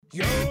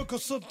ようこ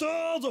そど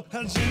うぞ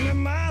はじめ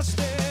まし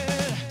て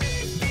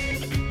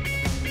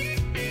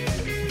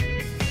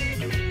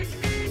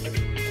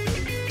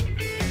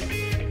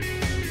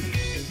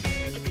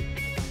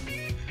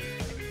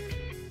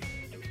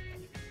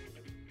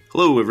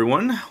Hello,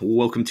 everyone.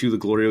 Welcome to the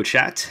GLORIO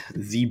Chat,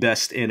 the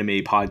best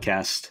anime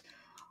podcast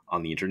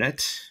on the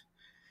internet.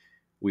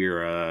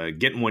 We're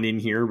getting one in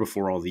here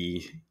before all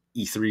the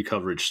E3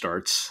 coverage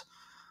starts.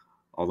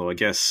 Although I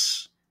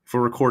guess if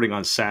we're recording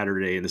on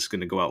Saturday and this is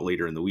going to go out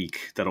later in the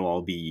week, that'll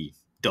all be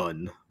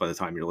done by the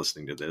time you're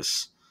listening to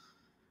this.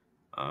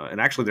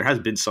 And actually, there has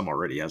been some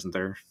already, hasn't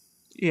there?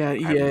 Yeah,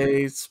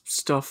 EA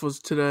stuff was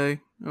today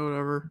or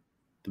whatever.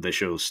 Did they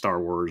show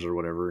Star Wars or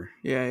whatever?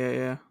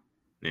 Yeah.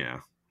 Yeah,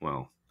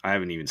 well, I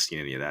haven't even seen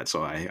any of that,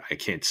 so I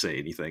can't say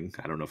anything.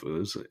 I don't know if it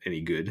was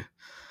any good.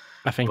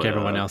 I think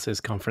everyone else's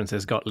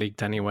conferences got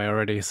leaked anyway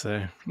already,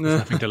 so there's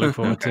nothing to look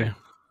forward to.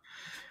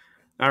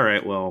 All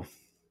right, well,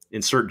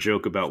 insert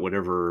joke about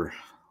whatever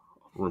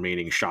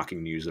remaining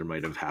shocking news there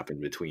might have happened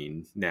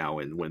between now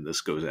and when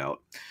this goes out.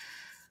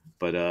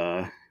 But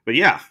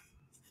yeah,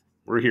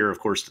 we're here, of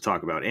course, to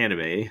talk about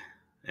anime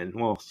and,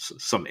 well,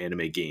 some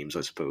anime games,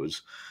 I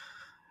suppose.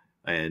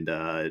 And,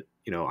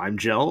 I'm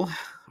Jel,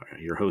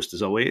 your host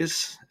as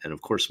always. And,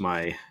 of course,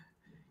 my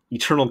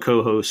eternal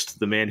co-host,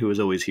 the man who is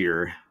always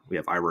here. We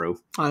have Iro.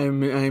 I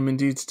am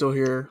indeed still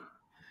here.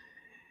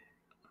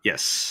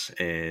 Yes,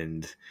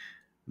 and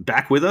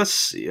back with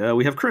us,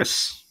 we have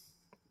Chris.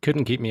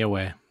 Couldn't keep me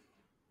away.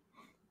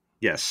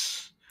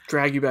 Yes.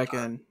 Drag you back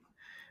in.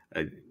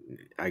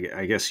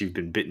 I guess you've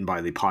been bitten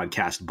by the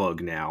podcast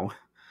bug now.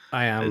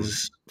 I am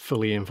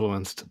fully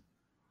influenced.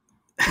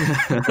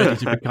 Ready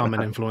to become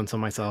an influence on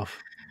myself.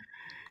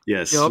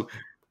 Yes. Yep.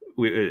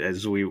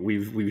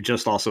 We've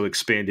just also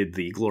expanded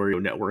the GLORIO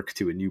network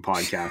to a new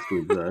podcast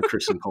with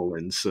Chris and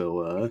Colin.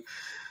 So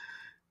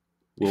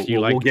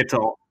we'll get to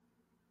all.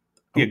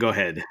 Yeah, go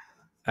ahead.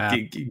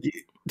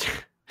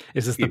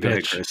 Is this the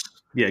pitch? Ahead,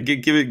 yeah,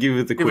 give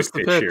it the quick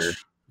pitch here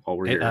while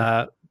we're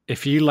here.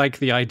 If you like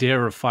the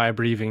idea of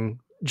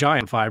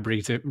giant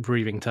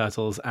fire-breathing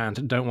turtles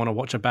and don't want to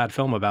watch a bad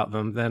film about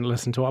them, then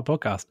listen to our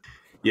podcast.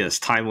 Yes,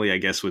 timely, I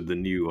guess, with the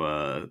new,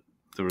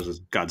 there was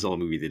a Godzilla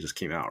movie that just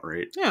came out,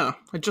 right? Yeah,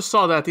 I just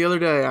saw that the other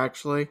day,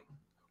 actually.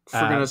 If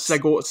we're going to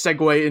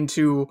segue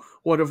into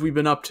what have we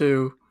been up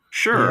to.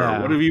 Sure, yeah.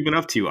 What have you been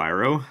up to,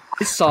 Iro?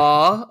 I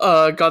saw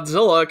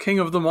Godzilla, King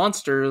of the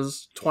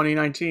Monsters,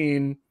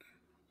 2019,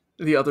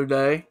 the other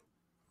day.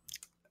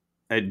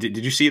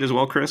 Did you see it as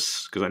well,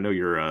 Chris? Because I know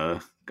you're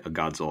a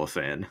Godzilla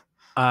fan.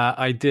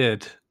 I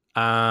did.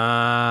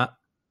 I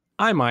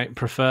might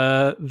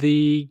prefer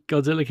the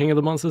Godzilla King of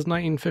the Monsters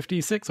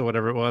 1956 or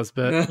whatever it was,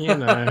 but you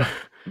know.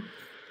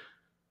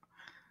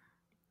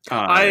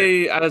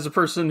 I, as a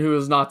person who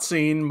has not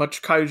seen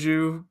much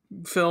kaiju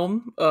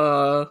film,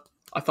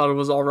 I thought it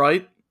was all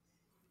right.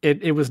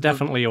 It was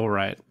definitely all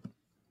right.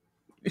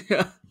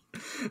 Yeah,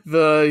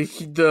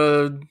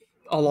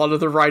 a lot of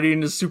the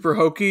writing is super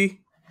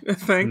hokey, I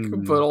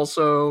think, but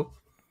also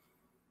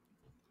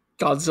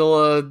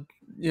Godzilla,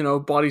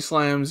 body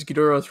slams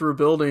Ghidorah through a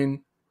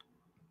building.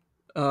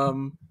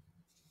 That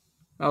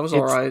was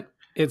all right.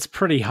 It's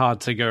pretty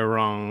hard to go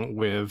wrong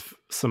with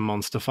some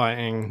monster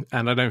fighting,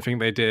 and I don't think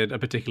they did a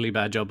particularly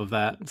bad job of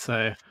that.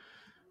 So,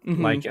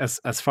 like as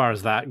far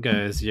as that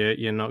goes,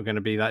 you're not going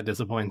to be that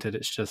disappointed.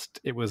 It's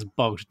just it was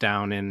bogged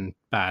down in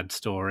bad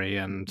story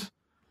and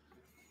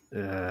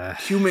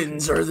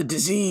humans are the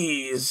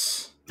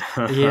disease.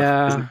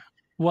 Yeah,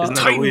 well,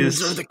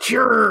 Titans are the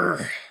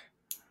cure.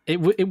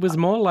 It was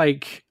more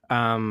like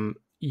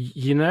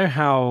you know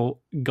how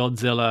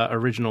Godzilla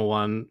original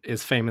one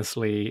is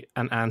famously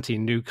an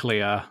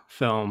anti-nuclear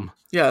film?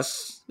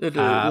 Yes, it is.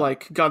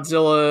 Like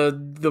Godzilla,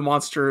 the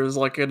monster, is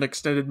like an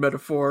extended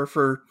metaphor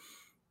for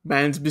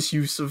man's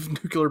misuse of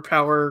nuclear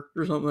power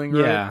or something,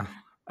 right?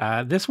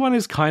 Yeah. This one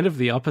is kind of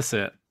the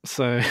opposite,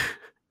 so...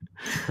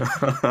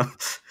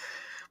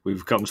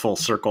 We've come full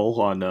circle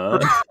on...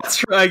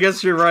 That's right, I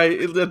guess you're right.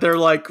 They're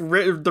like,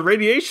 the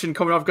radiation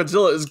coming off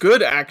Godzilla is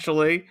good,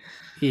 actually.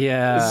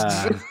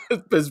 Yeah.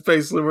 It's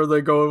basically where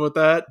they're going with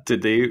that.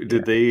 Did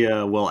they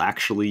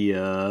actually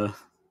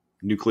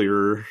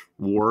nuclear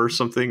war or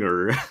something,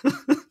 or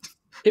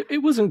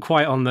it wasn't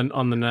quite on the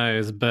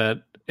nose,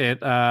 but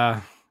it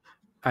I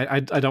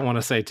don't want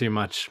to say too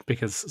much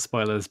because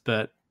spoilers,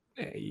 but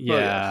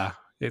yeah,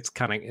 it's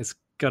got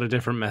a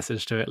different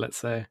message to it, let's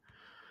say.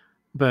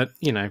 But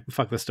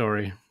fuck the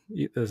story.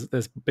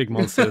 There's big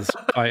monsters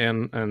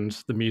fighting, and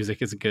the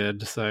music is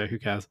good, so who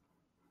cares?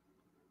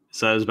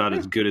 So that was about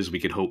as good as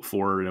we could hope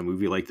for in a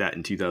movie like that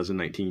in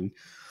 2019.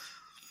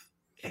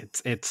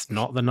 It's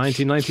not the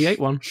 1998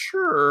 one.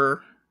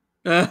 Sure.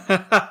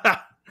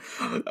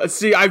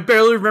 See, I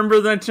barely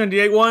remember the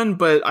 1998 one,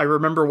 but I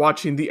remember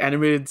watching the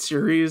animated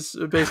series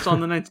based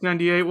on the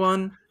 1998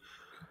 one.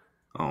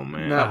 Oh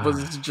man, that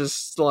was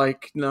just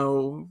like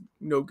no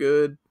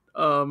good.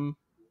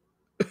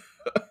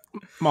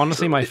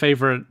 Honestly, my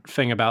favorite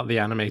thing about the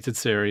animated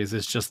series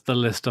is just the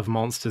list of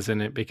monsters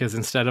in it, because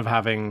instead of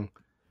having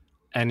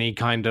any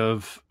kind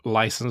of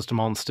licensed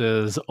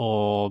monsters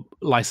or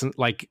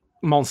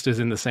monsters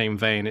in the same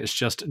vein. It's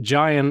just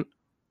giant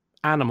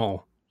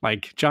animal,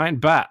 like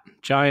giant bat,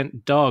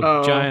 giant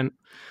dog, giant.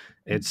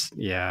 It's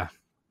I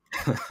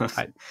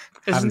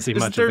haven't seen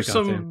much of the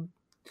cartoon.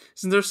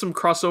 Isn't there some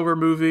crossover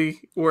movie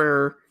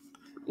where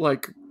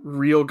like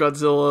real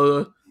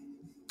Godzilla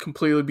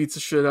completely beats the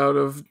shit out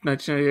of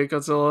 1998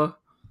 Godzilla?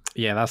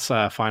 Yeah, that's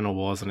Final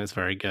Wars, and it's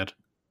very good.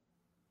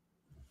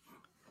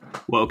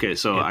 Well, okay,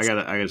 so I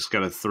just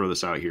gotta throw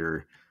this out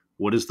here.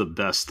 What is the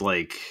best,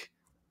 like,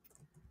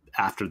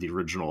 after the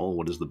original?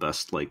 What is the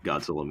best, like,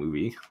 Godzilla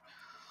movie?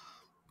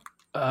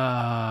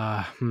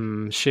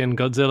 Shin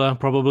Godzilla,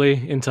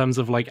 probably, in terms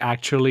of like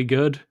actually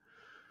good.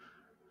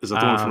 Is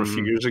that the one from a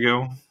few years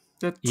ago?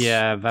 That's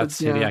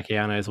Hideaki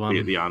Anno's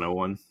one. The Anno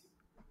one.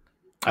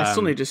 I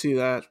still need to see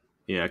that.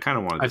 Yeah, I kind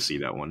of wanted to see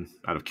that one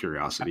out of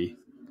curiosity.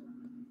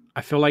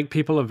 I feel like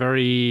people are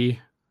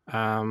very,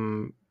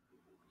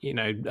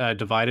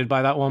 divided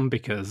by that one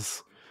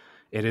because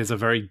it is a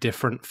very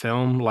different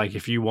film. Like,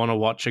 if you want to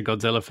watch a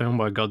Godzilla film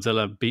where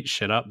Godzilla beats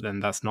shit up, then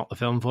that's not the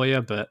film for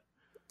you. But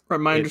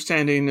my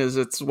understanding is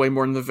it's way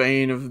more in the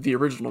vein of the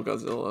original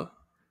Godzilla.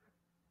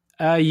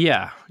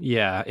 Yeah.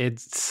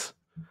 It's.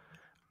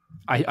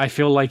 I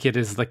feel like it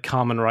is the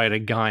Kamen Rider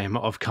Gaim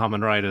of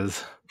Kamen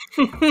Riders.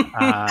 In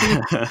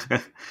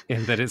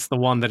that it's the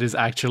one that is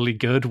actually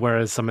good,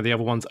 whereas some of the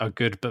other ones are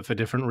good but for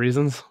different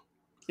reasons.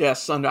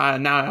 Yes, now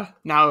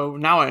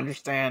I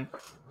understand.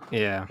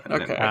 Yeah.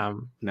 Okay.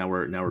 Now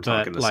we're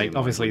talking the same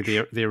obviously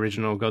language. the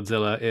original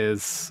Godzilla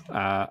is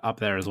up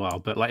there as well.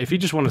 But like, if you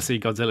just want to see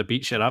Godzilla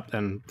beat shit up,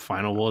 then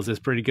Final Wars is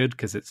pretty good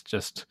because it's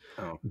just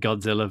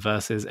Godzilla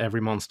versus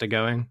every monster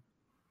going.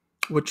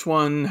 Which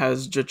one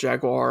has Jet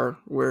Jaguar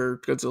where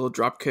Godzilla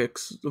drop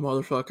kicks the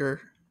motherfucker?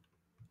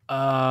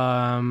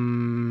 I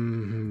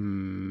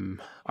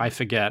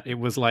forget. It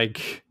was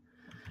like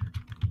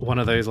one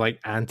of those like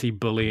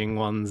anti-bullying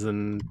ones,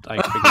 and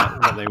I forget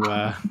what they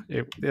were.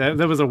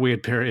 There was a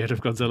weird period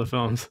of Godzilla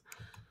films.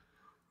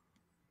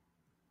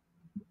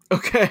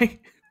 Okay.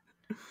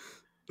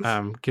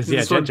 Because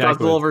Jet Jaguar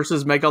Godzilla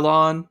versus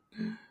Megalon.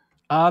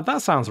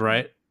 That sounds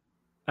right.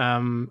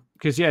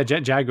 Because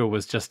Jet Jaguar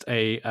was just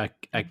a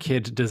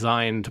kid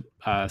designed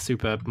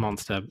super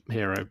monster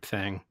hero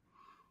thing.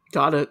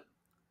 Got it.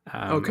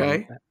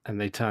 Okay.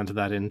 And they turned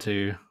that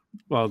into,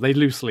 well, they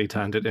loosely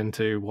turned it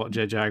into what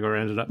Jet Jaguar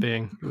ended up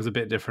being. It was a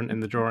bit different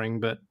in the drawing,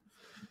 but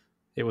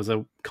it was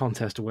a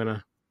contest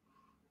winner.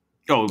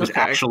 Oh, it was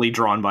actually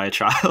drawn by a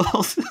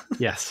child?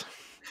 Yes.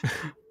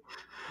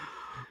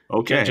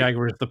 Okay. Jet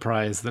Jaguar is the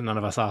prize that none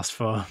of us asked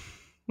for.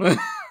 All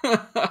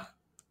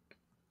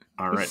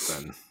right,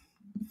 then.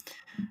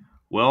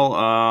 Well,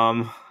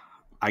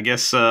 I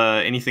guess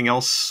anything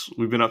else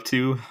we've been up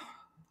to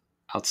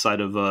outside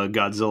of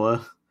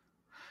Godzilla?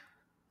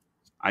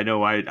 I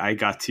know I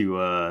got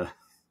to,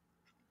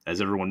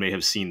 as everyone may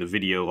have seen the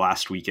video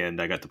last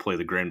weekend, I got to play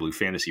the Grand Blue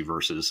Fantasy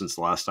versus beta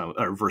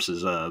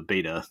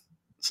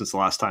since the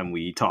last time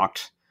we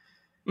talked,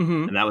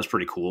 and that was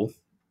pretty cool.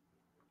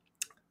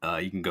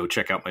 You can go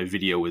check out my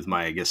video with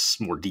my, I guess,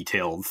 more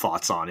detailed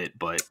thoughts on it.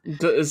 But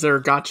is there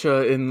a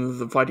gacha in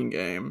the fighting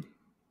game?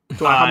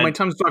 How many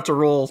times do I have to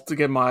roll to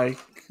get my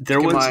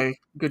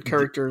good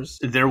characters?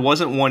 There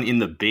wasn't one in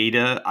the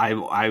beta.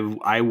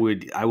 I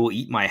will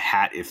eat my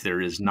hat if there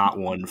is not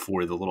one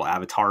for the little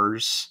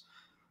avatars.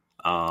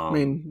 I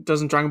mean,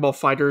 doesn't Dragon Ball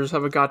FighterZ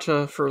have a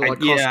gacha for like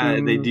costumes?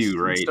 Yeah, they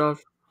do, right? Stuff?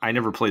 I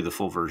never played the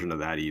full version of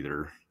that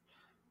either,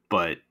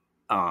 but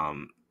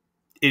I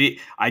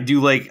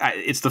do like.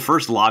 It's the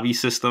first lobby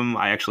system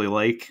I actually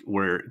like,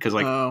 because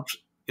like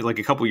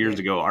a couple years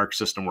ago, Arc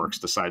System Works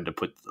decided to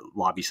put the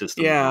lobby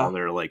system in all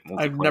their like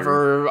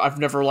multiplayer. I've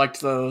never liked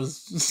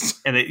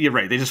those. And you're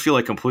right; they just feel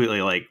like completely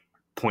like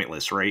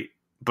pointless, right?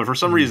 But for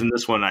some reason,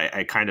 this one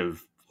I kind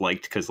of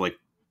liked because like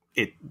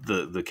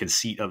the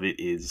conceit of it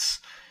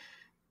is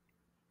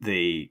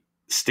they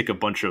stick a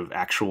bunch of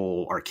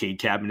actual arcade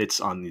cabinets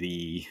on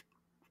the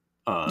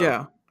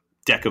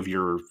deck of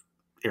your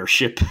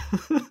airship,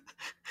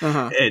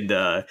 and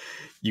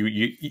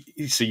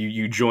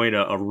you join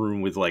a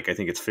room with like I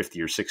think it's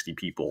 50 or 60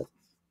 people,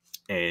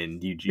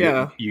 and you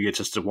get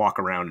just to walk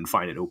around and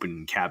find an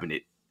open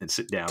cabinet and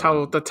sit down.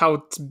 That's how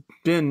it's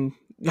been,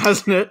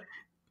 hasn't it?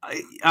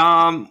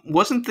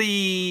 Wasn't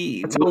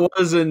the that's how it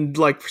was in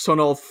like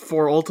Persona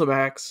 4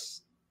 Ultimax?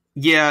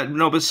 Yeah,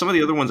 no, but some of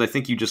the other ones I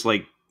think you just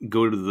like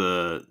go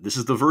to this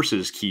is the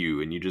versus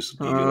queue, and you just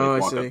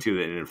walk up to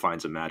it and it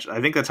finds a match.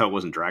 I think that's how it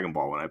was in Dragon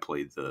Ball when I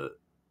played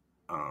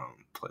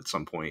at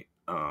some point.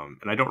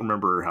 And I don't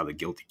remember how the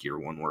Guilty Gear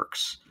one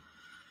works,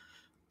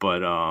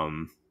 but I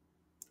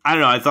don't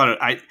know. I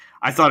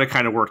thought it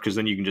kind of worked because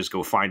then you can just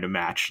go find a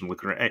match and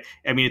look around.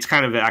 I mean, it's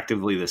kind of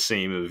actively the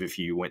same as if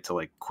you went to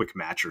like Quick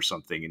Match or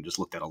something and just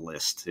looked at a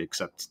list,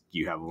 except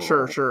you have a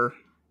little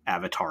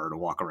avatar to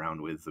walk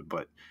around with.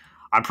 But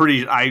I'm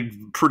pretty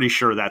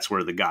sure that's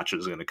where the gacha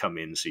is going to come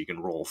in, so you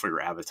can roll for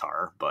your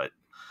avatar. But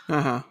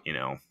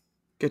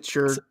get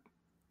your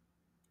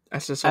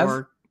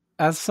SSR.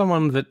 As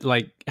someone that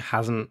like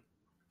hasn't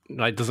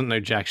doesn't know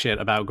jack shit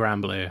about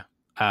Granblue,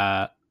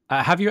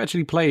 have you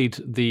actually played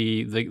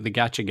the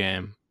gacha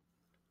game?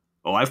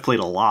 Oh, I've played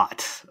a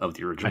lot of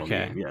the original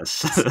game, yes.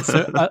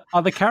 So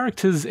are the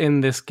characters in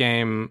this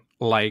game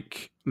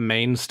like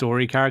main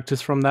story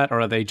characters from that,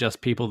 or are they just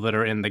people that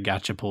are in the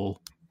gacha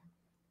pool?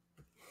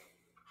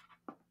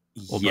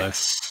 Or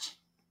yes.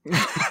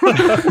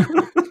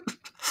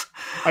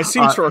 I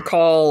seem to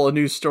recall a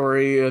news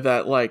story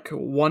that like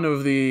one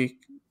of the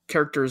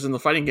characters in the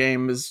fighting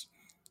game is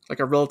like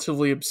a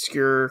relatively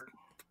obscure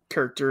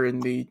character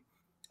in the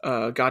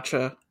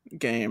gacha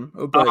game,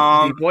 but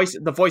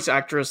the voice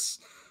actress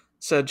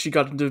said she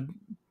got into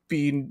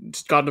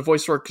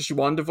voice work because she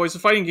wanted to voice a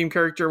fighting game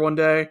character one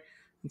day,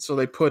 and so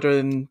they put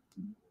that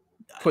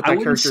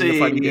character in the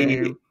fighting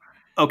game.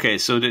 Okay,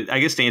 so I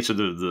guess to answer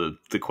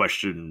the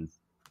question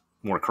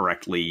more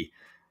correctly,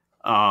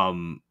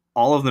 all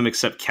of them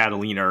except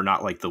Catalina are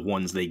not like the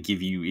ones they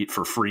give you it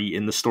for free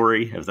in the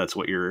story, if that's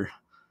what you're...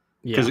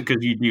 Because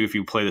you do, if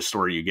you play the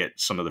story, you get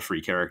some of the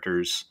free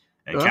characters.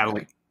 And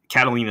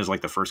Catalina is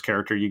like the first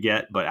character you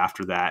get, but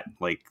after that,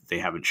 like they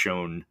haven't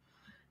shown...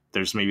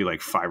 There's maybe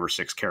like 5 or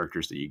 6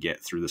 characters that you get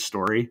through the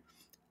story.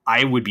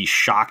 I would be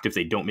shocked if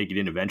they don't make it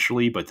in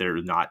eventually, but they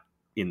weren't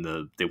in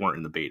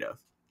the beta.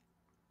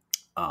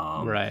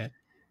 Right.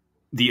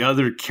 The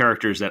other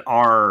characters that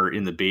are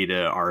in the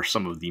beta are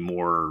some of the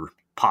more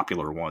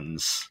popular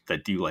ones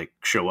that do like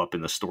show up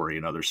in the story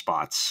in other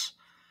spots.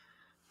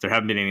 There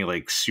haven't been any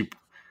like super...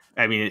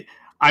 I mean,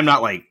 I'm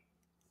not like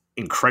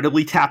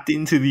incredibly tapped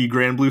into the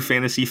Granblue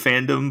Fantasy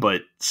fandom,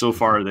 but so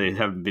far they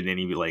haven't been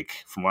any, like,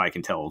 from what I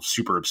can tell,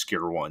 super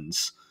obscure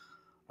ones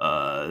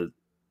that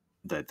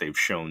they've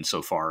shown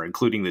so far,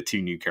 including the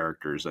 2 new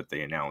characters that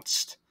they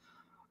announced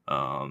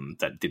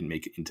that didn't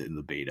make it into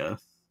the beta.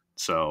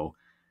 So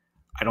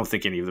I don't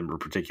think any of them were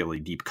particularly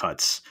deep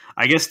cuts.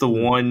 I guess the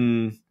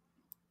one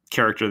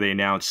character they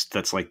announced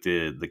that's like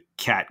the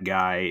cat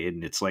guy,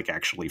 and it's like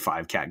actually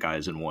 5 cat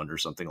guys in one or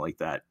something like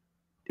that.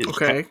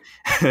 Okay.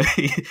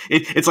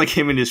 It's like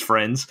him and his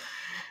friends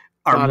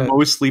are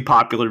mostly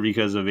popular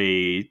because of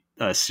a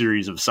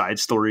series of side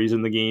stories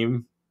in the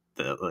game,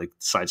 like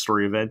side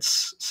story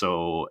events.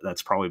 So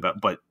that's probably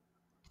but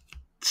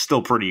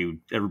still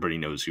everybody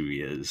knows who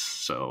he is.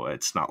 So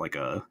it's not like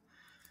a,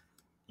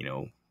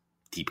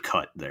 deep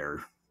cut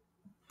there.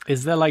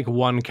 Is there like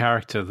one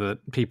character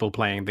that people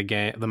playing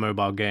the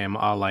mobile game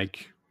are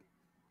like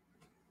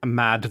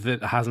mad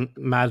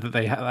that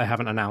they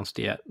haven't announced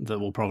yet that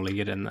will probably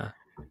get in there?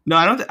 No,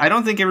 I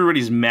don't think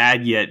everybody's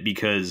mad yet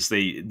because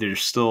they're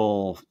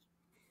still...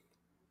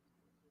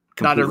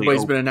 Not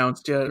everybody's been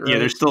announced yet, right? Yeah,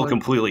 they're still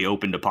completely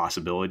open to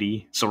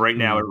possibility. So right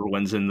now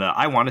everyone's in the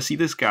I want to see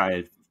this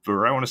guy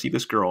or I want to see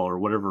this girl or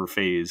whatever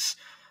phase,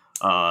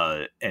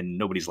 and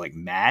nobody's like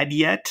mad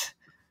yet.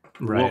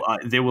 Right. Well,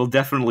 there will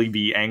definitely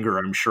be anger,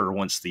 I'm sure,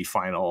 once the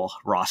final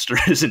roster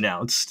is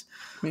announced.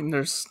 I mean,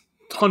 there's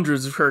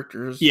hundreds of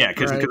characters. Yeah,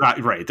 because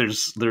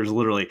there's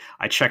literally...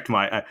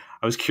 I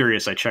was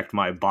curious. I checked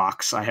my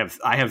box. I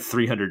have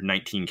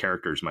 319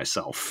 characters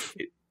myself.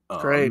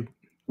 Great.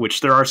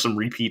 Which there are some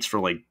repeats for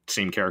like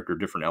same character,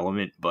 different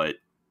element. But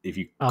if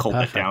you cull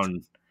that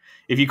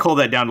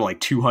down to like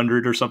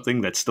 200 or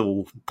something, that's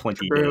still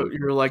plenty.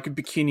 You're like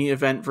bikini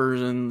event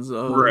versions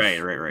of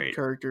right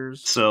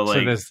characters. So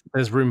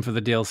there's room for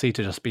the DLC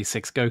to just be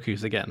 6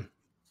 Gokus again.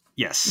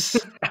 Yes.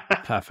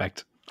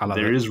 Perfect. I love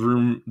it. There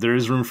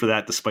is room for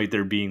that, despite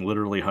there being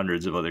literally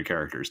hundreds of other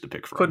characters to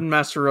pick from. Couldn't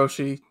Master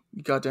Roshi,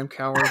 you goddamn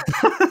coward.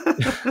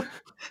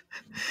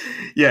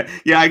 Yeah.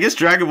 I guess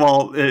Dragon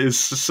Ball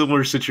is a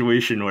similar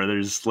situation where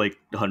there's like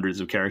hundreds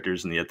of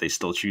characters, and yet they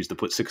still choose to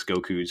put 6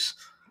 Gokus.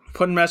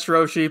 Putting Master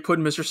Roshi,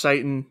 putting Mr.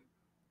 Satan.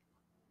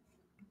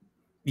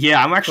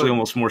 Yeah, I'm actually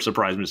almost more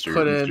surprised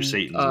Mr.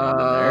 Satan's not in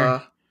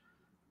there.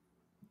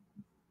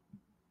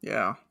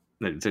 Yeah.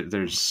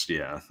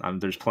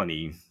 There's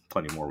plenty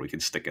more we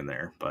could stick in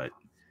there, but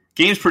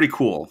game's pretty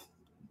cool.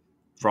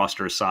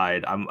 Roster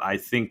aside, I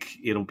think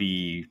it'll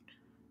be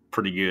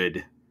pretty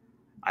good.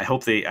 I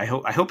hope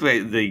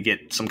they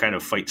get some kind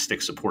of fight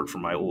stick support for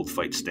my old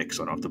fight stick,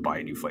 so I don't have to buy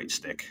a new fight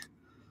stick.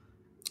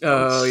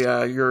 Oh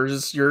yeah,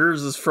 yours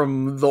is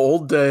from the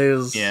old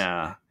days.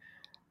 Yeah,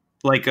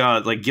 like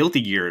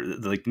Guilty Gear,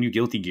 like new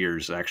Guilty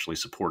Gears actually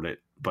support it,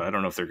 but I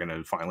don't know if they're going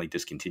to finally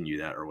discontinue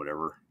that or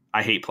whatever.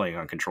 I hate playing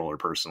on controller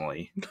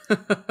personally,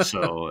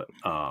 so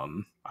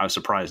I was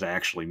surprised I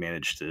actually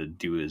managed to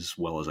do as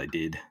well as I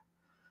did.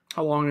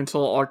 How long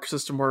until Arc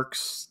System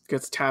Works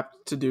gets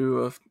tapped to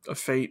do a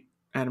Fate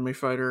anime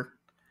fighter,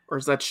 or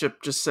is that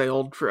ship just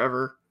sailed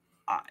forever?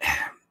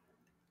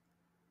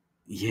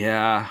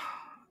 Yeah,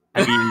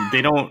 I mean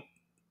they don't.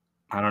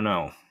 I don't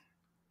know.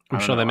 I'm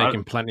sure they're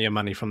making plenty of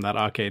money from that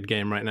arcade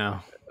game right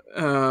now.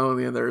 Oh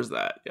yeah, there's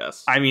that.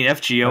 Yes. I mean,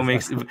 FGO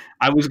makes.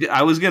 I was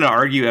going to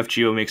argue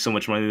FGO makes so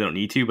much money they don't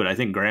need to, but I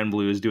think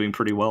Granblue is doing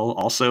pretty well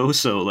also.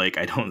 So like,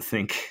 I don't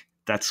think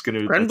that's going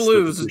to.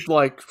 Granblue is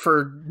like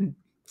for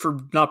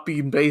not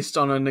being based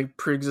on a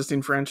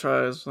pre-existing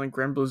franchise. Like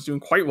Granblue is doing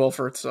quite well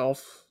for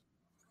itself.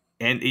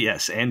 And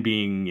yes, and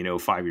being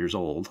 5 years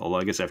old. Although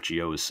I guess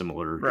FGO is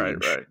similar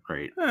age,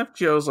 right?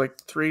 FGO is like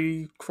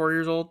 3-4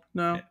 years old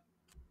now.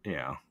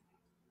 Yeah.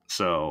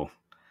 So,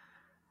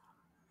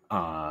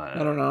 I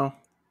don't know.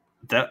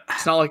 That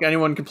it's not like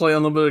anyone can play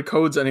unlimited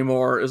codes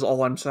anymore. Is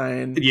all I'm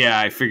saying. Yeah,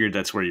 I figured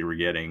that's where you were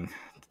getting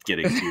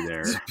to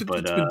there. But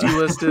it's been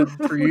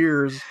delisted for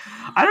years.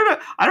 I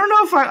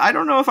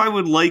don't know if I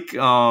would like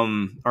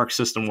Arc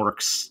System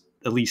Works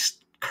at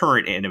least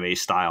current anime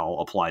style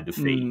applied to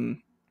Fate.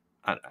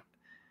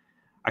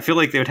 I feel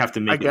like they would have to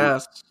make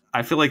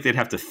I feel like they'd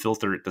have to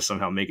filter it to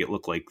somehow make it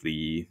look like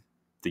the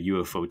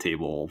UFO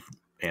table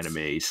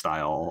anime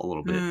style a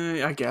little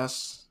bit. I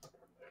guess.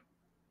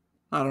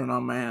 I don't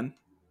know, man.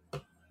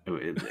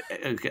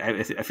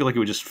 I feel like it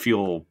would just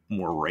feel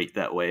more right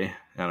that way.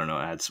 I don't know.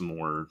 Add some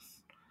more.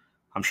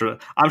 I'm sure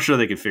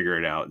they could figure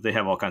it out. They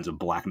have all kinds of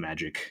black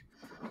magic.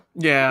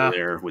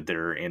 Yeah. With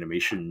their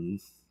animation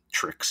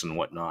tricks and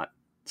whatnot.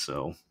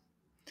 So.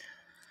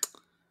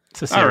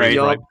 It's a series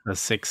right for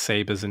 6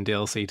 sabers in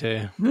DLC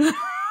too.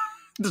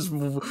 There's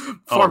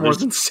far more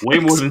than 6. Way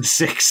more than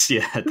 6,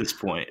 at this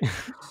point.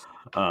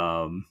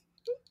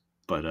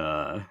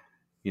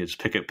 Just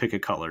pick a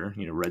color.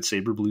 Red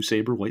saber, blue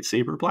saber, white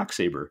saber, black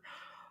saber.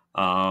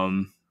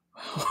 1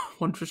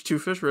 fish, 2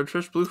 fish, red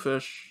fish, blue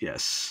fish.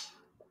 Yes.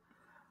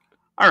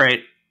 All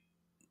right.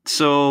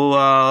 So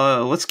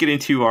let's get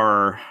into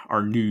our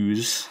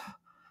news.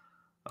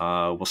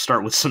 We'll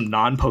start with some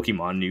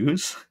non-Pokemon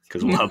news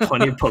because we'll have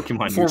plenty of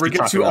Pokemon before news we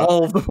get to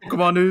all of the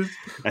Pokemon news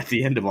at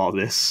the end of all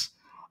this.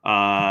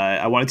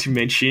 I wanted to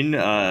mention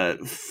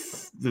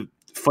the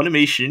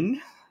Funimation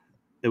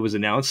that was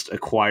announced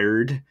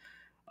acquired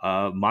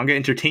Manga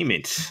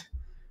Entertainment,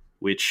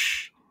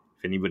 which,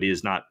 if anybody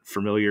is not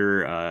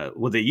familiar,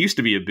 they used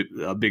to be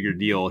a bigger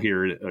deal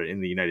here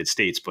in the United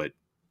States, but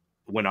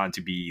went on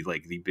to be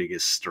like the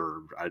biggest,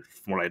 or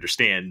from what I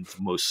understand,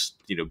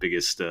 most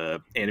biggest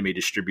anime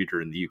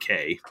distributor in the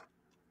UK.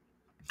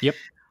 Yep.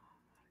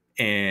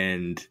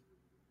 And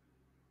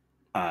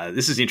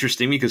this is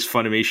interesting because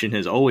Funimation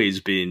has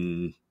always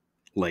been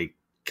like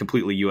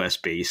completely US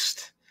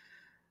based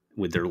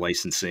with their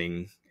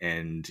licensing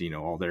and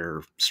all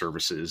their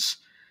services.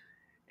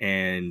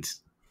 And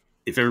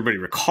if everybody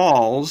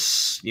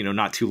recalls,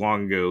 not too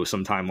long ago,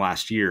 sometime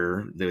last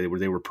year, they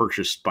were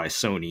purchased by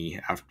Sony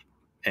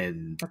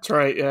and that's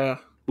right, yeah.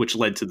 Which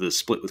led to the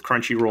split with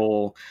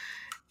Crunchyroll.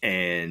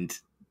 And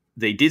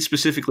they did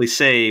specifically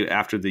say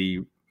after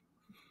the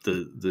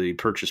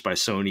purchase by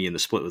Sony and the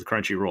split with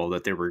Crunchyroll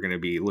that they were going to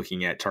be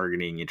looking at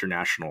targeting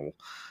international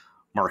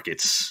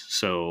markets.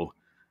 So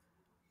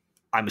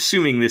I'm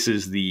assuming this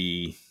is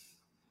the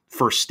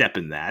first step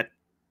in that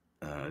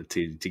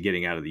to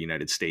getting out of the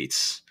United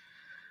States.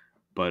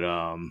 But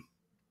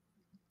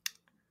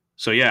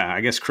so yeah,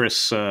 I guess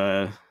Chris,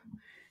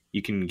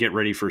 you can get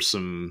ready for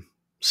some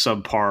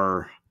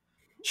subpar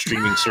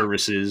streaming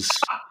services,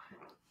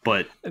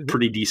 but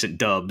pretty decent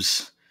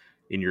dubs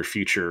in your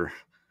future.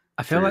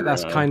 I feel like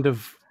that's kind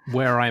of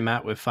where I'm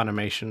at with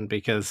Funimation,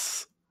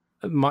 because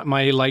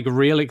my like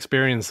real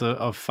experience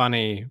of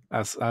Funny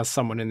as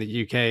someone in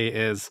the UK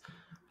is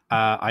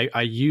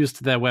I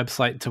used their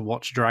website to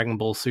watch Dragon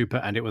Ball Super,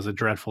 and it was a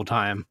dreadful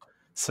time.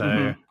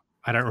 So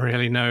I don't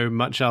really know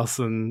much else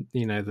than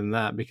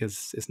that,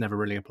 because it's never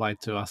really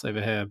applied to us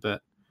over here.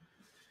 But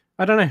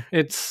I don't know.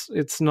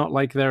 It's not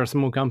like they're a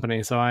small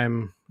company, so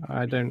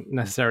I don't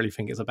necessarily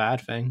think it's a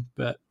bad thing.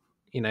 But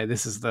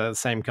this is the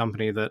same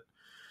company that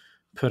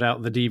put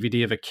out the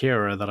DVD of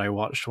Akira that I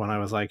watched when I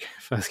was like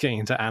first getting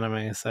into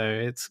anime. So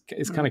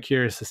it's kind of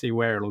curious to see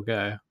where it'll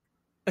go.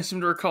 I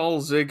seem to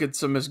recall Zig had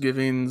some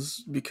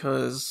misgivings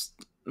because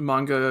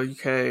Manga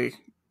UK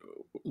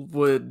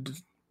would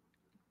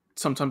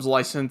sometimes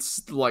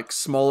license like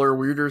smaller,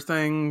 weirder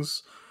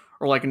things,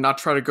 or like not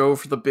try to go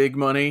for the big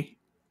money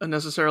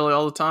necessarily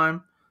all the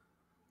time.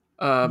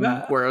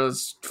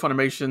 Whereas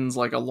Funimation's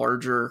like a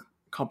larger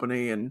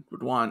company and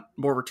would want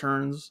more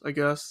returns, I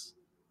guess.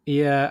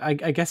 Yeah, I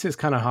guess it's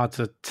kind of hard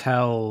to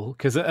tell,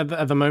 because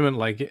at the moment,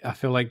 like, I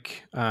feel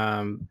like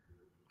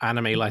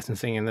anime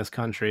licensing in this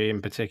country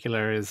in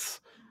particular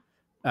is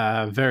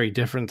very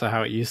different to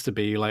how it used to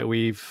be. Like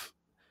we've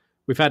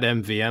had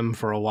MVM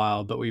for a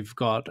while, but we've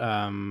got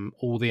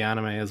All the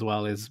Anime as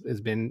well has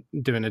been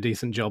doing a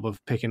decent job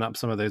of picking up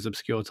some of those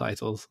obscure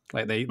titles.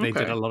 Like they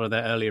did a lot of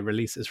their earlier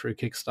releases through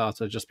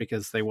Kickstarter just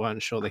because they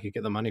weren't sure they could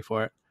get the money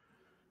for it.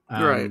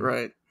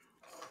 Right.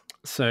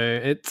 So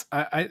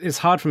it's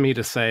hard for me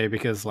to say,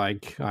 because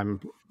like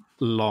I'm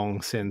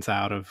long since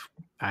out of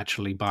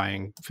actually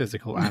buying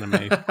physical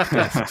anime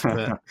discs,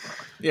 but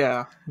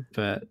yeah,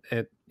 but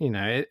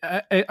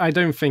I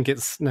don't think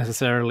it's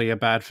necessarily a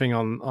bad thing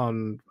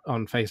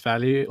on face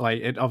value.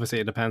 Like it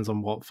depends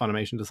on what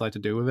Funimation decide to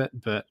do with it,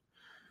 but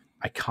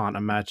I can't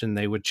imagine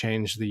they would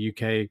change the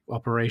UK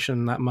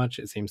operation that much.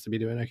 It seems to be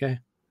doing okay.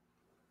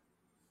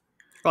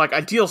 Like,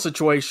 ideal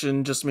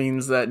situation just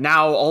means that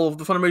now all of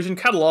the Funimation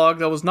catalog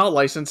that was not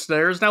licensed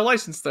there is now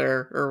licensed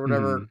there, or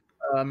whatever.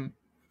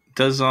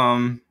 Does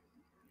the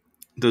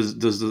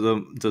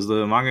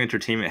Manga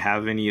Entertainment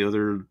have any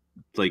other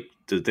like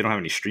they don't have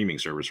any streaming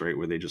service, right?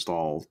 Were they just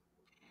all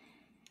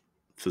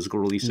physical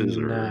releases?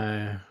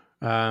 Or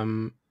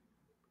No.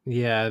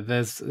 Yeah,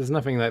 there's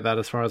nothing like that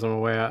as far as I'm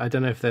aware. I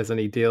don't know if there's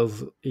any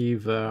deals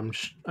either. I'm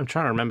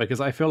trying to remember because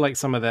I feel like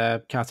some of their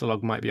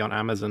catalog might be on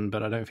Amazon,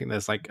 but I don't think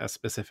there's like a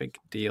specific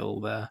deal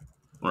there.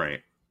 Right.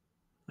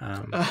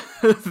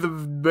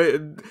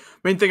 The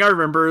main thing I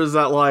remember is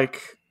that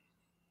like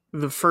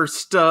the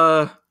first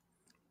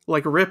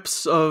like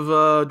rips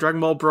of Dragon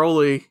Ball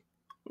Broly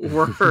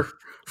were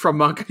from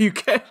Manga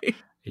UK.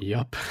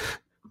 Yup.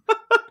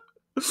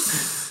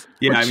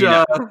 Yeah, Which,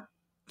 I mean,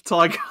 that's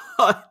all I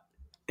got.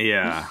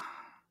 Yeah.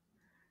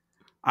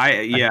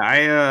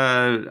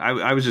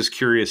 I was just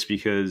curious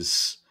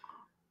because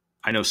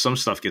I know some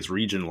stuff gets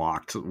region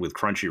locked with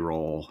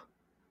Crunchyroll.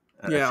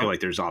 Yeah. I feel like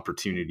there's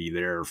opportunity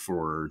there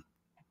for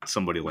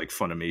somebody like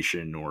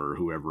Funimation or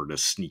whoever to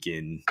sneak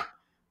in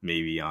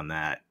maybe on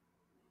that,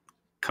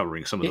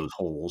 covering some of those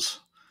holes.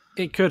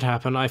 It could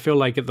happen. I feel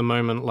like at the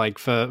moment, like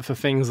for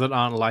things that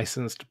aren't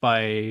licensed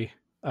by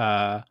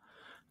a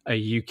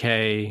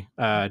UK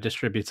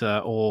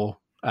distributor or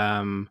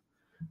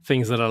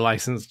things that are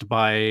licensed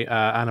by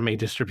anime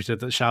distributor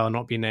that shall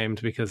not be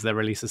named because their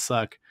releases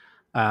suck.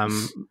 A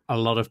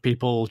lot of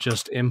people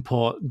just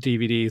import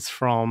DVDs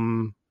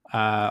from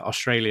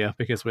Australia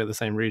because we're the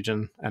same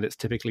region and it's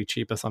typically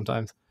cheaper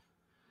sometimes.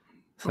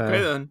 So,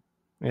 Okay then.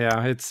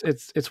 Yeah,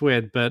 it's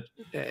weird, but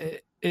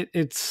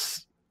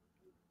it's.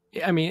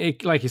 I mean,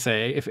 like you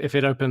say, if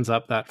it opens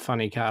up that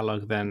funny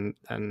catalog, then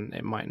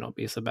it might not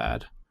be so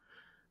bad.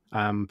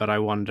 But I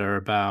wonder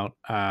about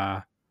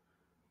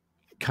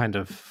kind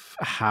of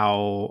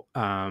how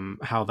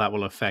that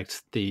will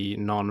affect the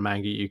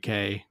non-manga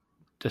UK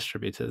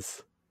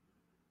distributors.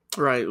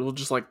 Right, we'll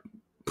just like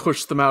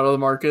push them out of the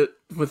market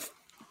with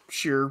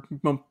sheer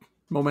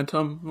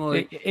momentum.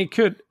 Like It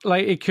could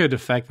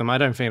affect them. I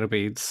don't think it'll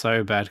be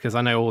so bad because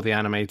I know all the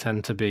anime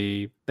tend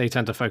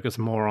to focus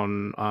more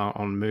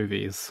on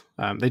movies.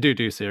 They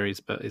do series,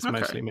 but it's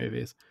mostly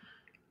movies.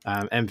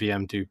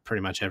 MVM do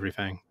pretty much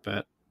everything,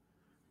 but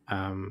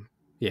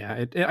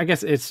yeah, I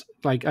guess it's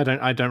like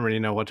I don't really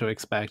know what to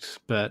expect,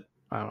 but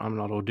I'm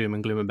not all doom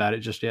and gloom about it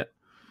just yet.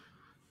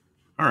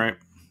 All right.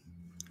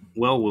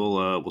 Well,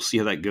 we'll see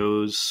how that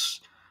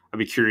goes. I'd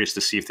be curious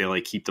to see if they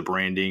like keep the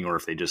branding or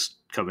if they just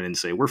come in and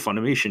say we're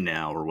Funimation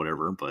now or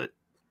whatever. But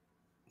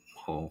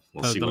we'll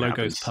see. The what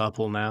logo's happens.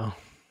 purple now.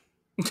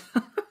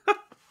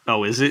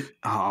 Oh, is it?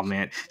 Oh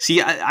man.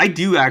 See, I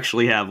do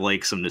actually have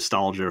like some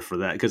nostalgia for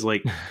that because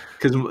I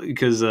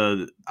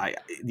the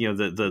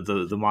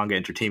manga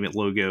entertainment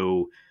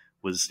logo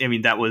was. I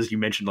mean, that was, you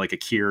mentioned like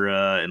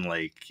Akira and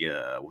like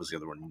what was the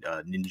other one?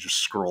 Ninja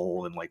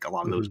Scroll and like a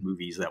lot of those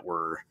movies that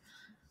were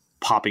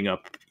popping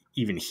up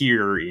even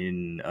here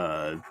in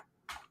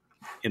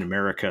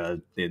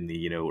America in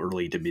the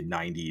early to mid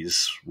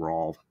 90s were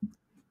all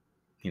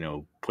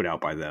put out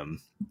by them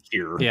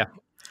here. Yeah.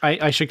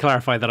 I should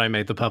clarify that I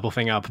made the purple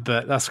thing up,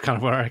 but that's kind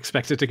of where I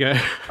expect it to go.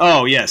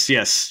 Oh yes.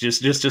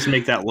 Just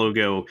make that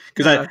logo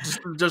because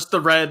just the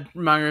red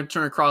manga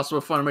turn across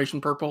with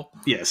Funimation purple.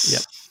 Yes.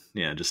 Yep.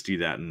 Yeah. Just do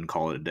that and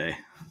call it a day.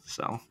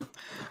 So,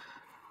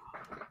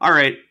 all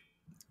right,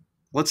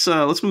 let's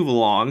move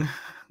along.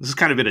 This has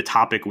kind of been a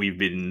topic we've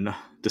been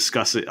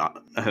discussing.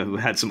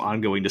 Had some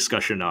ongoing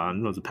discussion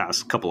on over the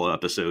past couple of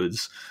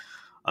episodes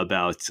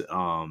about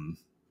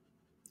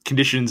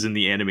conditions in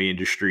the anime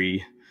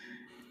industry.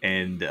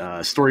 And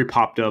a story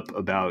popped up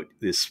about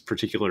this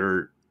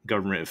particular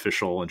government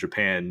official in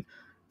Japan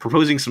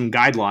proposing some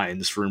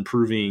guidelines for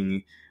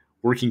improving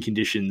working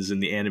conditions in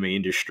the anime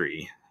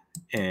industry.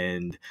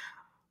 And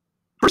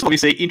first of all, we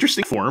say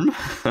interesting form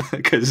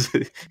because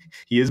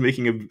he is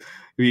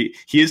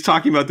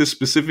talking about this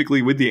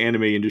specifically with the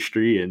anime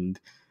industry. And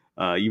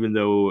even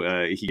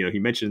though he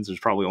mentions there's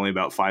probably only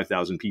about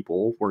 5,000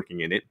 people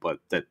working in it, but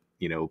that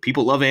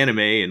people love anime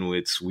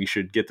and we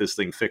should get this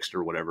thing fixed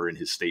or whatever in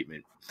his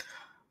statement.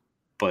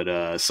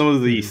 But some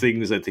of the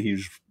things that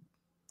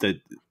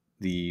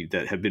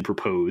that have been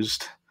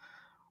proposed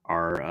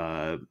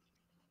are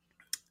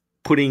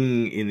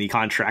putting in the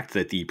contract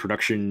that the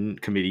production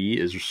committee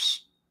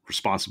is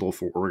responsible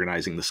for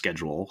organizing the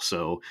schedule.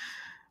 So,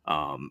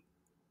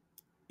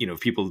 if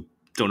people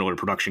don't know what a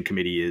production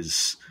committee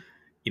is,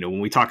 when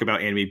we talk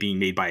about anime being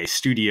made by a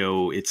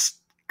studio, it's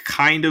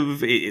kind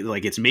of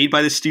like it's made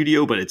by the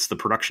studio, but it's the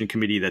production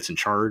committee that's in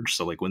charge.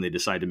 So like when they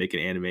decide to make an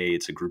anime,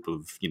 it's a group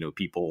of,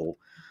 people,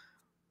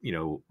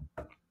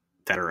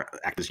 that are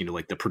act as,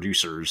 like the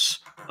producers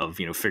of,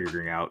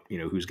 figuring out,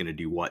 who's going to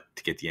do what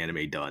to get the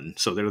anime done.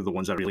 So they're the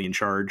ones that are really in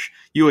charge.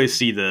 You always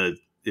see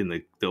in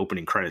the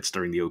opening credits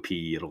during the OP,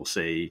 it'll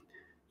say,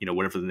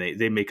 whatever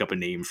they make up a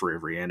name for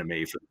every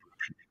anime for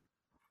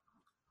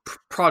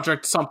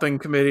project something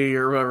committee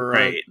or whatever.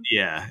 Right.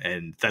 Yeah.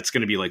 And that's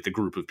going to be like the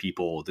group of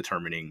people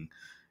determining,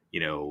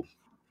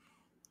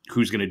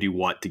 who's going to do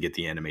what to get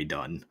the anime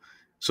done.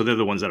 So they're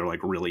the ones that are like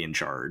really in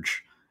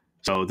charge.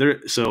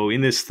 So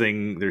in this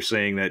thing, they're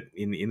saying that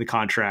in the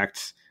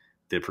contract,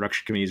 the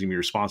production committee is going to be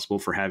responsible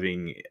for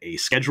having a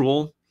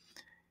schedule,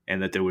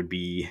 and that there would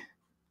be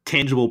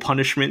tangible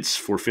punishments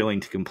for failing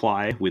to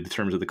comply with the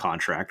terms of the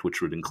contract,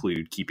 which would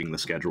include keeping the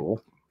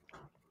schedule.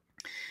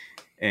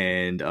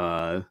 And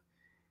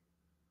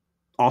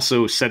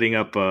also setting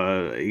up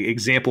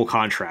example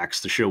contracts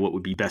to show what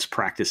would be best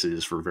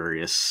practices for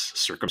various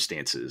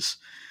circumstances.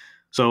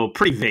 So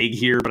pretty vague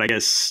here, but I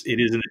guess it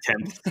is an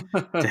attempt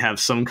to have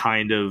some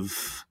kind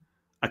of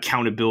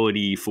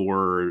accountability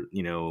for,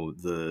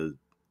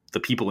 the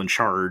people in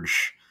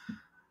charge,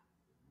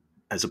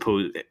 as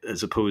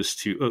opposed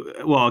to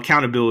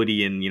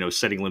accountability and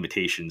setting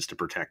limitations to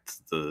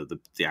protect the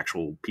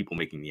actual people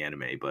making the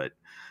anime. But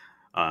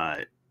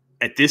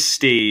at this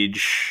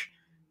stage,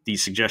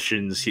 these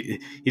suggestions,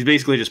 he's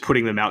basically just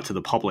putting them out to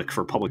the public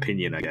for public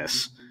opinion, I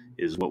guess,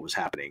 is what was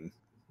happening.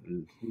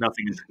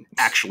 Nothing is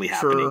actually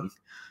happening.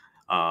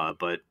 Sure.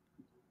 But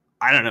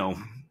I don't know.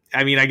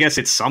 I mean, I guess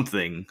it's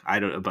something.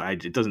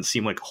 It doesn't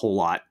seem like a whole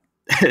lot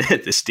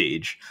at this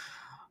stage.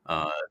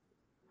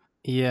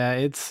 Yeah,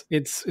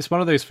 it's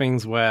one of those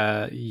things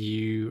where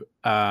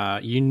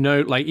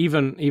like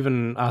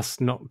even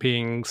us not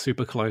being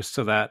super close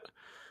to that,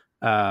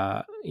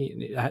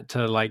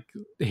 to like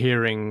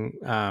hearing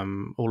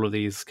all of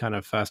these kind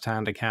of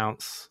firsthand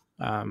accounts.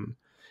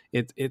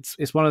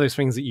 It's one of those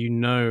things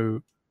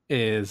that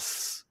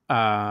is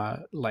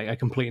like a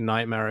complete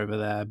nightmare over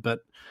there.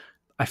 But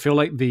I feel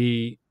like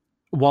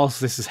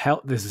whilst this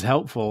is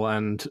helpful,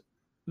 and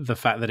the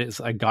fact that it's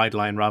a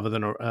guideline rather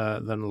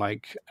than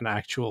like an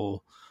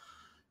actual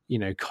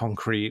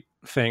concrete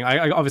thing.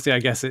 I obviously, I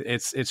guess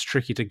it's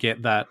tricky to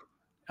get that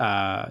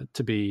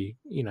to be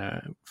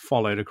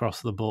followed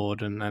across the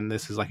board, and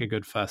this is like a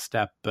good first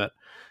step. But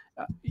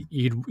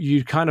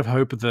you'd kind of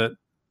hope that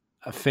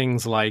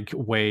things like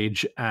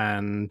wage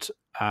and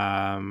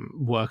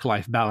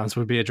work-life balance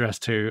would be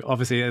addressed too.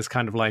 Obviously, it's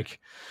kind of like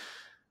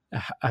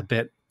a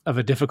bit of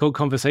a difficult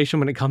conversation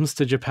when it comes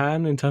to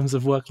Japan in terms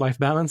of work-life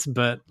balance,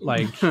 but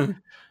like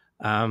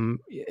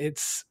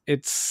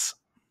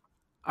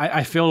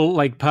I feel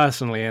like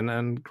personally,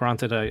 and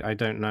granted I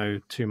don't know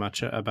too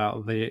much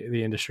about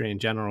the industry in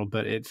general,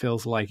 but it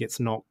feels like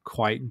it's not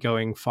quite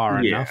going far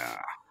enough.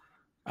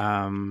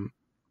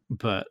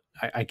 But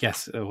I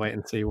guess wait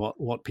and see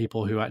what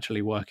people who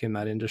actually work in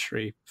that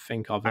industry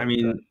think of it. I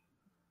mean,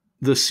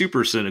 the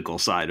super cynical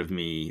side of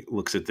me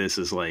looks at this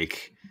as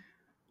like,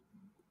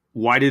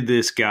 why did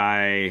this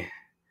guy...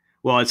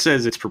 Well, it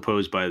says it's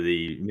proposed by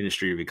the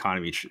Ministry of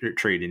Economy,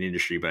 Trade and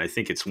Industry, but I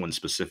think it's one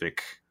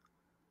specific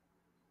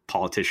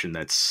politician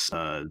that's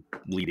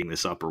leading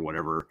this up or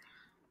whatever.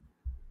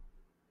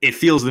 It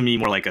feels to me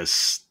more like a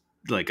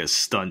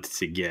stunt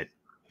to get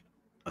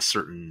a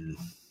certain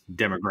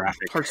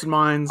demographic hearts and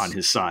minds on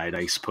his side,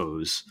 I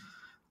suppose.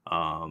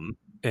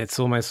 It's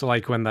almost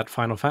like when that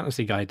Final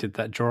Fantasy guy did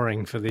that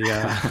drawing for the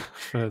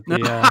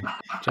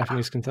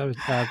Japanese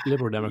conservative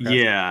liberal Democrat.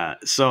 Yeah,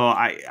 so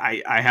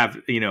I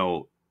have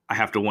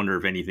to wonder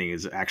if anything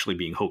is actually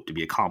being hoped to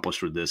be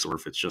accomplished with this, or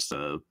if it's just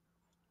a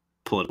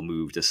political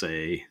move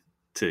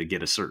to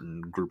get a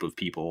certain group of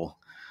people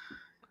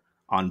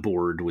on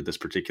board with this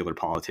particular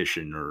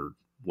politician or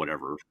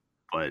whatever.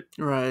 But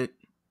right,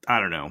 I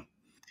don't know.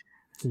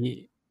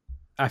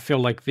 I feel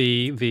like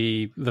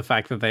the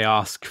fact that they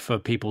ask for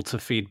people to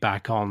feed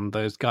back on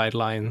those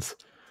guidelines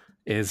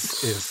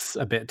is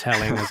a bit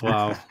telling as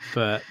well.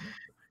 But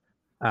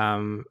I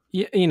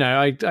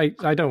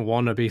don't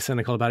want to be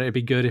cynical about it. It'd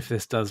be good if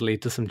this does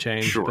lead to some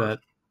change, sure. But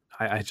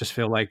I just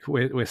feel like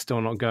we're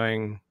still not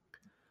going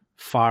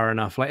far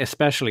enough. Like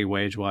especially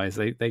wage wise,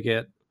 they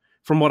get,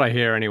 from what I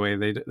hear anyway,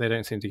 they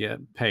don't seem to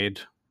get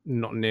paid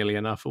not nearly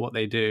enough for what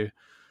they do.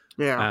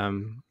 Yeah.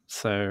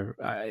 So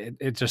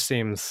it just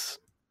seems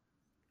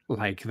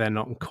like they're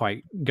not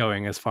quite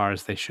going as far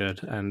as they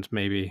should, and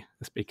maybe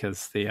it's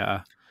because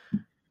the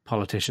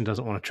politician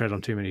doesn't want to tread on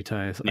too many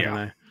toes. I don't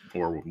know.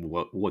 Or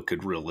what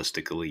could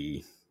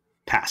realistically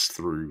pass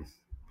through,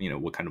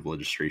 what kind of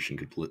legislation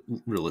could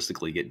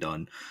realistically get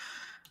done.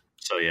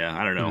 So yeah,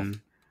 I don't know.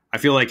 I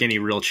feel like any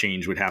real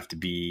change would have to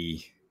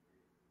be,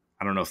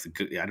 I don't know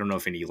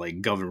if any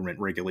like government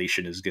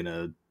regulation is going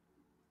to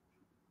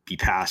be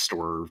passed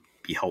or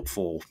be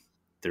helpful.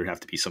 There'd have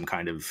to be some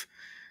kind of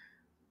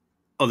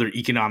other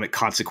economic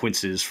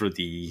consequences for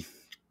the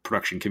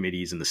production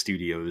committees and the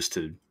studios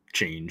to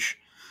change.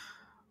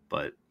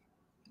 But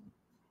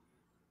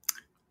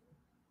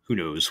who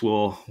knows?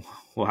 We'll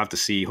have to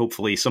see.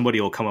 Hopefully somebody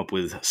will come up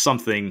with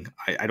something.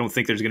 I don't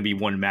think there's going to be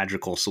one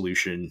magical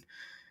solution.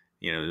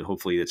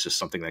 Hopefully it's just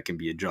something that can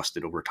be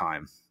adjusted over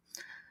time.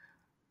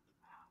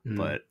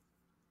 But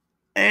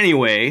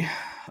anyway,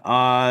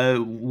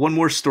 one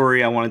more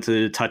story I wanted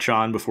to touch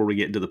on before we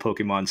get into the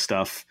Pokemon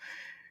stuff.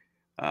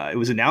 It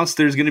was announced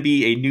there's going to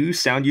be a new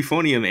Sound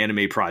Euphonium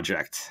anime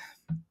project.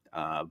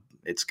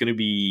 It's going to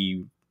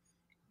be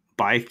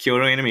by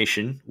Kyoto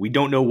Animation. We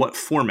don't know what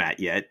format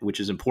yet, which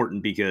is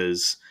important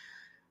because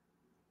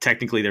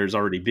technically there's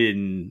already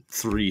been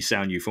 3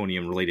 Sound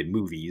Euphonium related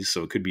movies,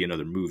 so it could be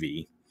another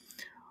movie.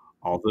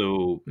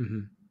 Although,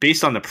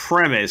 based on the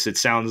premise, it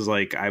sounds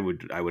like I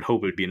would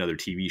hope it would be another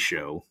TV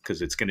show,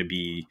 because it's going to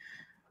be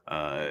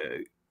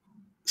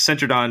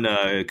centered on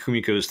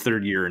Kumiko's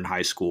third year in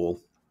high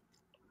school,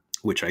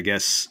 which I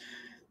guess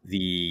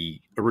the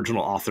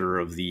original author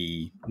of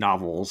the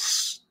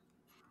novels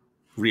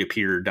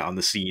reappeared on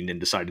the scene and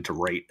decided to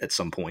write at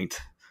some point.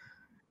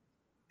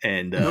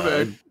 And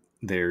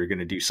they're going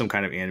to do some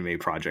kind of anime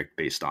project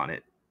based on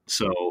it.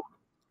 So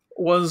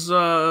was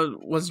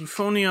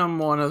Euphonium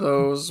one of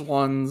those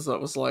ones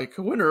that was like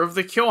winner of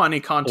the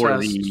KyoAni contest,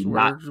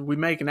 where we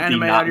make an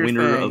anime out of your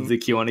winner thing? Of the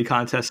KyoAni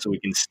contest, so we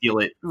can steal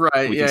it.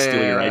 Right? We can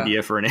steal your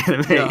idea for an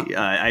anime.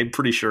 Yeah. I'm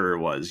pretty sure it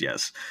was,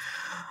 yes.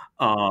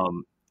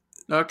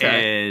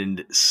 Okay.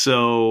 And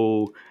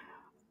so,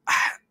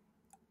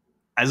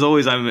 as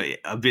always, I'm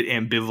a bit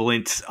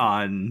ambivalent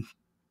on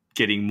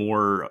getting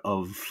more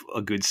of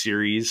a good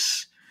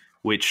series,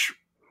 which,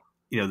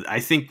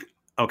 I think,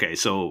 okay,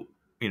 so,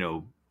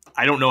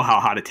 I don't know how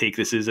hot a take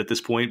this is at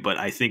this point, but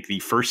I think the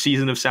first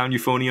season of Sound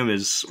Euphonium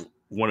is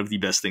one of the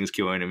best things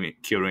Kyoto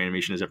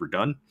Animation has ever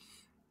done.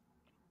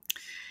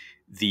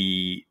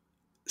 The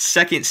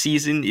second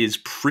season is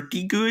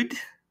pretty good.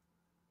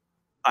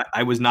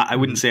 I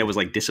wouldn't say I was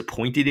like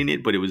disappointed in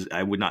it, but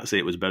I would not say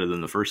it was better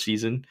than the first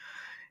season.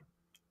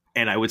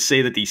 And I would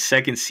say that the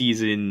second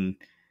season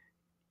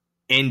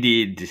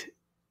ended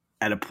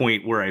at a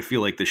point where I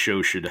feel like the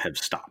show should have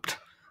stopped.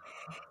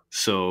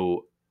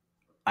 So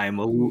I'm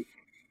a little...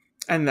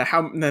 And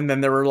then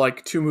there were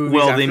like two movies.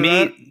 Well, they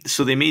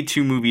made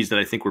two movies that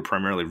I think were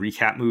primarily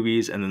recap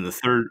movies, and then the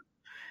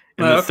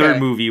third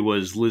movie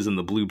was Liz and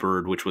the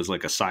Bluebird, which was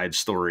like a side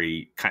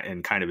story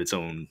and kind of its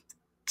own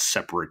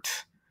separate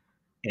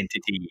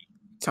entity.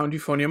 Sound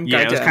Euphonium.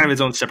 Yeah, it was kind of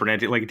its own separate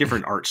entity, like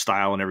different art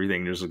style and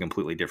everything. There's a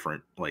completely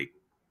different, like,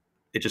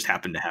 it just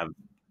happened to have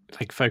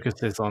like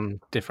focuses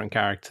on different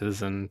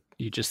characters, and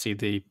you just see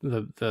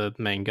the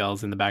main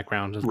girls in the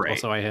background. Right.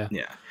 Also, I hear.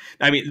 Yeah,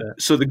 I mean,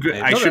 so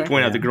I should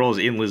point out the girls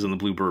in Liz and the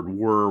Bluebird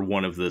were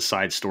one of the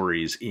side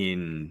stories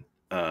in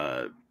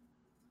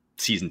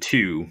season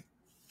 2,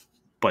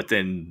 but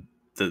then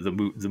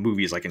the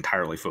movie is like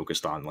entirely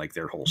focused on like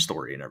their whole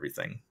story and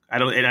everything. I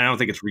don't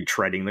think it's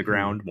retreading the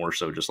ground, more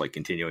so just like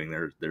continuing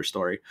their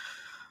story.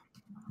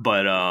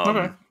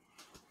 But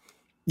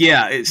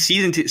yeah,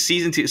 season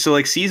two. So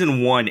like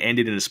season 1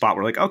 ended in a spot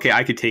where like, okay,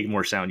 I could take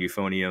more Sound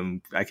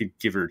Euphonium. I could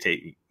give or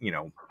take,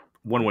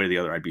 one way or the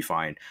other, I'd be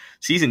fine.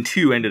 Season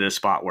 2 ended at a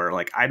spot where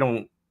like, I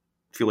don't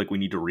feel like we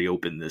need to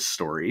reopen this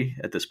story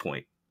at this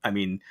point. I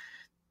mean,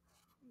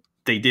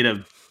 they did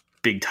a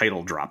big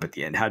title drop at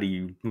the end. How do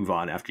you move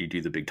on after you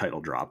do the big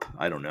title drop?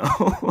 I don't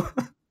know.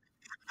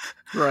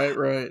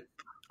 Right.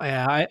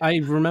 Yeah,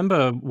 I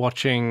remember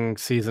watching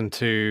season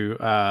 2,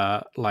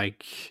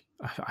 like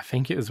I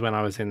think it was when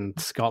I was in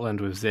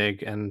Scotland with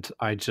Zig, and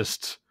I'd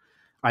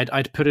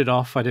put it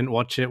off. I didn't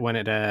watch it when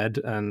it aired,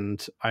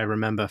 and I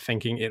remember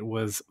thinking it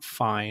was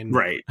fine.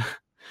 Right.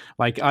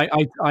 Like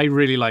I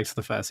really liked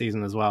the first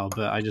season as well,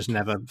 but I just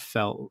never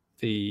felt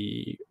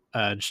the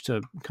urge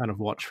to kind of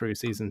watch through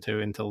season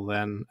 2 until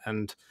then.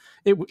 And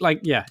it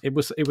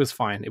was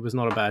fine. It was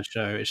not a bad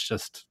show. It's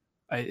just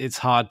it's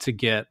hard to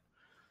get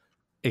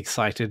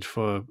excited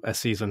for a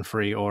season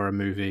 3 or a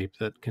movie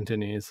that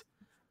continues.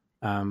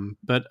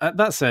 But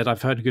that said,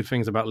 I've heard good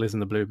things about Liz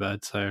and the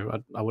Bluebird,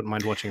 so I wouldn't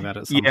mind watching that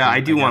at some point. Yeah, I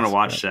do want to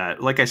watch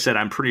that. Like I said,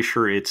 I'm pretty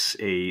sure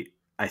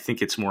I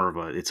think it's more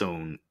of its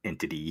own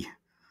entity.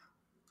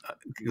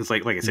 It's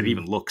like I said, it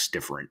even looks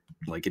different.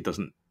 Like it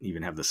doesn't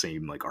even have the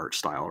same like art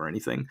style or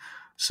anything.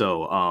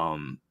 So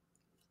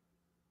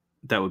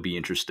that would be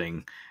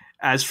interesting.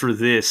 As for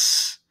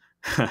this,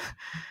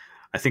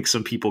 I think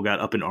some people got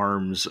up in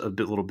arms a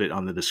little bit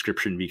on the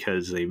description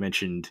because they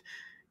mentioned,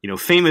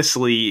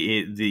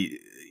 famously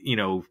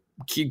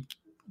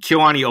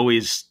KyoAni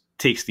always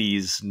takes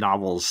these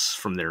novels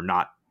from their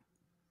not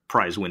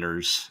prize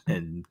winners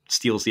and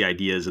steals the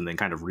ideas and then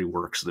kind of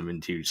reworks them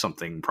into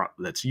something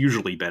that's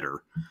usually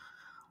better.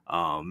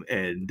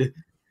 And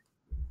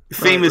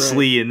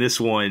famously in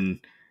this one,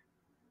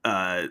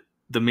 the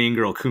main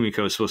girl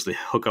Kumiko is supposed to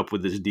hook up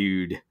with this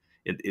dude,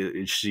 and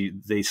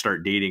they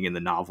start dating in the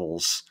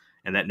novels,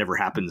 and that never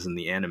happens in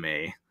the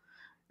anime.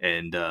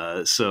 And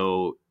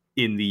so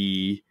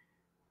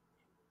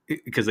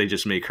because they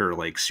just make her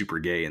like super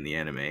gay in the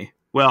anime.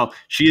 Well,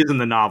 she is in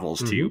the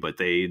novels too, but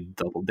they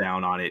double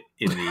down on it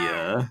in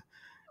the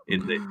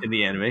in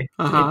the anime.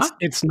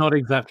 It's not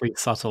exactly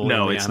subtle.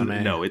 No, in the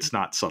anime. No, it's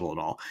not subtle at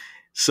all.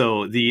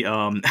 So the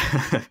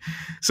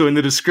so in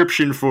the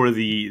description for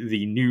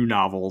the new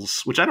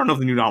novels, which I don't know if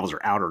the new novels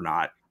are out or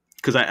not,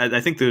 because I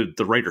think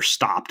the writer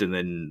stopped and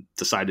then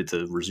decided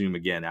to resume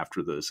again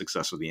after the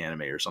success of the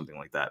anime or something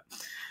like that.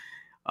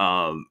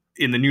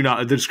 In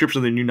the description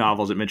of the new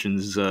novels, it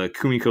mentions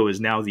Kumiko is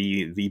now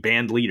the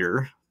band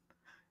leader,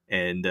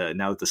 and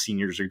now that the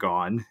seniors are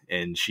gone,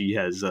 and she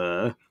has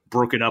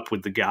broken up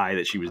with the guy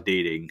that she was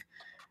dating.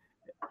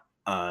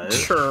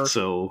 Sure.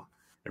 So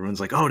everyone's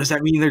like, "Oh, does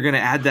that mean they're going to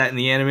add that in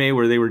the anime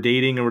where they were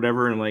dating or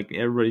whatever?" And I'm like,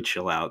 everybody,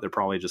 chill out. They're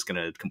probably just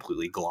going to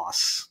completely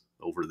gloss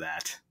over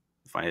that.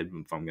 If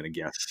I'm going to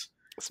guess,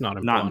 it's not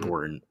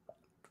important.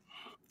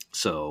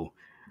 So.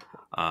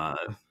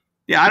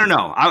 Yeah, I don't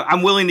know.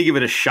 I'm willing to give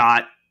it a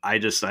shot.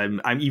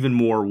 I'm even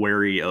more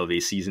wary of a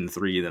season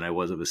 3 than I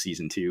was of a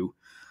season 2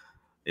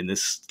 in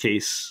this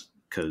case,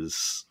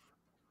 because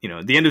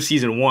at the end of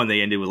season 1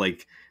 they ended with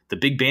like the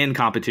big band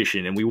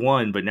competition and we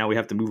won, but now we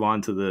have to move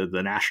on to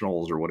the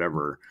nationals or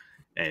whatever,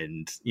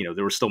 and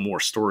there was still more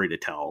story to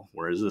tell.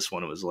 Whereas this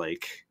one, it was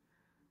like,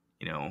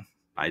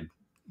 I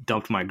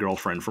dumped my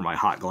girlfriend for my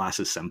hot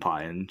glasses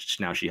senpai, and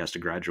now she has to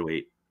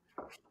graduate.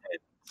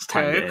 It's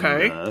time to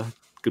end.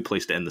 Good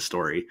place to end the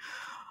story.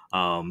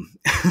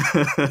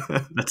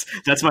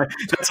 That's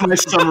my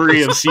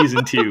summary of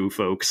season 2,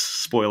 folks.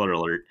 Spoiler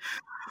alert.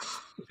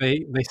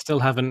 They still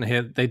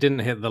they didn't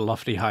hit the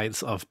lofty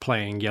heights of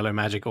playing Yellow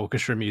Magic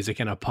Orchestra music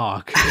in a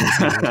park in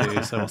season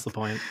 2, so what's the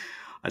point?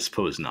 I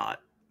suppose not.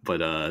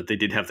 But they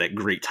did have that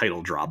great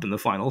title drop in the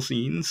final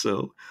scene,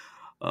 so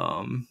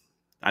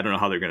I don't know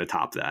how they're going to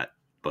top that.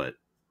 But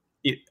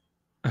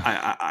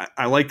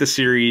I like the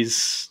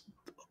series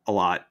a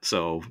lot,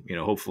 so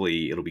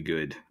hopefully it'll be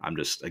good. I'm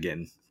just,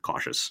 again,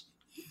 cautious.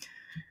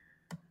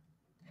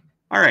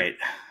 All right,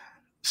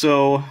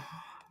 so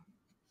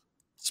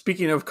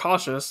speaking of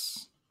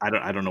cautious, I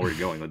don't know where you're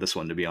going with this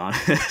one, to be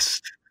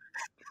honest.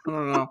 I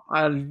don't know.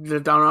 I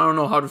don't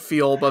know how to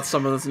feel about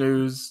some of this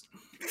news.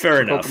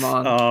 Fair enough.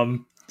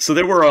 So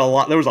there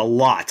was a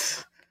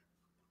lot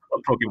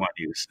of Pokemon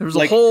news. There was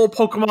a whole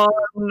Pokemon.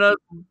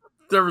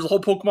 There was a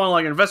whole Pokemon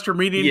like investor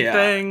meeting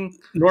thing.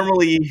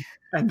 Normally,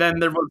 and then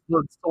there was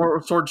the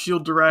Sword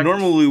Shield Direct.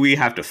 Normally, we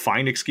have to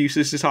find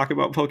excuses to talk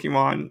about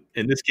Pokemon.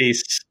 In this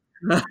case,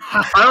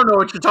 I don't know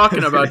what you're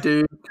talking about,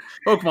 dude.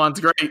 Pokemon's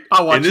great.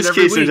 I'll watch it every week. In this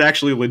case, there's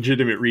actually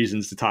legitimate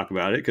reasons to talk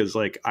about it, because,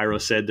 like Iro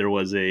said, there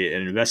was an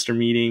investor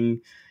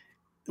meeting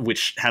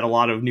which had a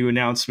lot of new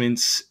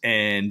announcements,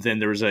 and then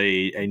there was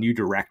a new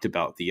direct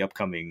about the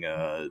upcoming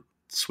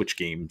Switch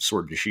game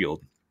Sword and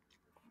Shield.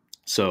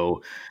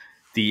 So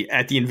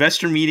at the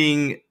investor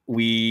meeting,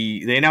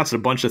 they announced a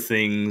bunch of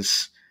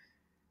things,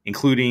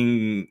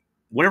 including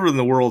whatever in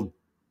the world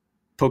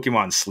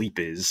Pokemon Sleep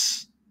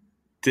is.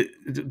 Did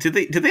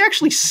they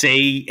actually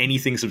say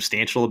anything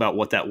substantial about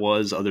what that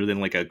was, other than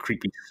like a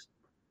creepy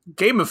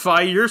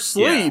gamify your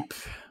sleep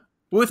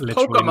with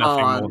literally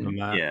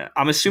Pokemon? Yeah,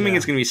 I'm assuming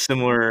it's going to be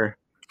similar.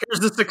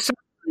 Here's this accessory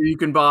you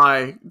can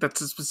buy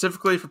that's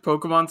specifically for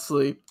Pokemon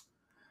Sleep.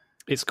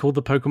 It's called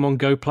the Pokemon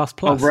Go Plus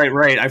Plus. Oh,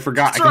 right. I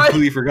forgot. That's I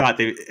completely forgot.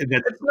 It's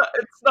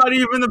not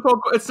even the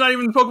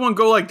Pokemon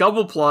Go like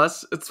Double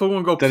Plus. It's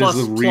Pokemon Go Plus. That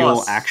is the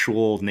real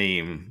actual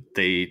name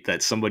that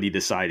somebody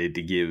decided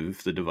to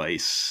give the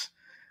device.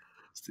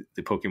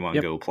 The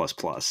Pokemon Go Plus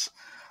Plus.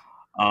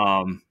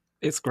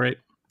 It's great.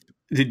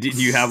 Do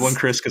you have one,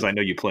 Chris? Because I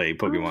know you play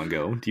Pokemon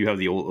Go. Do you have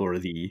the old or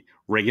the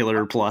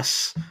regular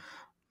Plus?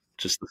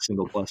 Just the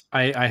single Plus?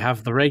 I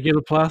have the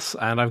regular Plus,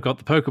 and I've got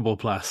the Pokeball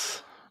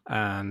Plus,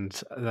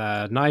 and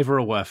neither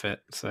are worth it.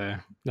 So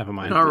never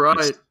mind. All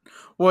right.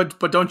 What?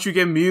 But don't you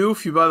get Mew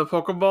if you buy the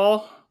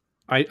Pokeball?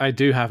 I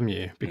do have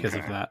Mew because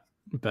of that,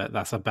 but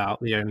that's about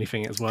the only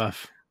thing it's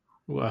worth.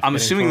 I'm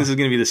assuming this is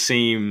going to be the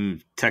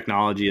same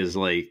technology as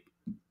like.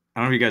 I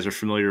don't know if you guys are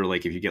familiar,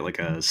 like if you get like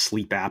a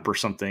sleep app or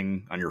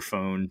something on your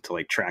phone to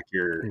like track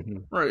your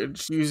right,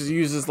 it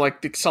uses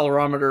like the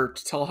accelerometer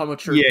to tell how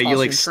much you're you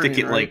like stick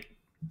it like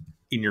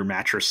in your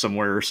mattress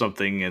somewhere or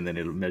something, and then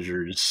it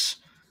measures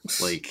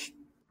like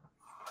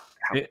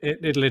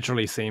it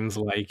literally seems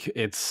like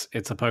it's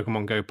a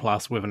Pokemon Go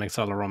Plus with an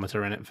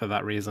accelerometer in it for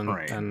that reason,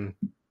 right. And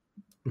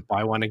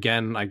buy one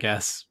again, I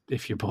guess,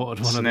 if you bought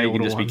one. So of now the you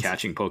can just ones. be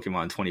catching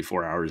Pokemon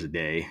 24 hours a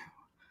day,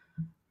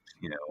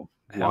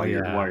 while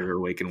you're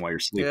awake and while you're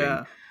sleeping.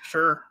 Yeah,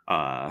 sure.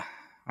 I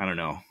don't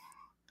know.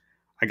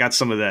 I got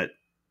some of that.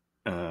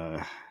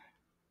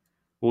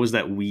 What was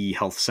that Wii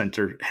health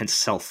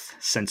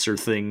sensor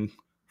thing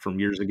from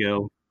years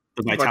ago?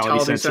 The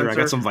vitality sensor. I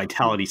got some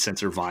vitality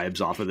sensor vibes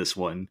off of this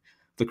one.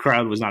 The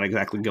crowd was not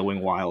exactly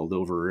going wild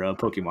over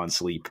Pokemon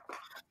Sleep.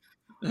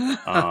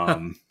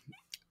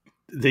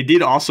 They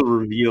did also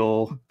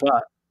reveal,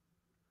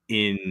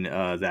 in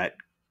that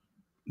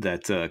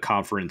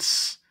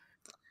conference,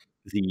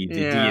 the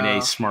DNA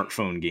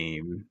smartphone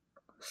game,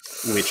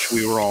 which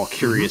we were all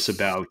curious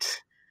about,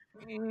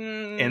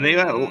 and they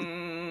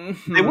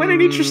went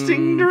an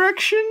interesting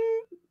direction.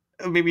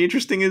 Maybe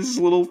interesting is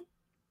a little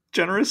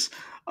generous.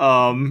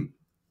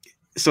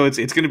 So it's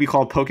going to be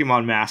called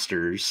Pokemon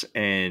Masters,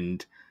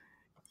 and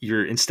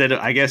you're instead of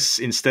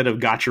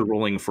gacha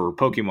rolling for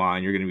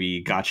Pokemon, you're going to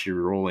be gacha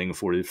rolling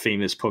for the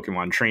famous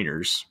Pokemon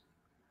trainers.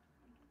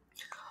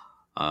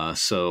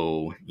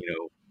 So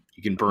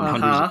you can burn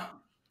hundreds.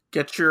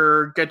 Get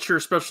your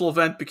special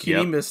event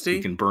Bikini Misty.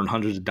 You can burn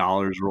hundreds of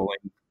dollars rolling.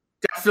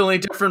 Definitely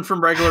different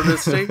from regular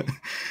Misty.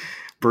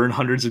 Burn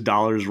hundreds of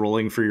dollars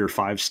rolling for your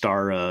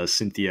 5-star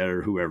Cynthia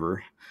or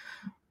whoever.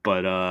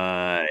 But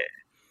I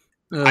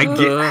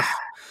get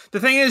the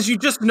thing is, you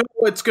just know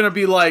it's gonna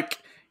be like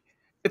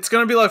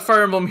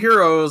Fire Emblem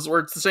Heroes, where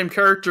it's the same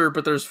character,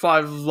 but there's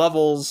 5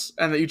 levels,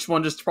 and that each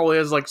one just probably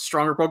has like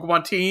stronger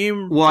Pokemon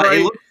team. Well,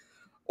 right?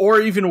 Or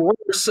even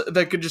worse,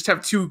 that could just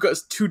have two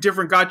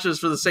different gachas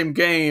for the same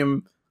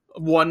game,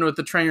 one with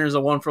the trainers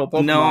and one for a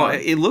Pokemon. No,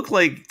 it looked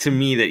like to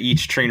me that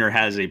each trainer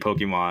has a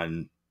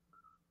Pokemon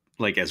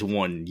like as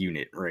one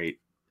unit, right?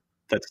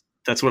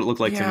 That's what it looked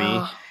like to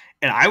me.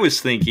 And I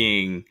was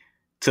thinking,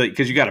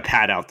 because you got to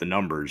pad out the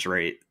numbers,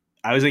 right?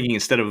 I was thinking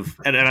instead of,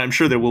 and I'm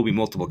sure there will be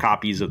multiple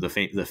copies of the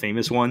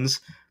famous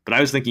ones, but I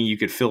was thinking you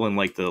could fill in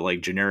like the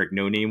generic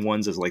no name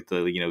ones as like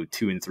the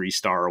 2 and 3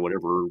 star or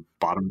whatever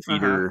bottom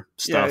feeder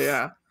stuff.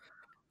 Yeah.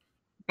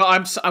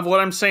 But what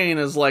I'm saying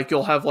is like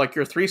you'll have like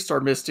your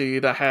 3-star Misty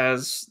that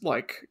has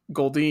like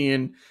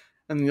Goldeen,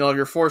 and you'll have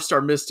your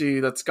 4-star Misty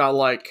that's got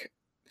like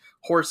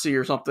Horsey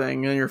or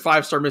something, and your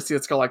 5-star Misty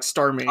that's got like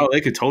Starmie. Oh,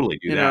 they could totally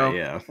do that.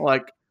 Yeah,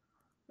 like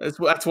that's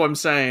what I'm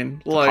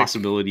saying. The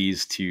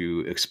possibilities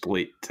to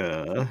exploit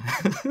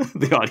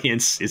the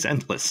audience is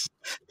endless.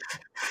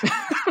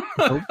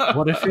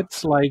 What if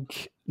it's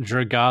like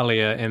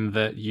Dragalia in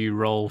that you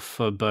roll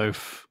for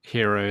both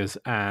heroes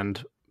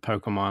and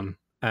Pokemon,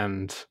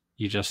 and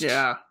you just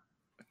I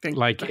think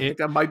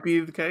that might be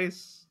the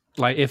case.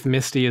 Like if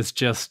Misty is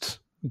just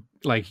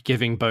like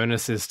giving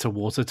bonuses to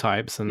water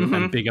types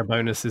and bigger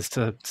bonuses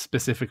to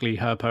specifically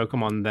her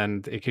Pokemon,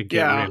 then it could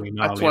get really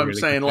gnarly. That's what I'm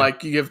saying. Quickly.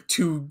 Like you give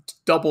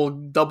double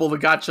the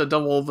gacha,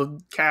 double the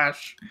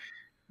cash.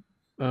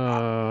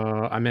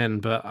 I'm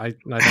in, but I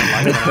don't like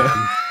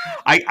that.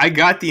 I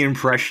got the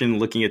impression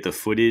looking at the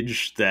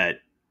footage that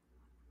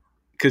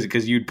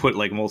because you'd put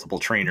like multiple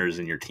trainers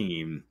in your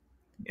team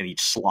in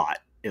each slot,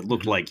 it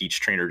looked like each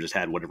trainer just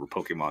had whatever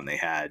Pokemon they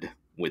had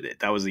with it.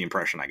 That was the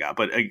impression I got,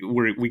 but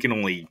we can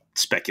only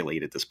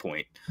speculate at this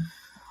point.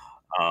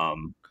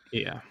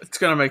 It's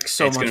gonna make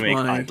so much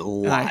money. A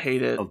lot I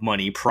hate it. Of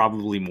money,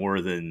 probably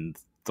more than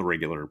the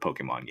regular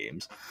Pokemon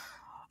games.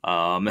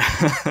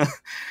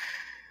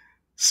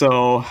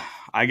 So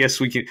I guess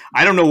we can.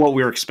 I don't know what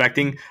we were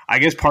expecting. I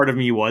guess part of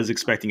me was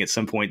expecting at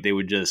some point they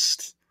would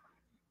just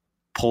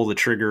pull the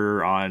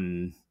trigger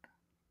on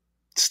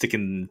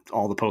sticking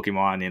all the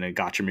Pokemon in a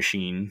gacha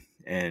machine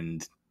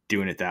and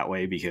doing it that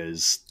way,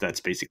 because that's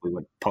basically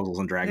what Puzzles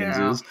and Dragons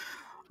is.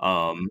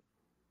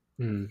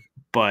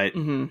 But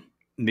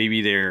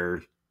maybe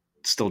they're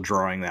still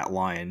drawing that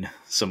line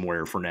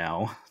somewhere for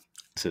now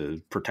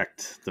to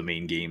protect the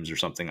main games or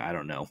something. I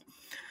don't know.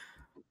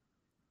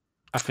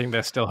 I think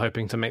they're still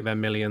hoping to make their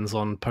millions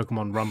on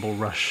Pokemon Rumble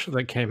Rush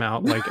that came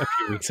out like a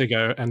few weeks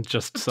ago and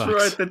just sucks.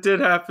 That's right, that did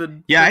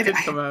happen. Yeah, it did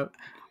come out.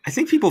 I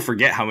think people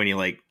forget how many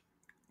like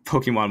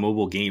Pokemon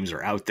mobile games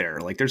are out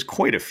there. Like there's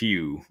quite a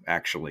few,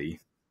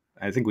 actually.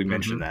 I think we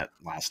mentioned that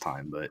last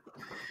time, but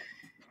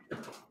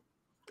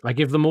I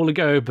give them all a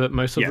go, but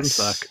most of them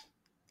suck.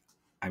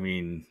 I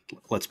mean,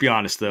 let's be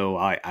honest though,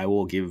 I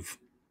will give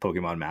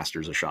Pokemon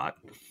Masters a shot.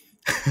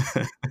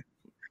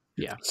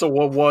 Yeah. So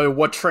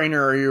what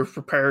trainer are you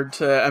prepared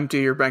to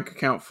empty your bank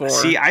account for?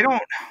 See, I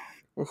don't.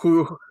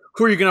 Who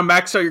are you going to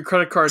max out your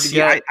credit card to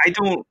get? I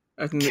don't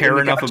care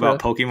enough about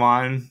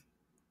Pokemon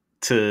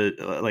to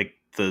like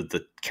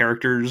the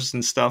characters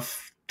and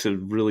stuff to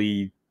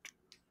really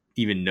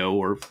even know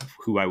or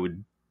who I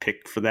would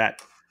pick for that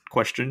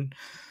question.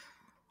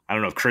 I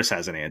don't know if Chris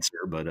has an answer,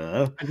 but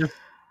I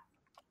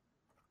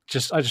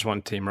just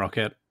want Team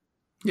Rocket.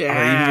 Yeah.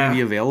 Are you going to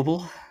be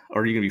available,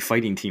 or are you going to be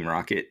fighting Team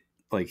Rocket?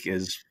 Like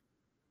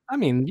I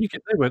mean,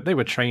 they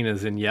were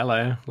trainers in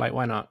yellow. Like,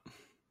 why not?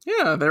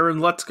 Yeah, they were in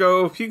Let's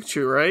Go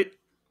Pikachu, right?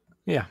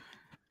 Yeah.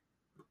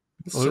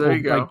 So there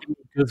you go. Like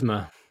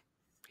Guzma.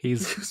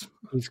 He's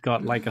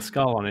got like a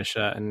skull on his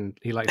shirt, and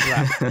he likes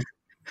rap.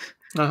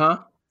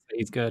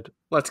 He's good.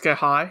 Let's Get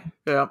High.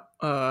 Yeah.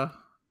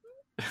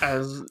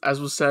 As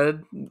was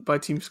said by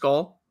Team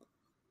Skull.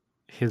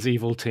 His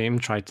evil team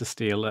tried to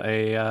steal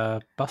a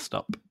bus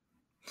stop.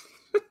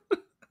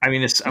 I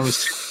mean, I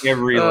was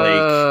every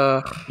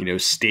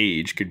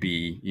stage could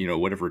be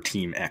whatever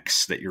Team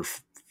X that you're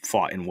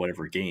fought in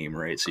whatever game,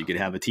 right? So you could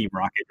have a Team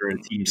Rocket or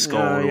a Team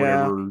Skull or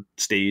whatever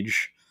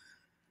stage.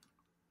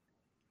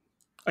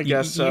 I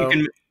guess so.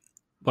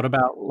 What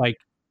about like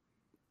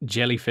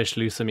Jellyfish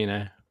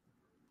Lucamine?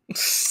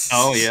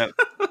 Oh yeah.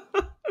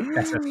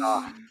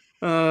 SSR.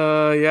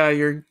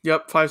 Your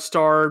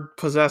 5-star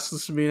possessed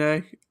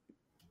Lucamine.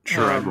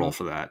 Sure, I'd roll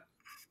for that.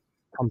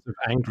 Comes with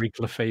Angry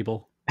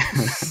Clefable.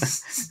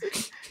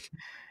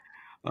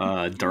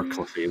 Dark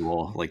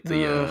Clefable, like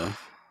the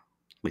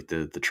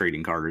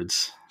trading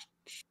cards.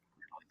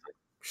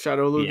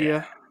 Shadow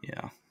Lugia.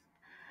 Yeah.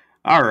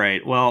 All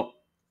right. Well,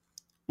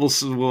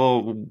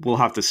 we'll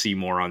have to see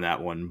more on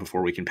that one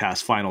before we can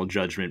pass final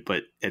judgment.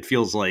 But it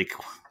feels like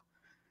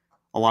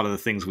a lot of the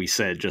things we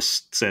said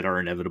are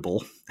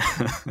inevitable.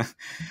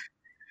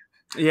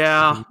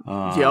 Yeah.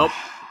 Yep.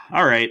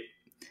 All right.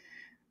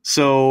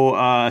 So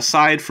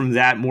aside from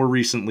that, more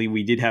recently,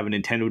 we did have a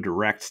Nintendo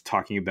Direct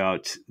talking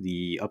about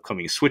the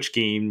upcoming Switch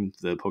game,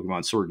 the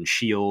Pokemon Sword and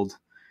Shield,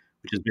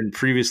 which has been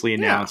previously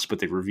announced, but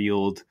they've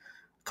revealed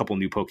a couple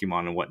new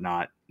Pokemon and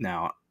whatnot.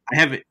 Now, I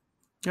have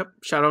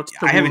shout out to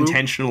I have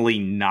intentionally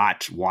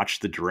not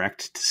watched the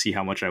Direct to see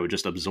how much I would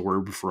just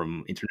absorb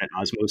from internet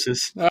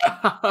osmosis.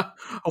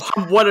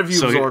 What have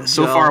you absorbed?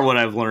 So far, what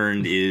I've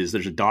learned is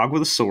there's a dog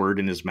with a sword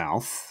in his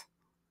mouth.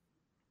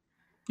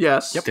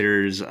 Yes. Yep.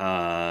 There's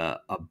a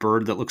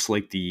bird that looks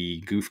like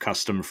the Goof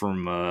custom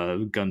from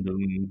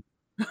Gundam,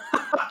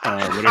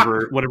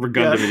 whatever Gundam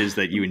Yes. it is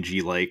that you and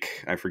G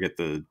like. I forget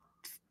the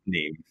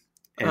name.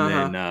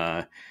 And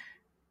then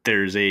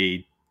there's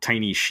a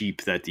tiny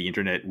sheep that the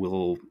internet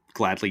will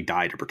gladly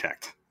die to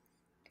protect.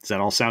 Does that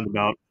all sound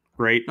about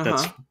right? Did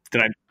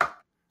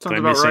I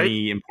miss right.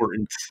 any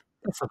important?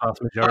 That's the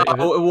vast majority of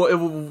it.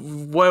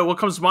 What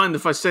comes to mind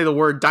if I say the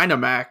word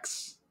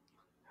Dynamax?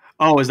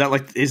 Oh, is that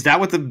what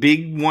the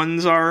big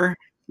ones are?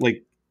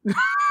 Like, do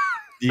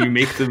you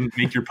make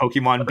your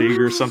Pokemon big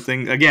or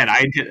something? Again,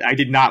 I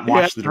did not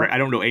watch the direct. I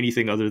don't know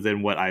anything other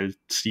than what I've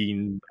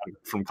seen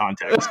from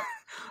context.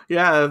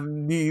 Yeah,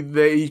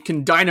 you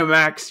can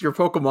Dynamax your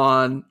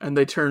Pokemon, and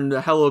they turn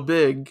hella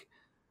big.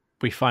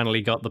 We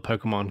finally got the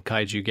Pokemon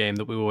Kaiju game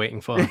that we were waiting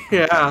for.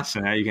 Yeah. Okay,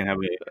 so now you can have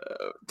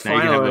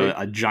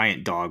a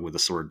giant dog with a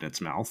sword in its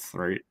mouth,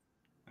 right?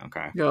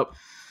 Okay. Yep.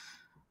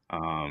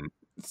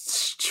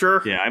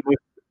 Sure. Yeah.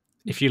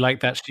 If you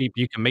like that sheep,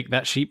 you can make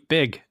that sheep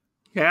big.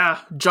 Yeah,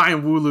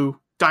 giant Wooloo,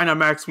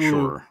 Dynamax Wooloo.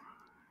 Sure.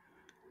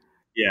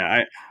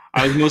 Yeah,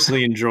 I was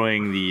mostly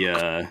enjoying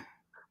the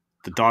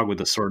dog with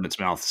the sword in its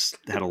mouth.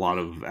 Had a lot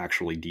of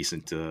actually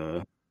decent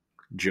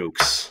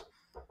jokes.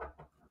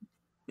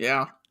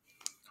 Yeah.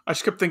 I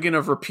just kept thinking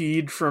of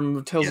Rapide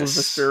from Tales of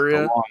Vesperia.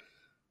 Along.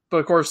 But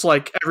of course,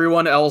 like,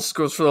 everyone else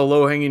goes for the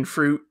low-hanging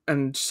fruit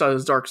and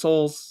says Dark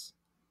Souls.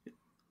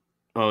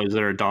 Oh, is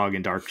there a dog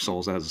in Dark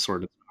Souls that has a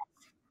sword in its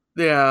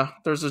mouth? Yeah,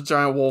 there's a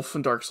giant wolf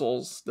in Dark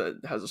Souls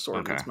that has a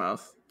sword in its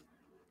mouth.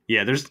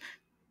 Yeah,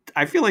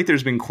 I feel like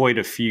there's been quite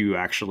a few,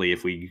 actually,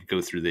 if we go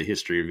through the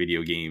history of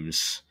video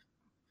games.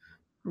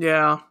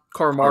 Yeah,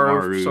 Koromaru,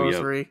 Persona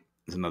 3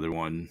 is another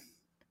one.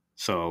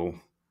 So,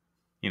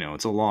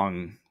 it's a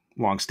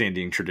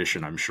long-standing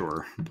tradition, I'm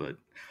sure. But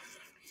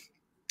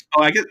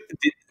I guess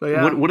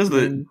what is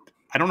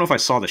I don't know if I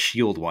saw the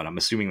shield one. I'm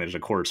assuming there's a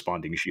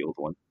corresponding shield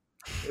one.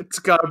 It's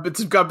got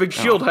a big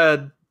shield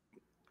head.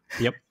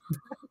 Yep,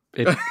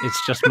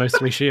 it's just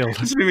mostly shield.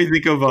 This made me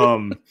think of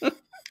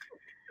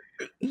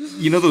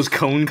those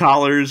cone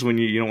collars when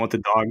you don't want the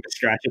dog to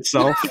scratch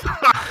itself.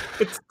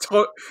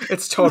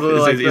 It's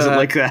totally is it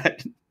like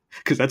that?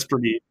 Because that's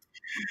pretty.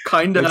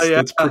 Kinda,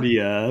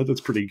 yeah.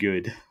 That's pretty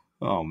good.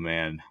 Oh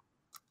man.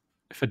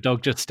 If a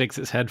dog just sticks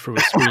its head through a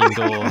screen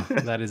door,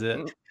 that is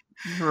it.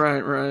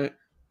 Right.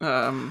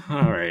 All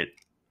right.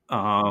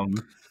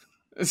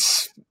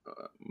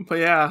 But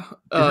yeah,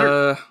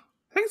 I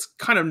think it's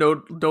kind of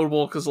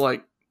notable because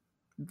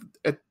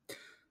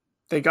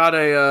they got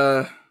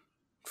a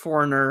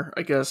foreigner,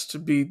 I guess, to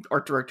be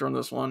art director on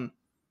this one.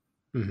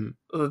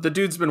 Mm-hmm. The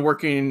dude's been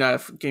working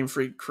at Game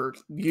Freak for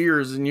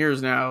years and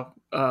years now.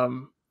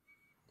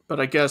 But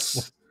I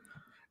guess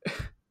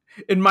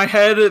in my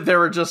head, they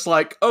were just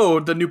like, oh,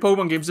 the new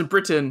Pokemon game's in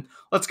Britain.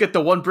 Let's get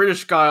the one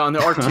British guy on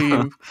the art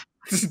team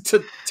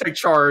to take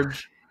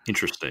charge.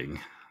 Interesting.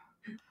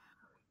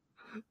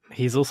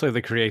 He's also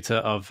the creator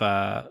of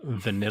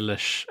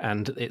Vanillish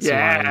and its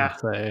line,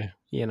 so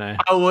I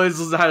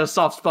always had a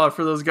soft spot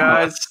for those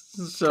guys.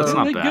 That's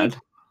not bad.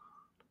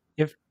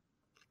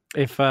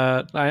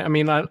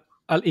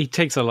 He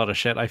takes a lot of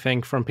shit, I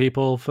think, from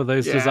people for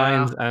those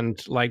designs,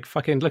 and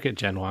fucking look at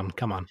Gen 1.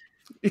 Come on.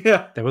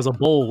 Yeah. There was a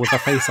ball with a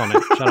face on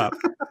it. Shut up.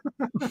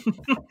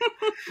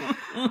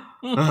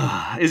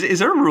 Is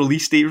there a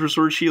release date for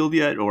Sword Shield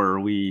yet, or are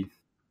we?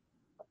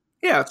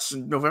 Yeah, it's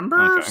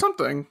November or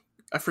something.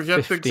 I forget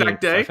 15th, the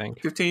exact day.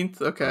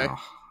 15th. Okay.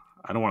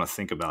 I don't want to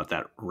think about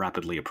that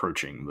rapidly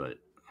approaching, but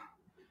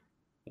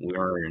we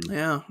are in.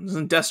 Yeah,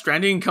 isn't Death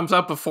Stranding comes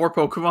out before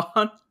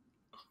Pokemon?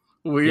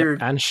 Weird.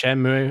 Yep. And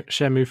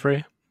Shenmue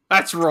 3.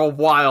 That's real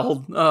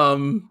wild.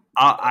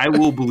 I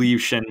will believe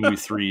Shenmue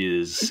 3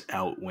 is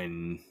out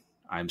when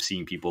I'm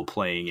seeing people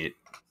playing it.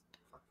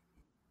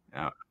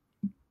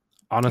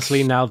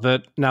 Honestly, now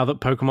that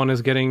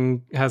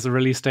Pokemon has a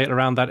release date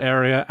around that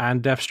area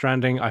and Death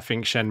Stranding, I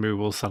think Shenmue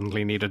will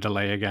suddenly need a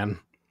delay again.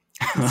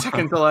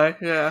 Second delay,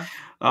 yeah.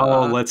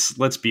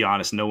 Let's be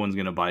honest. No one's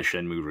gonna buy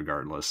Shenmue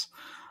regardless.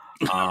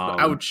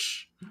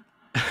 Ouch.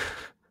 I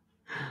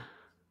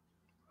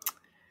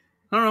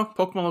don't know.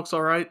 Pokemon looks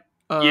all right.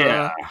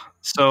 Yeah.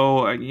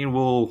 So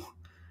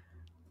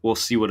we'll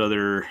see what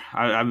other.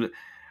 I'm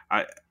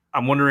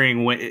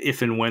wondering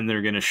if and when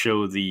they're gonna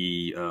show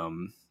the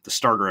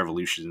starter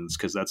evolutions,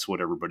 because that's what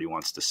everybody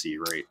wants to see,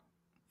 right?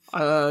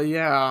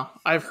 Yeah.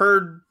 I've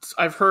heard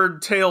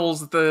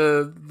tales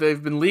that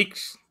they've been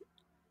leaked.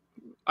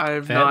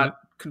 I've not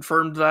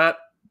confirmed that,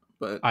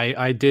 but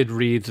I did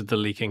read the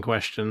leak in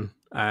question,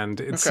 and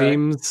it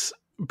seems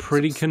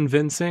pretty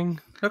convincing.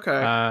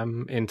 Okay.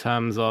 In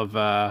terms of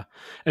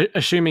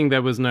assuming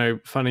there was no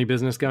funny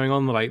business going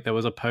on, there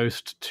was a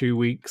post 2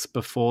 weeks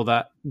before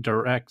that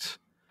direct,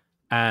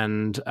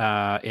 and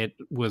it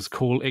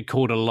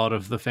called a lot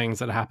of the things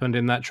that happened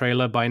in that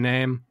trailer by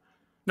name.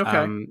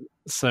 Okay.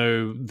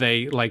 So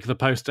they the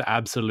poster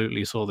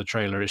absolutely saw the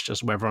trailer. It's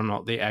just whether or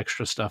not the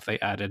extra stuff they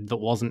added that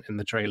wasn't in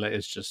the trailer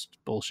is just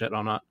bullshit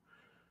or not.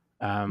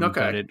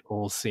 But it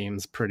all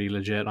seems pretty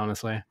legit,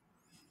 honestly.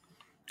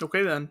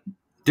 Okay then.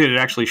 Did it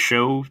actually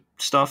show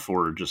stuff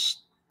or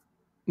just?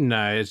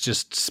 No, it's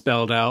just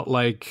spelled out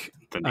like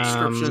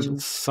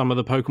Descriptions. some of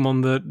the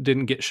Pokemon that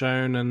didn't get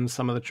shown and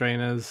some of the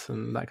trainers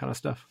and that kind of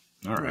stuff.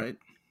 All right.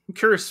 I'm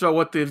curious about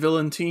what the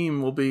villain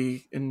team will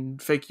be in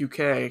Fake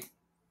UK.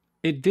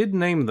 It did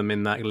name them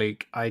in that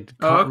leak. I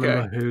can't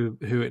remember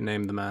who it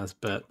named them as,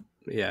 but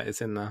yeah,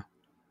 it's in there.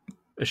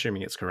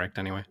 Assuming it's correct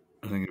anyway.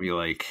 I think it'd be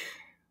like,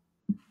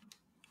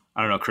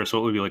 I don't know, Chris,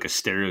 what would be like a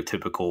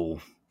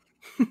stereotypical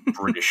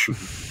British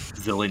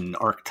villain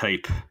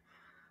archetype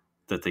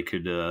that they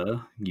could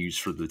use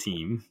for the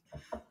team?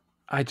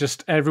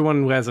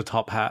 Everyone wears a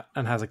top hat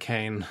and has a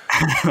cane.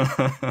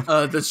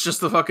 That's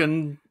just the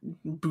fucking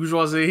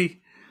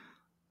bourgeoisie.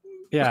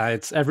 Yeah,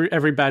 it's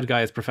every bad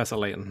guy is Professor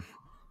Layton.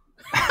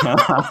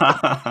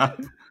 That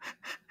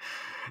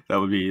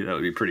would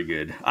be pretty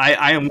good.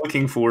 I am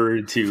looking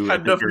forward to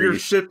enough of your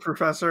shit,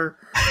 Professor.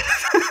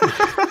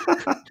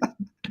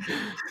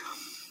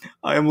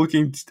 I am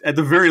looking at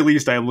the very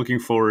least. I am looking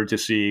forward to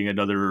seeing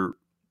another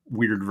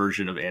weird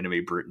version of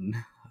Anime Britain.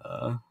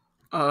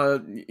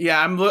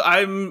 Yeah,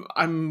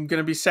 I'm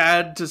gonna be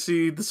sad to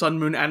see the Sun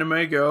Moon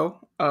anime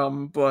go.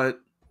 But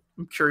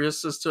I'm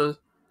curious as to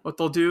what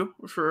they'll do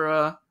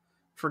for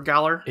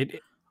Galar.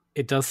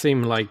 It does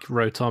seem like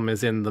Rotom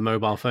is in the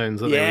mobile phones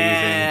that they were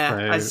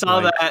using. So, I saw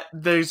that.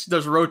 There's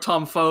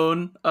Rotom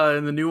phone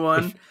in the new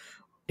one.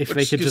 If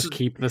they could just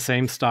keep the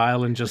same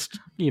style and just,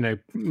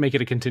 make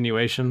it a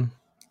continuation.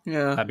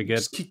 Yeah. That'd be good.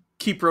 Just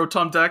keep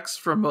Rotom Dex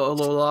from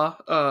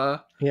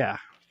Alola. Yeah.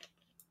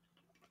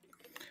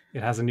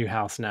 It has a new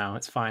house now.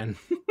 It's fine.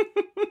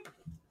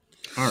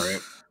 All right.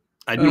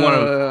 I do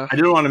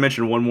want to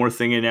mention one more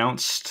thing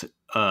announced,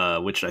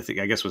 which I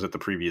guess was at the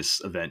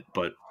previous event,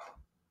 but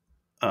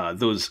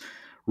those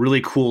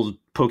really cool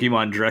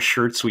Pokemon dress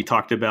shirts we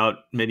talked about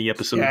many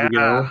episodes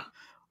ago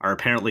are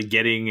apparently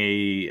getting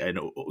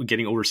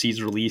getting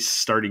overseas release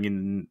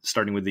starting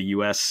with the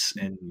US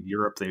and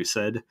Europe. They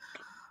said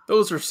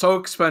those are so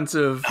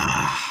expensive,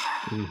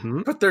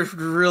 but they're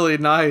really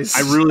nice.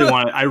 I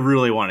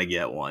really want to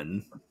get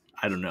one.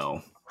 I don't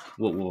know.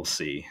 We'll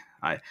see.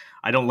 I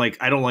don't like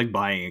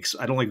buying.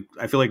 I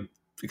feel like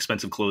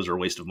expensive clothes are a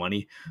waste of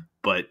money,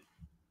 but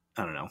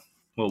I don't know.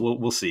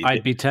 We'll see.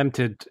 I'd be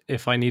tempted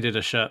if I needed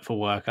a shirt for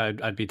work.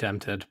 I'd be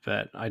tempted,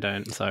 but I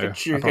don't. So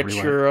get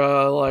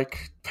your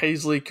like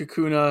Paisley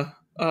Kakuna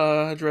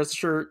dress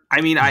shirt.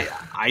 I mean,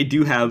 I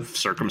do have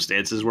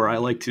circumstances where I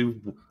like to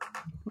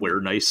wear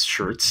nice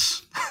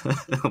shirts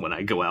when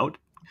I go out,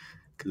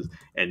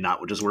 and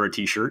not just wear a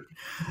t-shirt.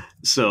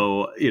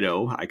 So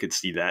I could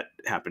see that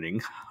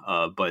happening,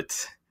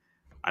 but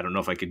I don't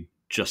know if I could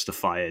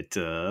justify it.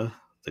 The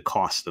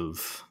cost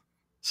of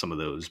some of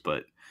those,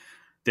 but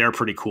they're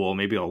pretty cool.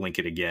 Maybe I'll link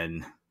it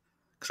again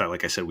because,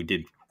 like I said, we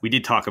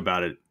did talk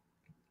about it,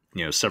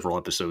 several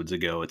episodes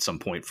ago at some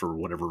point for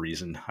whatever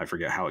reason. I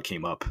forget how it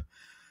came up,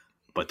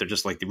 but they're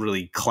just like the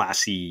really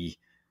classy.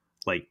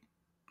 Like,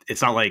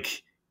 it's not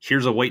like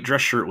here's a white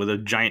dress shirt with a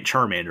giant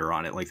Charmander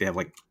on it. Like, they have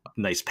like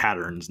nice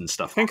patterns and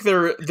stuff. I think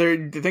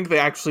they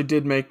actually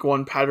did make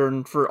one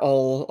pattern for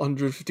all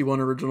 151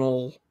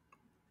 original.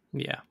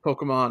 Yeah,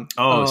 Pokemon.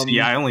 Oh,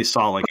 I only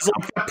saw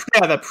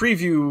that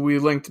preview we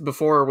linked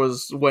before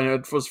was when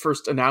it was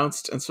first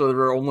announced, and so there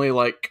were only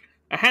like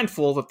a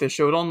handful that they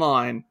showed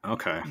online.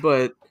 Okay,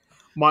 but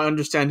my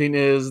understanding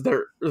is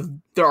there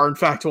are in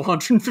fact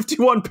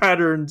 151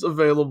 patterns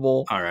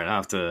available. All right,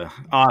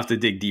 I'll have to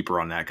dig deeper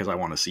on that because I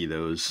want to see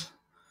those.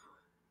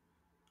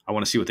 I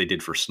want to see what they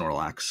did for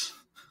Snorlax.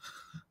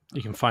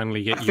 You can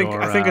finally get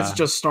I think it's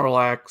just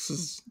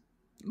Snorlax.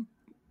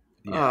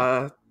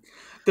 Yeah.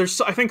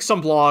 I think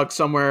some blog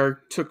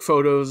somewhere took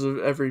photos of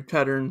every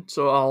pattern,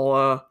 so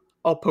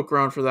I'll poke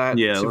around for that.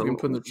 Yeah, see if we can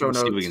put in the show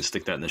notes. See if we can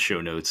stick that in the show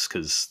notes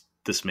because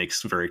this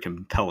makes very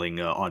compelling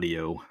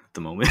audio at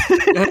the moment.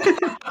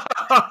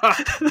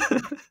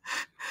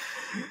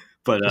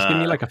 But just give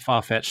me like a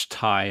far-fetched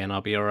tie, and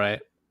I'll be all right.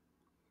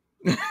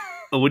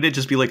 Wouldn't it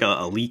just be like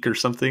a leak or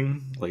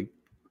something? Like,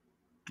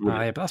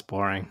 yeah, but that's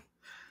boring.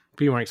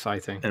 Be more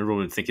exciting.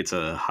 Everyone would think it's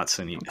a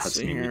Hatsune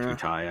Miku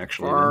tie.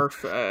 Actually,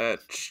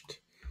 far-fetched.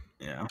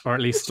 Yeah, or at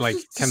least like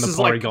can the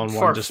Porygon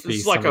one just be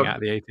something out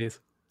of the 80s?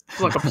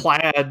 It's like a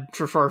plaid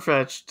for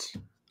Farfetch'd.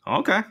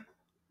 Okay. All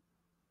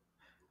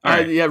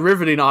right. Yeah,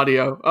 riveting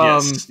audio.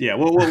 Yes. Yeah,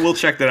 we'll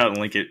check that out and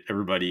link it,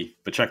 everybody.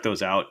 But check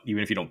those out.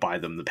 Even if you don't buy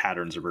them, the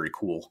patterns are very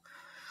cool.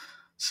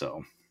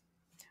 So,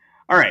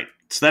 all right.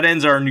 So that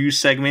ends our news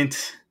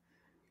segment.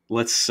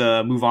 Let's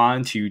move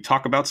on to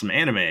talk about some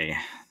anime.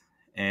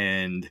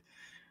 And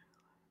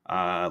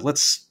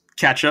let's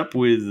catch up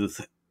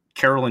with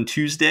Carol and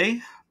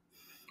Tuesday.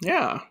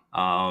 Yeah.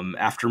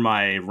 After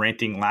my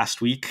ranting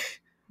last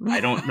week, I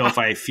don't know if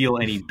I feel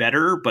any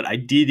better, but I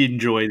did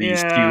enjoy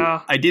these two.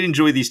 I did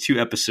enjoy these two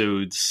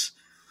episodes,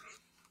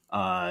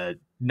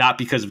 not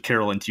because of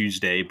Carol and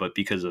Tuesday, but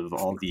because of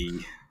all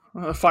the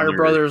Fire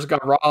Brothers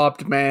got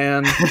robbed,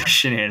 man.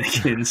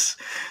 Shenanigans.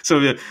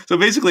 So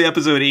basically,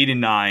 episode 8 and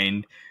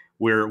 9,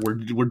 we're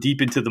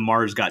deep into the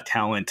Mars Got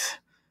Talent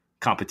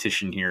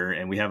competition here,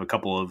 and we have a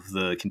couple of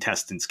the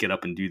contestants get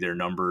up and do their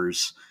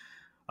numbers.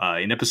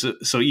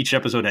 So each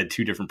episode had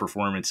 2 different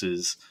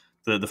performances.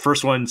 The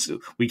first ones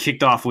we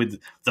kicked off with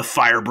the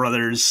Fire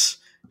Brothers,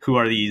 who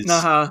are these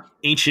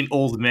ancient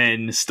old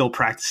men still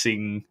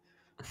practicing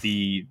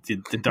the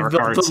dark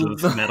arts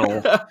of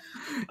metal.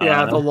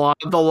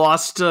 The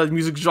lost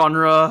music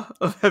genre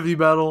of heavy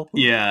metal.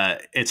 Yeah,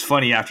 it's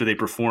funny, after they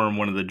perform,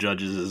 one of the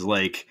judges is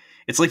like,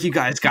 it's like you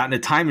guys got in a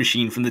time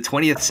machine from the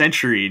 20th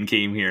century and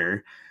came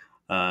here.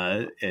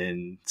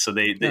 And so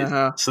they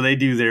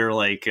do their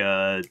like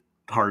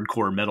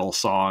hardcore metal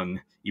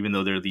song, even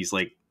though they're these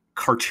like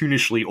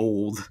cartoonishly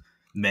old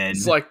men.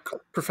 It's like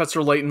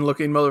Professor Layton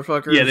looking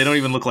motherfuckers. Yeah, they don't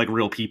even look like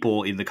real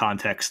people in the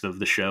context of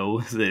the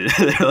show. They're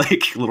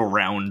like little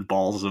round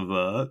balls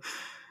of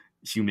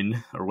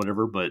human or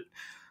whatever. But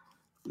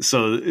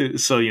so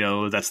you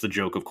know, that's the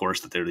joke, of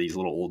course, that they're these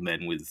little old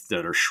men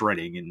that are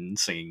shredding and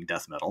singing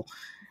death metal.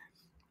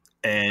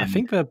 And I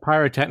think the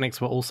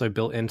pyrotechnics were also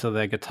built into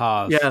their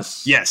guitars.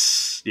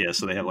 Yes. Yeah,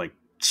 so they have like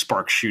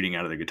sparks shooting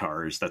out of their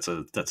guitars. That's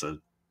a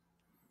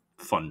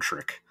fun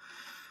trick.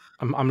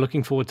 I'm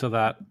looking forward to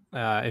that.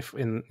 If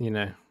in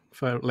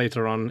for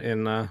later on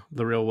in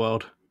the real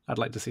world, I'd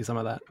like to see some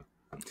of that.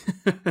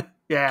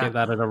 Yeah, get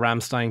that at a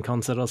Rammstein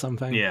concert or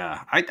something.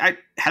 Yeah, I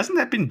hasn't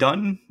that been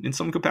done in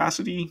some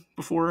capacity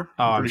before?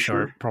 Oh, I'm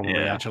sure it probably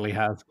actually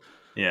has.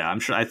 Yeah, I'm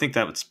sure. I think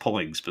that was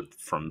pulling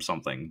from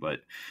something, but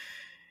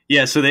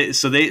yeah. So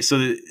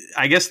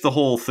I guess the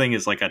whole thing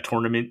is like a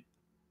tournament.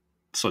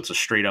 So it's a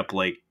straight up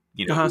like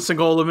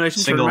single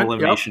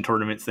elimination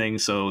tournament thing.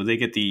 So they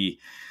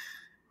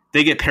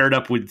get paired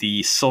up with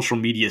the social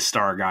media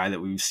star guy that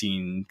we've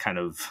seen kind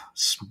of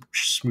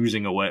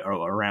smoozing away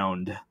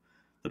around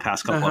the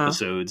past couple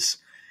episodes.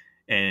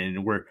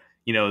 And we're,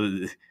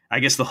 I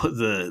guess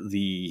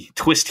the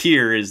twist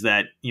here is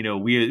that,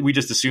 we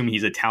just assume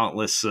he's a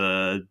talentless,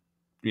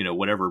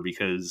 whatever,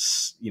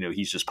 because,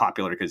 he's just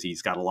popular because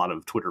he's got a lot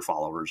of Twitter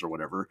followers or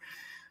whatever.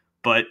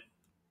 But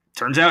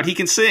turns out he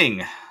can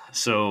sing.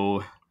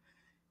 So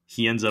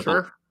he ends up.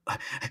 Sure.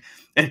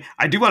 And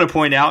I do want to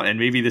point out, and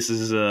maybe this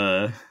is,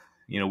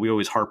 we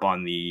always harp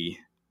on the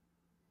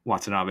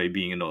Watanabe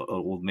being an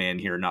old man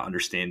here, not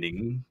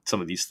understanding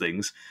some of these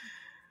things.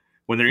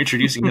 When they're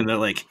introducing him, they're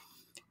like,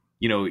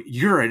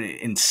 you're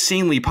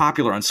insanely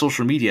popular on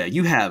social media.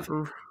 You have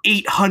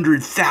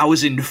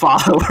 800,000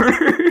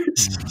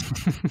 followers.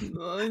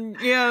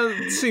 Yeah,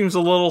 it seems a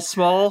little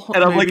small.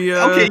 And I'm maybe,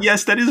 like, okay,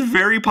 yes, that is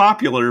very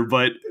popular,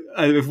 but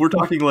if we're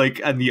talking like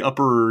in the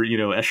upper,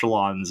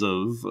 echelons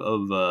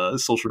of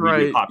social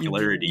media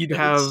popularity, you'd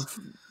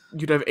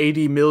have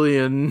 80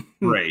 million,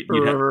 right?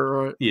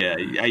 Right. Yeah,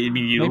 I mean,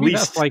 maybe at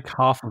least that's like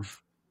half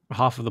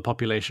of the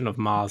population of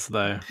Mars,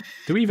 though.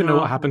 Do we even know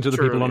what happened to the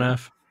people on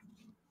Earth?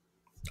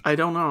 I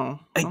don't know.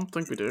 I don't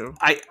think we do.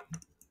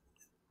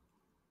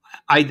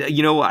 I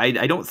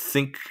don't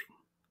think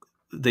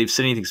they've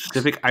said anything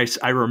specific.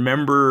 I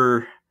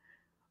remember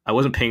I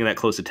wasn't paying that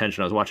close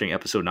attention. I was watching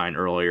episode 9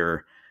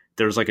 earlier.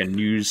 There was like a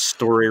news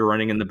story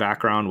running in the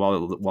background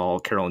while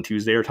Carol and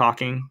Tuesday are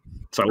talking.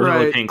 So I wasn't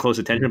really paying close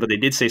attention, but they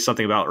did say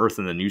something about Earth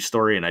in the news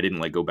story, and I didn't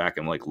go back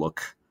and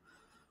look.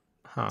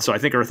 Huh. So I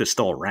think Earth is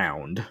still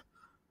around,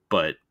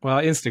 but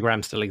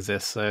Instagram still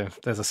exists, so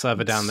there's a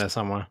server down there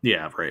somewhere.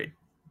 Yeah, right.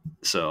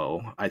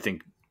 So I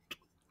think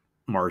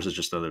Mars is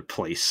just another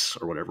place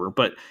or whatever.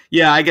 But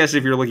yeah, I guess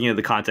if you're looking at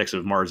the context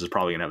of Mars is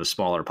probably gonna have a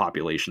smaller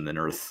population than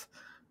Earth,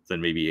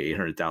 then maybe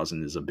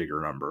 800,000 is a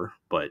bigger number,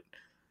 but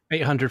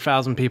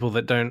 800,000 people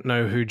that don't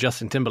know who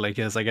Justin Timberlake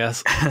is, I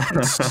guess.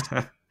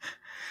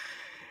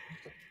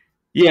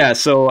 Yeah,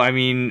 so I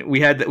mean, we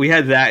had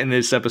that in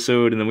this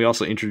episode, and then we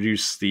also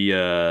introduced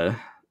the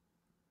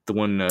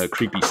one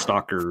creepy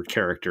stalker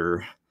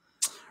character.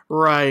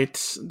 Right,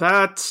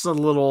 that's a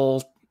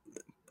little.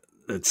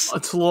 It's a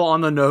little on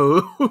the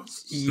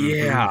nose.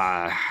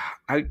 Yeah,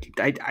 I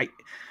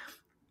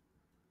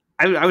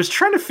was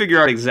trying to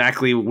figure out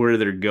exactly where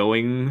they're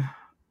going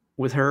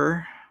with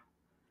her.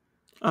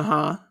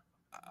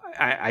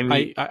 I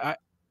mean,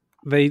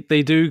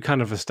 they do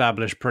kind of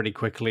establish pretty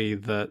quickly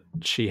that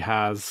she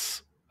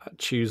has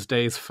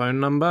Tuesday's phone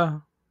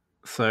number,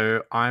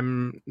 so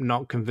I'm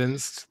not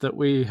convinced that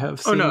we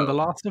have seen the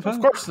last of her. Of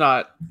course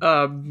not.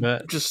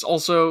 But just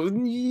also,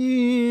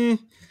 yeah,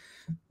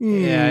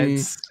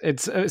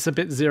 it's a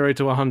bit 0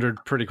 to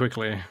 100 pretty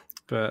quickly.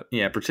 But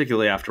yeah,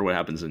 particularly after what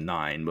happens in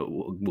 9. But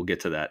we'll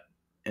get to that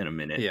in a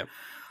minute. Yeah.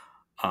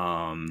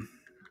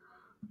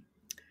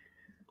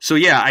 So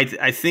yeah,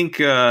 I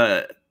think.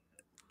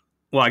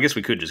 Well, I guess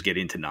we could just get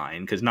into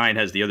 9 because 9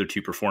 has the other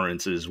 2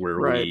 performances where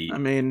we. I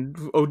mean,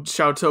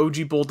 shout out to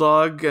OG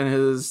Bulldog and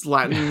his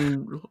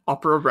Latin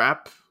opera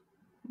rap.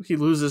 He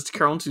loses to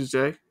Carol and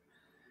Tuesday.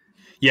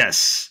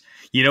 Yes,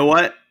 you know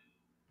what?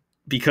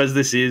 Because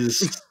this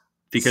is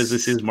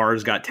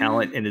Mars Got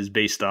Talent and is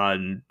based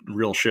on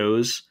real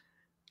shows.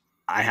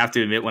 I have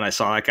to admit, when I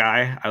saw that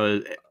guy, I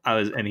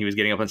was, and he was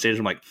getting up on stage.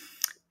 I'm like,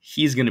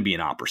 he's going to be an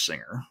opera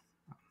singer.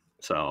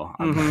 So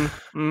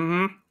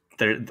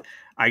there.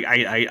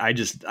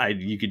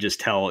 you could just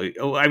tell.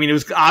 I mean, it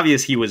was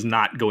obvious he was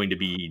not going to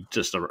be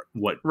just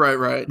what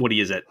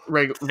he is at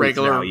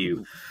regular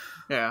value.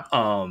 Yeah.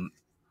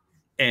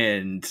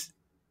 And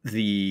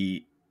but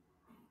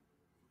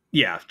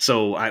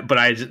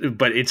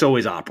it's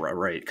always opera,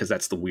 right? Because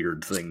that's the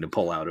weird thing to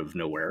pull out of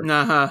nowhere.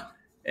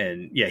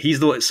 And yeah,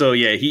 he's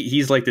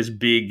like this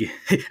big.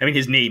 I mean,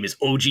 his name is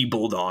OG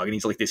Bulldog, and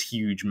he's like this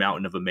huge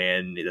mountain of a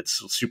man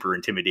that's super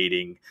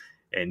intimidating.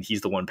 And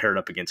he's the one paired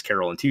up against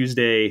Carol and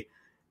Tuesday,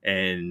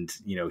 and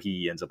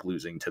he ends up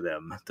losing to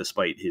them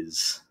despite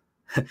his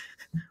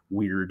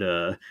weird.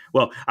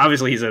 Well,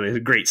 obviously he's a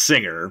great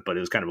singer, but it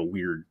was kind of a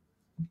weird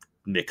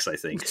mix, I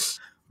think.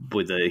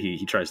 With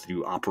he tries to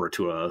do opera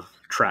to a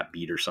trap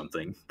beat or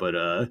something,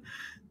 but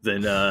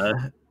then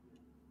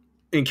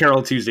and Carol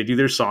and Tuesday do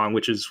their song,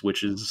 which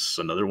is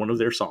another one of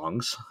their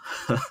songs.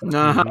 And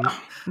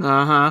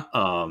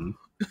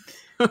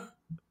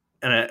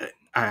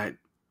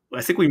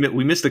I think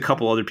we missed a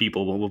couple other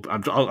people.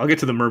 But I'll get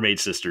to the Mermaid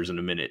Sisters in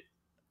a minute.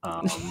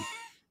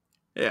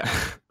 Yeah,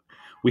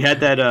 we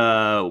had that.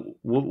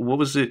 What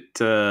was it?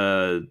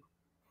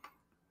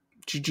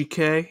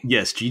 GGK.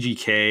 Yes,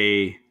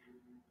 GGK.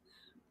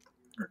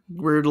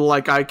 Weird,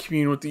 like I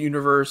commune with the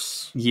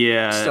universe.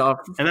 Yeah, stuff.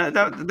 And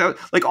that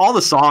like all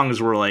the songs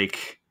were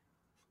like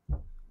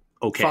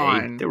okay,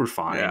 fine. They were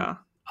fine. Yeah.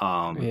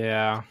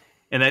 Yeah.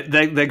 And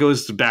that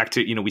goes back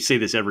to, we say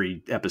this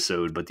every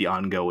episode, but the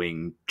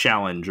ongoing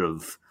challenge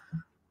of,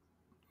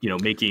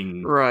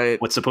 making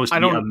what's supposed to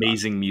be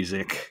amazing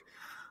music.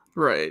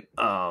 Right.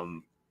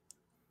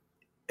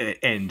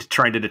 And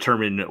trying to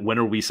determine when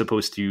are we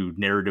supposed to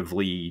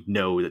narratively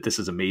know that this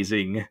is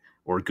amazing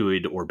or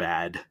good or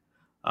bad.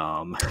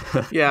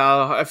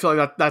 Yeah, I feel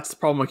like that's the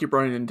problem I keep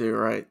running into,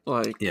 right?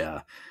 Like,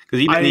 yeah.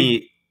 Because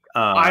even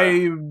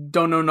I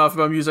don't know enough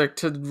about music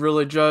to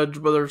really judge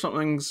whether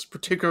something's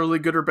particularly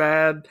good or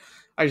bad.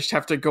 I just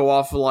have to go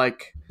off of,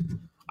 like,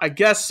 I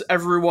guess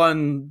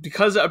everyone,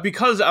 because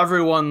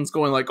everyone's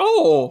going like,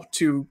 oh,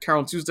 to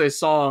Carol and Tuesday's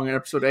song in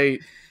episode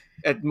 8,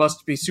 it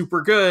must be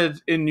super good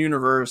in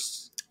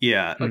universe.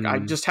 Yeah. Like, I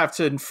just have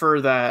to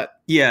infer that.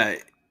 Yeah.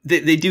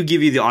 They do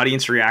give you the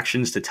audience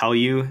reactions to tell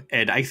you.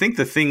 And I think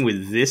the thing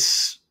with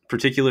these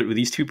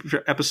two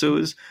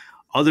episodes,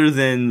 other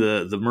than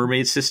the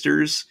Mermaid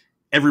Sisters,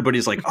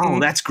 everybody's like, oh,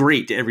 that's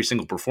great to every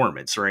single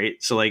performance,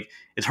 right? So, like,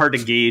 it's hard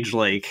to gauge,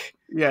 like...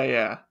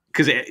 Yeah.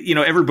 Because,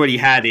 everybody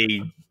had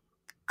a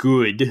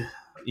good,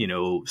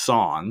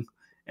 song,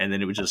 and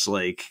then it was just,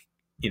 like,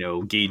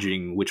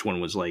 gauging which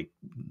one was, like,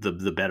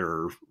 the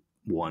better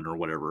one or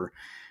whatever.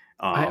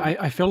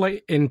 I feel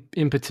like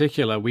in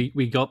particular,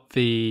 we got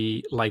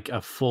the, like,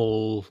 a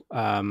full...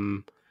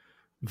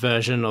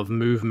 version of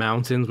Move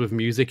Mountains with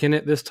music in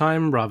it this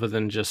time, rather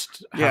than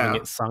just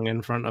having it sung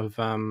in front of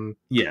the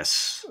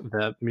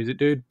music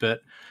dude.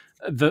 But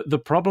the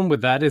problem with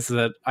that is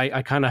that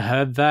I kind of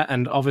heard that,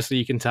 and obviously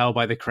you can tell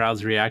by the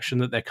crowd's reaction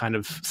that they're kind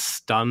of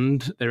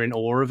stunned, they're in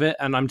awe of it,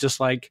 and I'm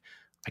just like,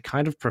 I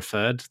kind of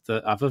preferred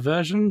the other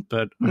version,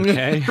 but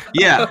okay.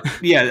 yeah.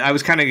 I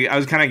was kind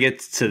of get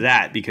to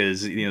that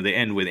because they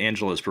end with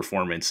Angela's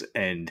performance,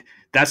 and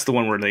that's the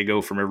one where they go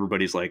from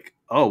everybody's like,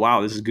 oh wow,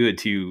 this is good,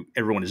 to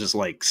everyone is just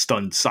like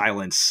stunned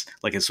silence,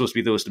 like it's supposed to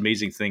be the most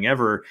amazing thing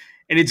ever,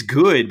 and it's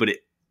good, but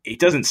it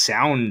doesn't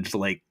sound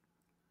like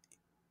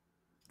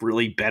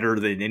really better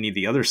than any of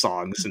the other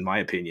songs, in my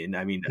opinion.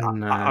 I mean,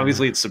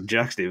 obviously it's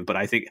subjective, but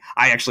I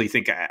actually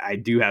think I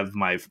do have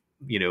my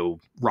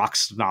rock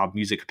snob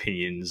music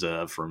opinions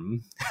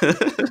from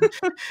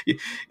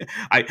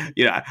I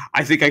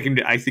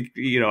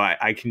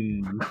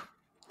can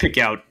pick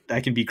out,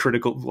 I can be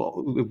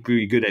critical,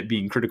 be good at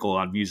being critical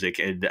on music,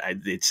 and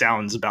it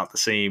sounds about the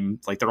same,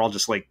 like they're all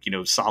just like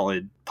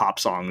solid pop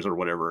songs or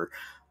whatever,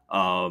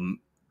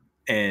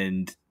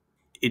 and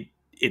it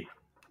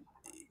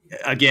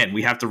again,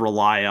 we have to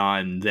rely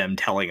on them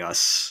telling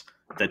us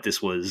that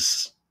this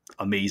was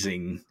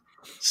amazing,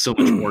 so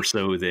much more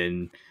so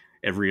than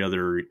every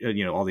other,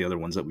 all the other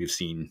ones that we've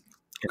seen.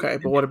 Okay,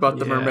 but what about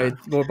the mermaid?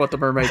 What about the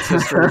Mermaid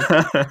Sisters?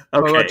 Okay.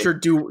 What about your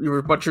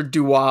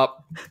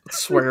doo-wop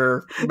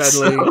swear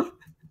medley?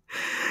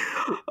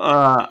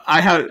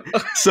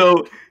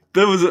 So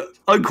that was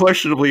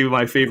unquestionably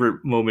my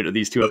favorite moment of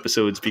these two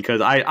episodes,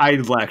 because I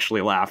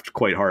actually laughed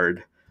quite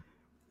hard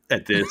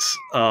at this.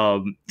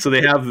 So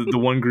they have the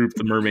one group,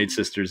 the Mermaid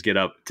Sisters, get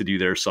up to do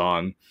their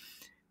song,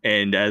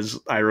 and as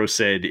Iro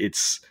said,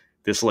 it's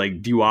this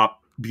like doo-wop,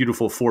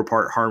 beautiful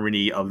 4-part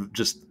harmony of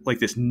just like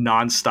this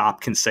nonstop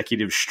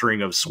consecutive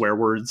string of swear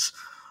words.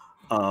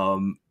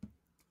 I'm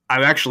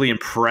actually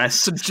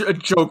impressed. It's a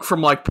joke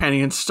from like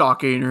Penny and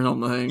Stocking or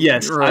something.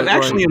 Yes, right, I'm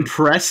actually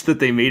impressed that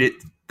they made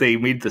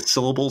the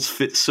syllables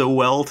fit so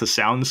well to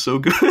sound so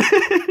good.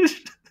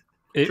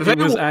 it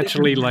was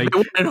actually like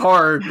they went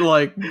hard,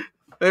 like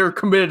they were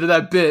committed to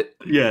that bit.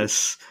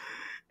 Yes,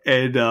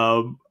 and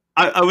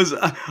I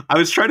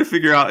was trying to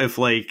figure out if,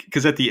 like,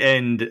 because at the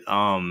end,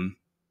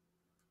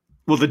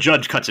 well, the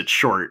judge cuts it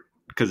short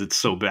because it's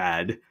so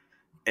bad,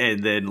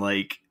 and then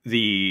like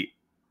the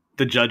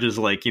the judges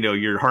like,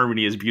 your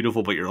harmony is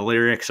beautiful, but your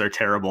lyrics are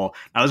terrible.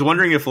 I was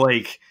wondering if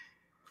like,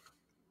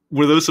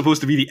 were those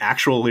supposed to be the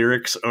actual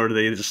lyrics, or are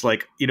they just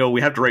like,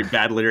 we have to write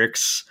bad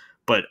lyrics,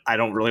 but I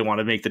don't really want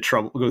to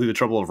go through the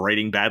trouble of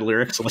writing bad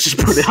lyrics. So let's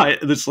just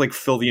let's like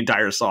fill the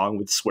entire song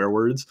with swear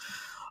words.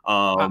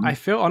 I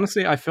feel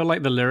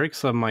like the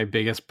lyrics are my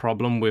biggest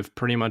problem with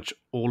pretty much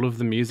all of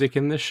the music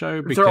in this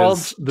show,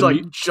 because they're all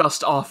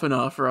just off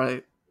enough,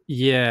 right?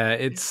 Yeah,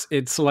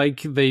 it's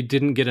like they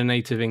didn't get a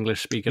native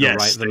English speaker to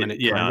write them, and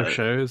it kind of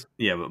shows.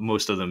 Yeah, but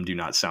most of them do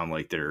not sound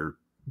like they're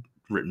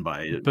written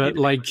by a native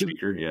English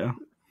speaker. Yeah,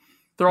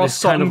 they're all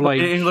sung kind of by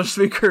English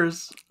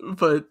speakers,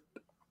 but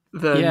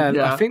then,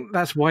 I think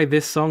that's why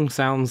this song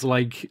sounds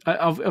like.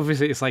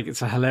 Obviously,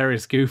 it's a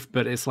hilarious goof,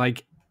 but it's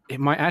like it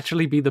might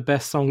actually be the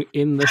best song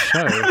in the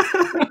show.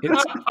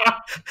 It's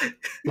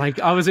like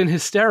I was in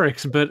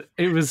hysterics, but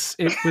it was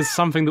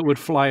something that would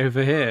fly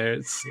over here.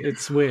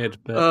 It's weird,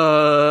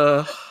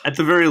 but at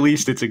the very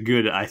least, I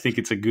think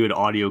it's a good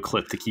audio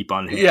clip to keep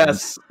on hand.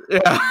 Yes,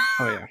 yeah.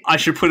 Oh yeah. I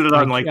should put it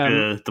on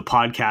the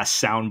podcast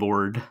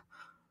soundboard.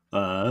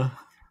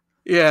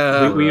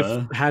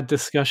 We've had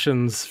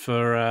discussions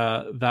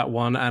for that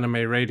one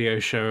anime radio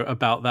show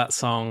about that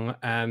song,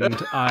 and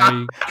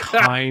I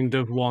kind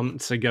of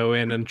want to go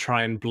in and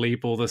try and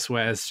bleep all the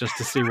swears just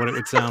to see what it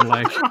would sound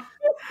like.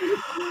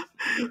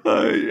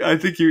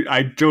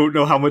 I don't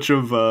know how much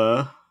of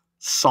a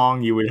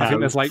song you would have. I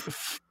think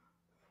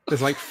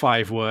there's like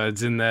 5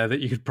 words in there that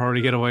you could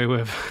probably get away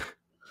with.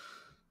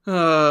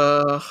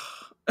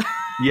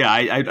 Yeah,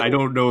 I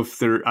don't know if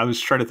there. I was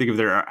trying to think if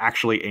there are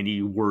actually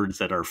any words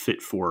that are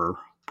fit for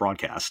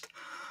broadcast.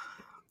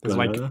 There's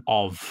like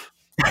of.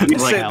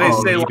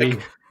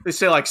 They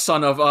say like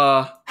son of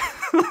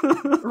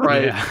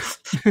right.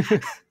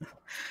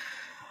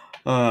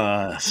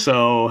 Yeah.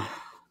 So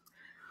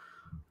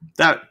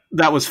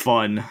that was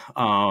fun.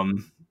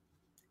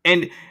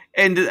 And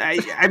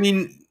I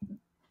mean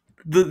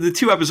the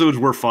 2 episodes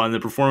were fun. The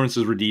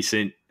performances were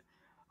decent.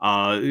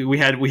 We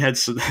had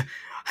some.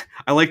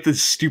 I like the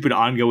stupid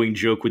ongoing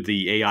joke with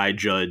the AI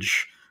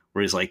judge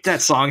where he's like,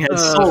 that song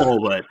has soul,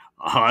 but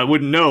I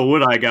wouldn't know,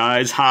 would I,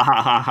 guys? Ha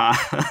ha ha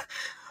ha.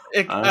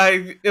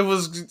 It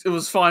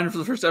was fine for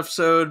the first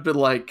episode, but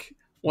like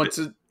once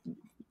you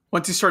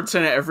start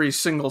saying it every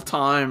single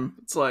time,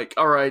 it's like,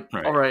 all right,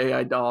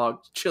 AI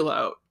dog, chill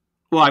out.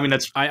 Well, I mean,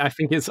 I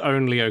think it's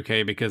only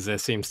okay because there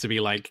seems to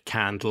be like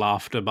canned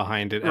laughter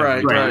behind it.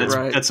 Right.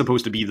 That's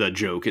supposed to be the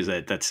joke, is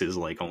that's his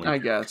like only. I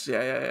guess,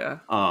 yeah.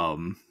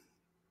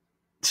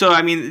 So,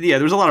 I mean, yeah,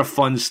 there's a lot of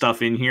fun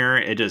stuff in here.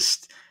 It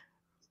just,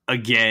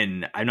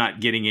 again, I'm not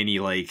getting any,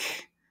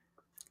 like,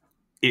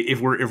 if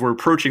we're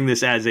approaching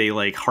this as a,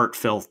 like,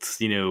 heartfelt,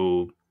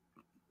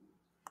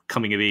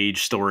 coming of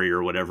age story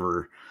or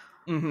whatever.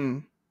 Mm-hmm.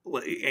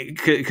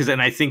 Because then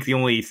I think the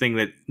only thing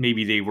that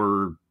maybe they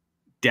were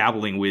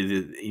dabbling with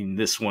in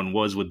this one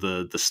was with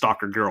the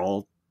stalker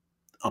girl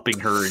upping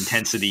her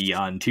intensity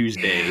on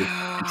Tuesday,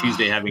 and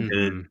Tuesday having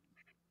to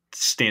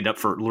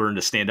learn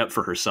to stand up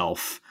for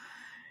herself.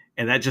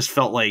 And that just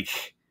felt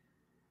like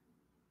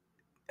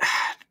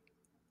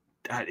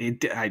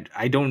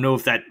I don't know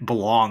if that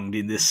belonged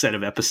in this set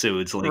of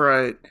episodes. Like,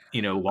 right.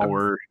 While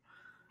we're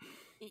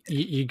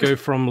you go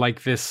from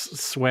like this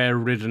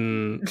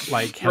swear-ridden,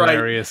 like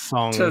hilarious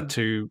song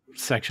to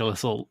sexual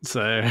assault.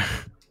 So,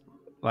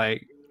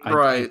 like,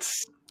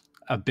 it's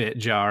a bit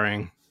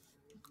jarring.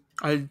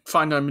 I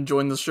find I'm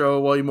enjoying the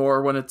show way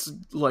more when it's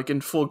like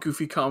in full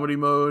goofy comedy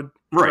mode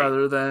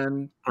rather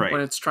than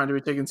when it's trying to be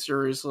taken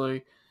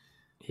seriously.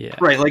 Yeah.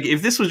 Right, like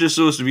if this was just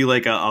supposed to be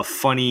like a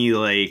funny,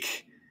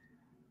 like,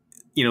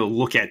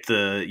 look at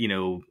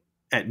the,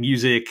 at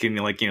music and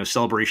like,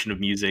 celebration of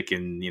music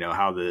and,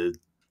 how the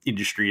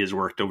industry has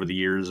worked over the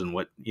years and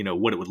what it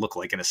would look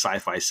like in a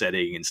sci-fi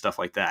setting and stuff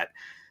like that.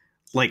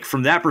 Like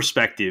from that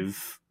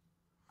perspective,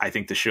 I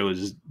think the show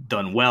is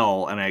done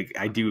well. And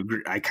I do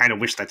agree. I kind of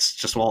wish that's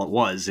just all it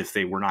was, if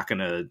they were not going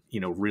to,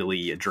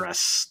 really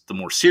address the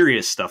more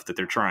serious stuff that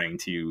they're trying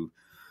to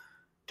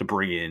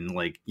bring in.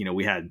 Like,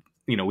 we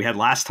had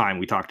last time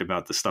we talked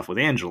about the stuff with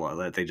Angela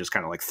that they just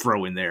kind of like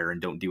throw in there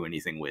and don't do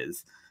anything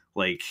with.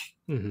 Like,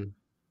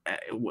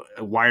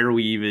 why are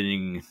we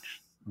even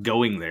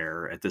going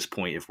there at this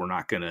point if we're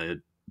not going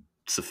to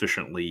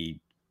sufficiently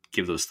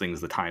give those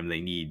things the time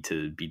they need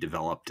to be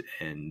developed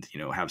and,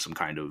 have some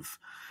kind of,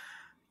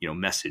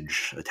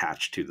 message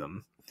attached to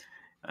them.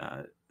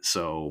 It's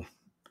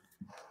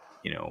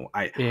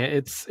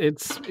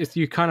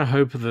you kind of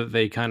hope that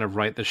they kind of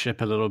right the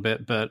ship a little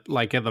bit, but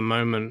like at the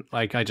moment,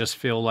 like I just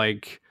feel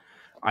like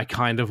I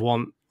kind of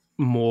want it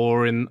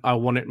more in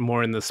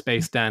the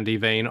space dandy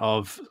vein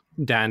of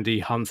Dandy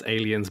hunts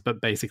aliens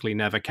but basically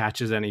never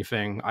catches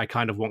anything. I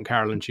kind of want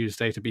Carol and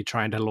Tuesday to be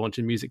trying to launch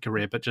a music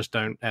career but just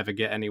don't ever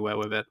get anywhere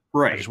with it.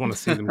 Right. I just want to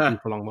see them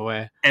keep along the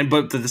way.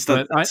 But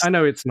I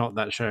know it's not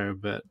that show,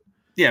 but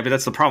yeah, but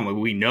that's the problem.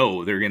 We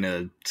know they're going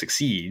to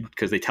succeed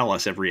because they tell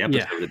us every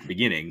episode at the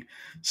beginning.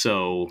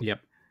 So, yeah.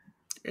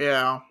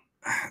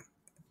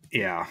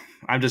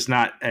 I'm just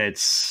not.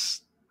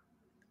 It's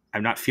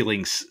I'm not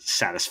feeling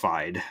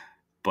satisfied.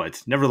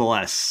 But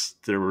nevertheless,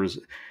 there was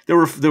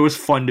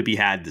fun to be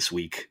had this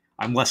week.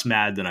 I'm less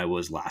mad than I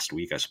was last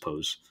week, I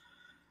suppose.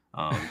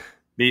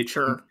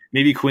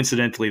 Maybe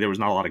coincidentally, there was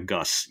not a lot of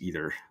Gus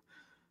either.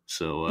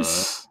 So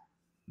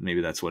maybe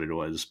that's what it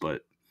was.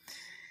 But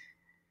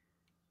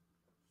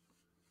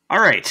all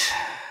right,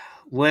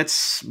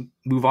 let's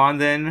move on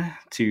then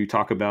to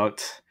talk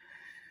about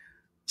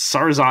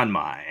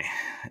Sarazanmai.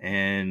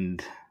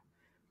 And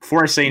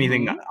before I say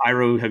anything,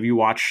 Iro, have you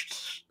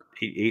watched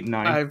 8 and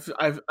 9?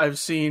 I've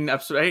seen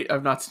episode 8.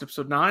 I've not seen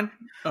episode 9.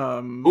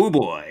 Oh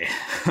boy.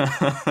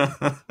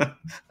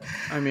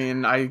 I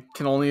mean, I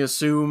can only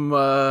assume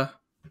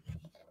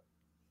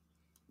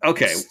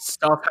okay,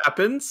 stuff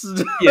happens.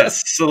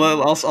 Yes, so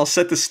I'll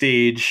set the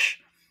stage.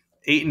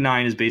 8 and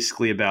 9 is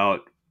basically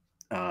about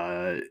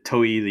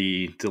Toei,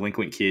 the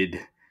delinquent kid.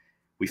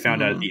 We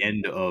found out at the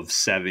end of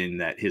 7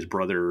 that his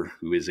brother,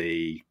 who is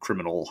a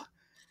criminal,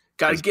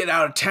 gotta get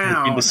out of town,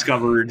 has been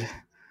discovered,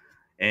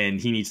 and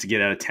he needs to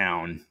get out of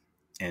town.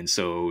 And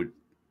so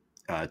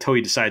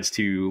Toei decides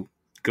to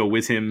go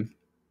with him.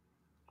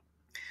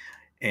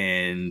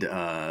 And,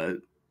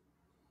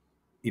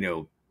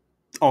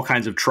 all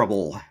kinds of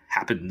trouble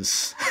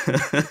happens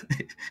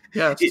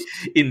yes.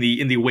 in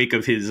the wake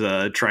of his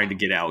trying to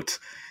get out,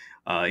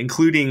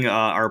 including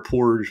our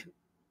poor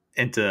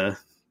Enta,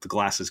 the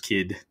glasses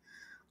kid.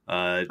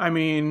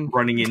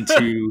 Running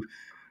into...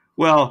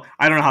 Well,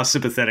 I don't know how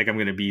sympathetic I'm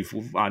going to be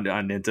on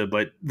Enta,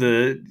 but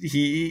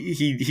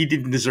he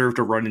didn't deserve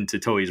to run into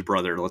Toei's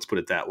brother. Let's put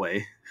it that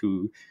way.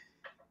 Who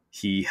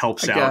he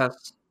helps out.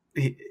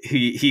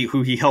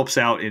 He helps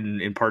out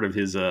in part of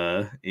his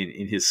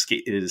in his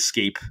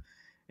escape,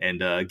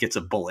 and gets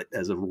a bullet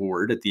as a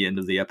reward at the end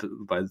of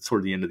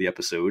toward the end of the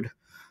episode.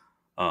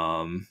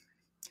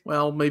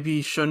 Well, maybe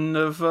he shouldn't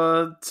have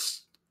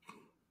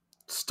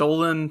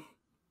stolen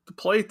the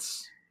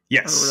plates.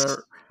 Yes, or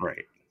whatever.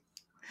 Right.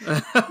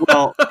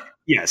 Well,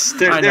 yes,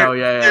 there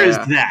is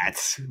that,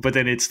 but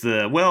then it's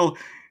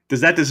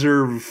does that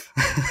deserve?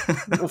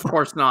 Of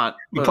course not.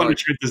 The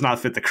punishment does not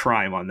fit the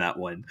crime on that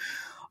one.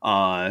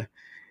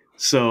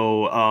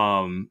 So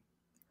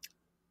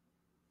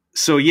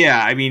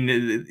yeah, I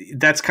mean,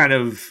 that's kind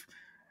of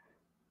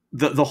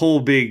the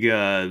whole big,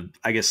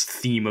 I guess,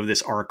 theme of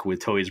this arc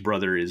with Toei's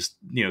brother is,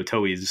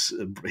 Toei's,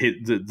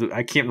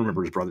 I can't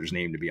remember his brother's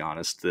name, to be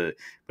honest. But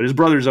his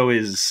brother's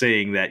always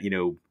saying that,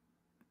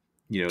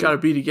 gotta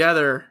be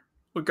together.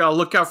 We gotta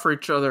look out for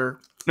each other.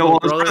 No,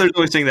 his brother's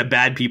always saying that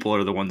bad people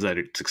are the ones that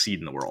succeed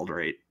in the world,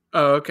 right?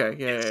 Oh, okay,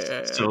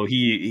 yeah. So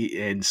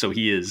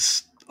he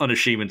has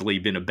unashamedly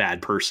been a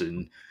bad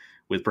person,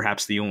 with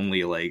perhaps the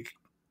only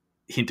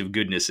hint of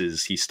goodness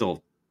is he's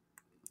still,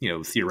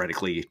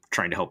 theoretically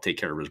trying to help take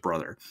care of his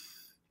brother.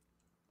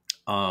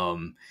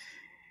 When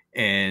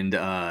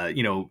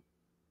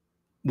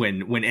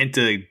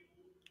Enta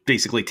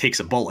basically takes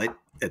a bullet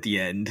at the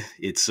end,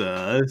 it's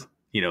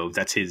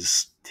that's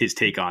his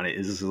take on it,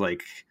 is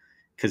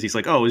because he's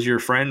like, oh, is your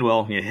friend?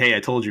 Well, hey, I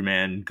told you,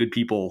 man, good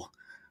people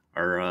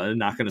are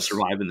not going to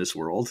survive in this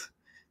world.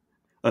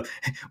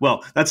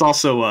 Well, that's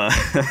also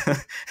there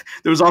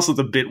was also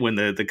the bit when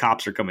the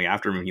cops are coming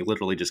after him, and he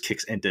literally just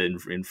kicks Enta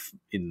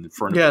in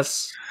front of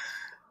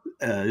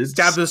him.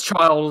 Stab this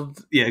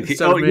child. Yeah.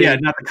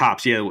 Not the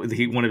cops. Yeah,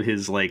 one of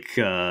his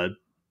Yakuza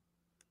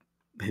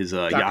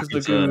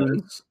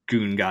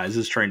goon guys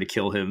is trying to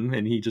kill him,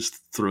 and he just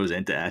throws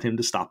Enta at him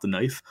to stop the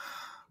knife.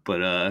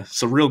 But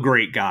so real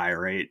great guy,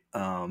 right?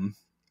 And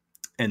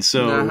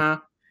so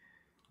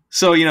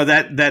so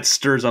that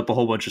stirs up a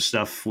whole bunch of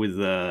stuff with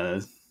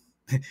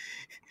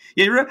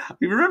you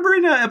remember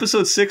in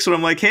episode 6 when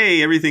I'm like,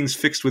 hey, everything's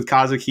fixed with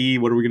Kazuki,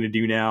 what are we going to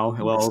do now?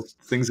 Well,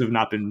 things have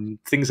now been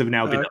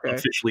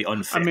officially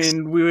unfixed. I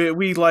mean,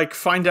 we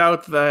find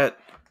out that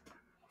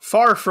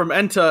far from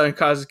Enta and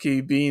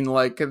Kazuki being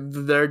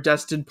their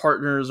destined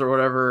partners or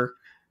whatever,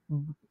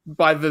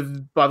 by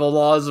the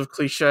laws of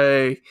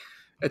cliche,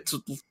 it's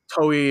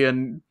Toei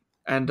and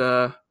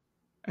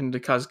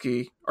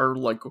Kazuki are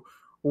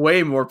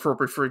way more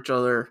appropriate for each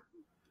other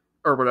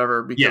or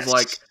whatever,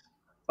 because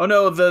oh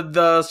no,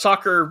 the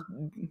soccer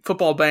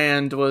football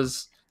band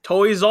was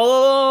Toei's all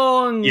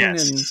along.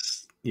 Yes. And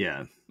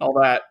yeah. All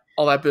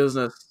that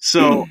business.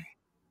 So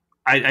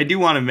I do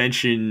want to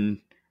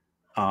mention,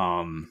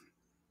 I've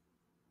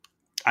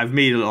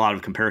made a lot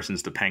of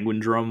comparisons to Penguin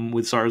Drum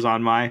with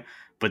Sarazanmai,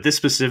 but this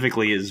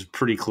specifically is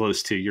pretty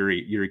close to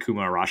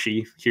Yurikuma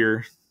Arashi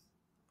here.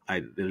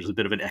 There's a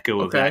bit of an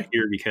echo of that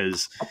here,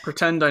 because I'll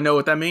pretend I know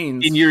what that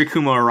means. In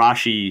Yurikuma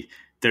Arashi,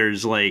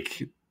 there's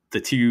the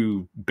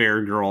two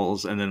bear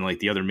girls and then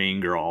the other main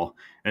girl,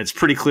 and it's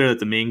pretty clear that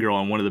the main girl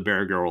and one of the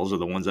bear girls are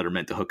the ones that are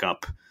meant to hook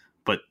up,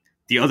 but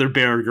the other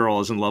bear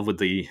girl is in love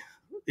with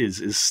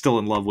is still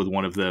in love with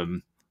one of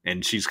them,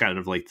 and she's kind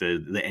of like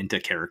the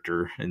Enta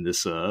character in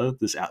this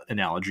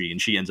analogy, and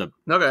she ends up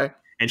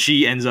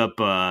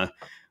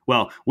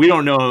well, we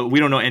don't know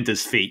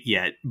Enta's fate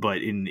yet, but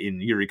in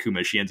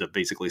Yurikuma, she ends up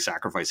basically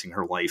sacrificing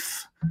her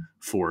life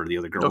for the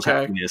other girl's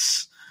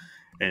happiness.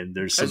 And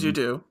there's some, as you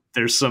do.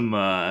 There's some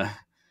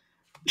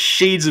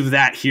shades of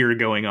that here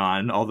going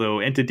on, although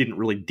Enta didn't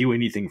really do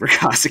anything for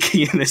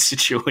Kazuki in this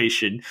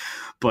situation,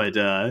 but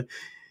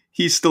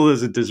he still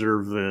doesn't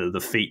deserve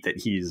the fate that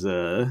he's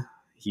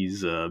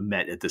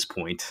met at this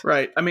point.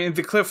 Right. I mean,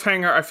 the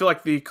cliffhanger, I feel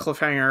like the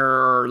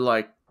cliffhanger, or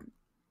like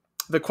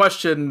the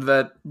question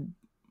that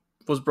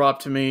was brought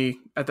to me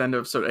at the end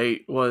of episode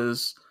 8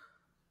 was,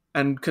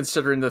 and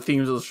considering the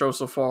themes of the show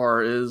so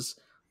far, is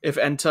if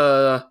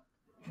Enta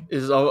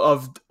is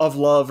of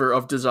love or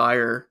of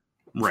desire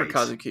for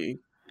Kazuki.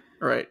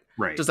 Right.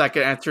 Does that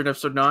get answered in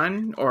episode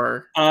 9,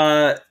 or?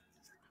 I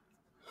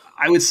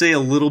would say a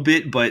little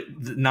bit, but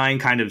 9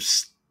 kind of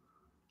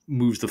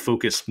moves the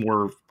focus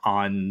more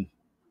on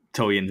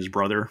Toei and his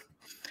brother.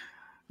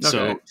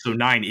 Okay. So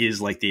 9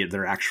 is like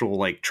they're actual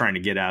like trying to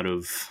get out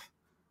of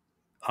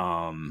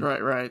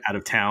out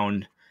of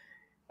town,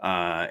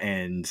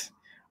 and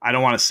I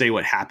don't want to say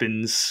what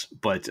happens,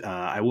 but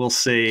I will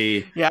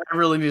say... Yeah, I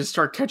really need to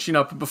start catching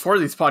up before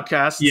these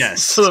podcasts.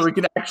 Yes. So that we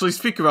can actually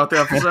speak about the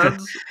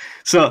episodes.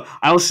 So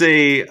I will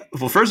say...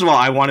 Well, first of all,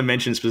 I want to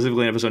mention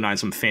specifically in episode 9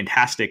 some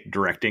fantastic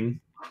directing.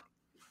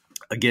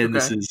 Again,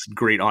 This is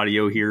great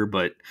audio here,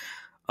 but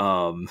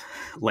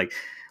like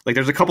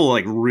there's a couple of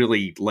like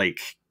really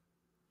like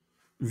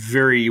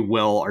very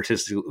well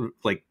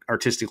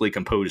artistically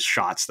composed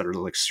shots that are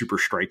like super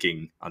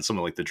striking on some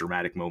of like the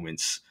dramatic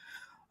moments.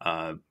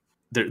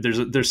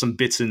 There's some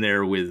bits in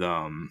there with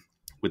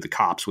the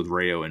cops, with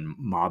Reo and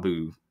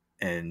Mabu,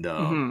 and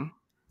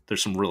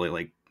there's some really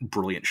like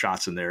brilliant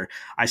shots in there.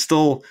 I'm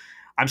still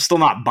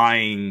not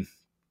buying.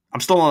 I'm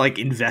still not like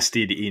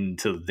invested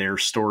into their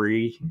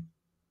story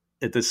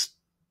at this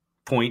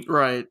point.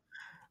 Right.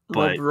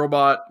 But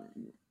robot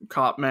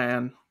cop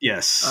man.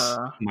 Yes.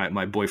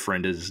 My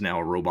boyfriend is now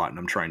a robot and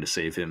I'm trying to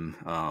save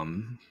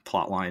him,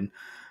 plotline.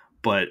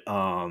 But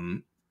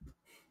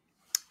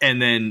and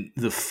then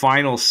the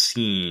final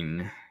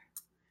scene,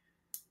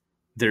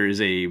 there is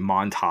a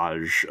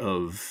montage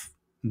of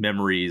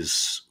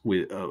memories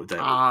with of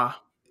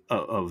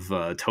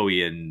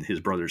Toei and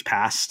his brother's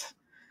past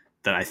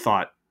that I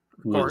thought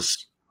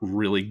was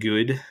really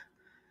good.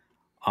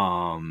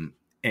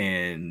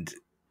 And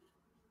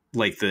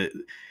like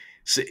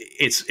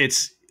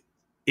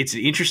it's an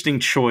interesting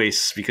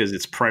choice because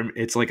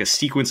it's like a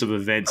sequence of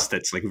events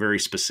that's like very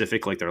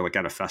specific, like they're like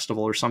at a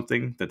festival or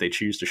something that they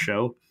choose to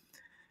show.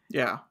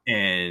 Yeah.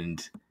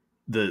 And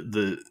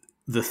the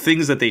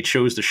things that they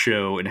chose to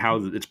show and how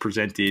it's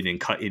presented and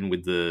cut in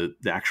with the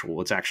actual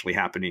what's actually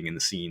happening in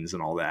the scenes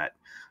and all that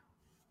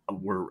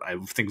were, I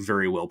think,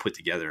 very well put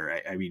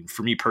together. I mean,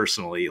 for me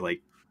personally,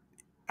 like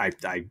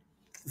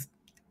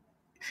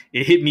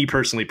it hit me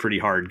personally pretty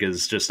hard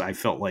because just I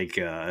felt like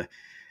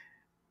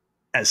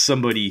as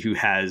somebody who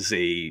has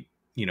a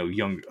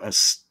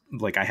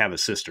like I have a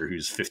sister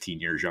who's 15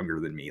 years younger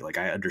than me, like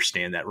I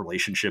understand that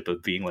relationship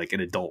of being like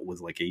an adult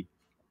with like a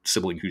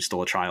sibling who's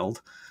still a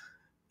child,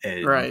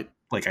 and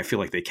like I feel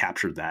like they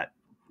captured that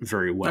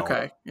very well.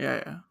 Okay,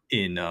 yeah.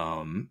 In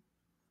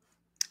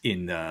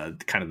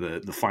kind of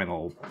the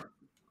final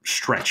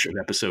stretch of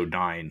episode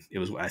 9, it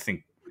was, I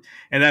think.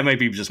 And that might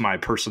be just my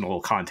personal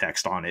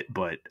context on it,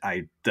 but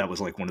that was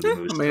like one of the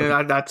most... I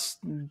mean, that's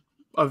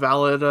a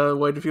valid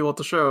way to feel about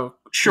the show.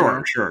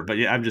 Sure. But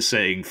yeah, I'm just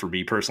saying, for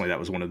me personally, that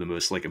was one of the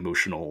most like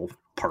emotional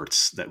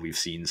parts that we've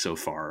seen so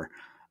far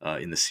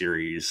in the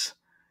series.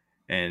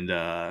 And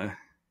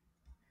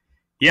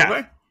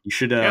you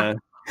should...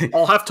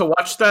 I'll have to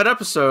watch that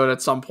episode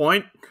at some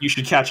point. You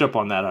should catch up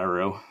on that,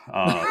 Iro.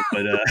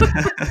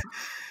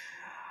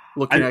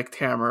 Looking at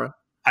camera.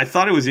 I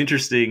thought it was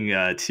interesting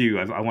too.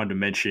 I wanted to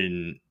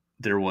mention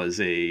there was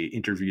a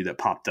interview that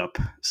popped up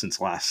since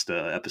last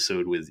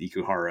episode with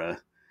Ikuhara.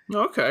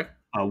 Okay.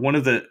 One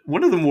of the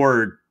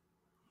more,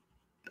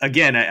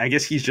 again, I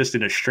guess he's just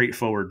in a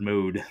straightforward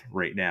mode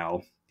right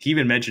now. He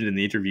even mentioned in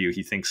the interview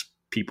he thinks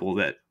people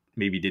that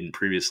maybe didn't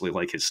previously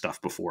like his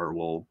stuff before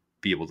will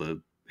be able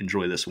to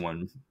enjoy this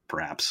one,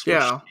 perhaps.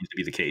 Which seems to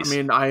be the case. I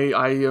mean,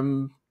 I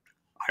am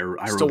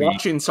still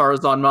watching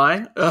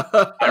Sarazanmai.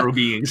 Iro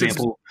being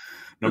example.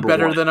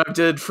 Better 1. than I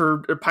did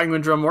for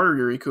Penguin Drum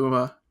Warrior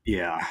Ikuma.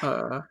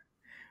 Yeah.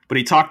 But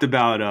he talked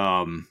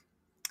about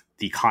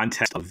the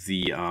context of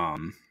the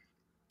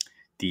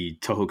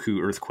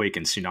Tohoku earthquake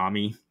and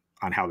tsunami,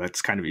 on how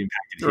that's kind of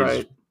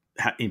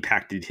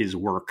impacted his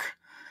work,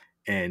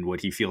 and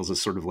what he feels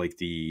is sort of like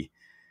he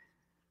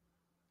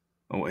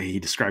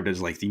described it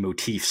as like the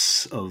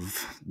motifs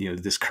of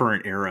this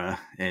current era.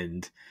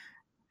 And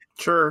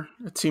sure,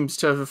 it seems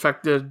to have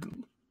affected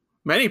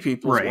many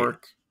people's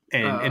work.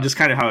 And just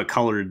kind of how it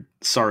colored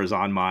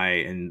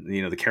Sarazanmai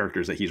and the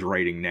characters that he's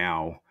writing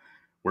now,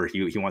 where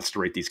he wants to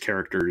write these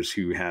characters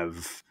who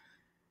have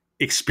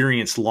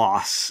experienced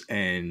loss,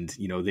 and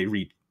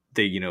they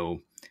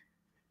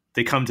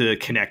come to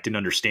connect and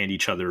understand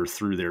each other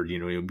through their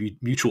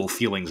mutual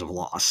feelings of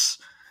loss.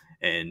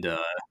 And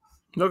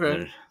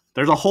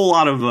there's a whole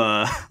lot of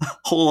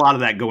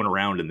that going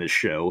around in this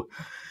show,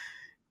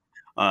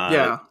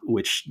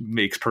 which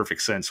makes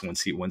perfect sense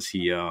once he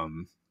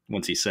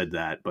once he said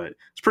that. But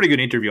it's a pretty good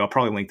interview. I'll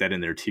probably link that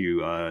in there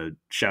too.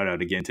 Shout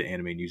out again to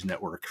Anime News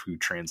Network, who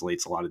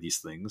translates a lot of these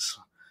things.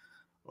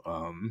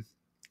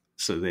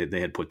 So they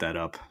had put that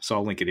up. So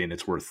I'll link it in.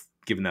 It's worth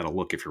giving that a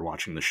look if you're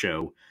watching the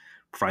show.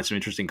 Provide some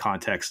interesting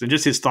context and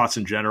just his thoughts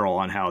in general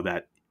on how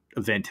that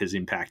event has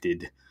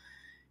impacted.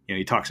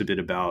 He talks a bit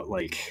about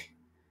like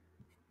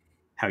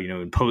how,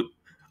 in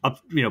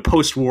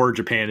post-war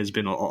Japan has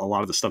been a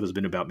lot of the stuff has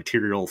been about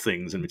material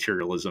things and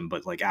materialism.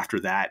 But like after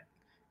that,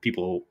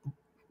 people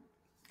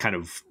kind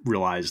of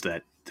realized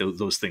that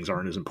those things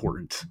aren't as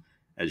important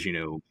as,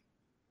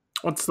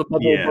 once the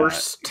bubble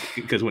burst.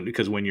 Because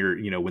when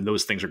you're, when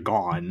those things are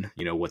gone,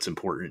 what's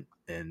important.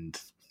 And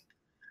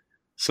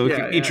so it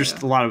can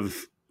interest a lot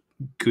of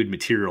good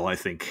material, I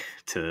think,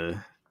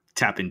 to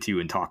tap into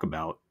and talk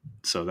about.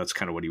 So that's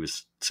kind of what he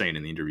was saying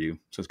in the interview.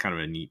 So it's kind of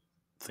a neat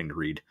thing to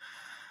read.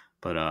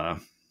 But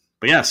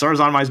yeah,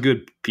 Sarazanmai is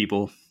good,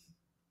 people.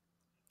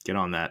 Get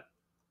on that.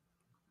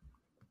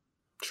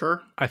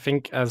 Sure. I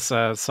think as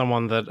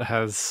someone that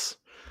has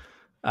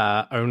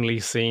only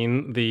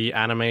seen the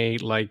anime,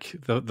 like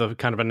the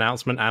kind of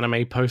announcement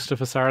anime poster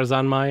for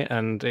Sarazanmai,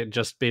 and it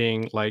just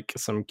being like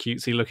some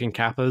cutesy looking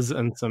kappas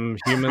and some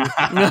humans,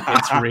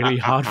 it's really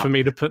hard for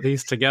me to put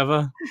these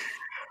together.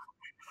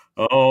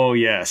 Oh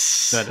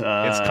yes, but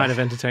it's kind of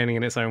entertaining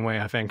in its own way,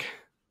 I think.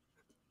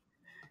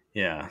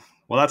 Yeah,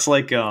 well, that's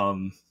like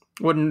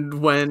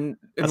when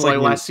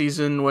last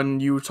season when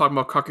you were talking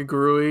about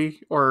Kakegurui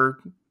or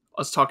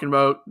us talking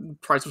about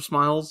Price of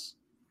Smiles,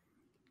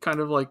 kind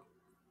of like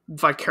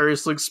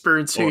vicariously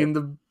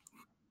experiencing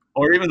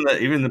or even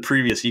the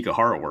previous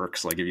Ikehara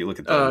works. Like if you look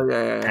at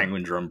the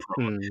Penguin Drum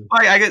promo,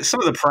 I get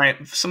some of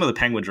the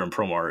Penguin Drum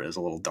promo art is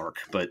a little dark,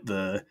 but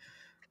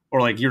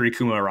or like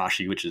Yurikuma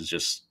Arashi, which is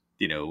just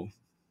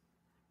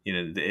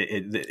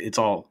it's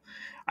all.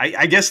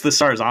 I guess the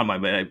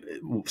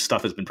Sarazanmai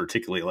stuff has been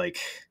particularly like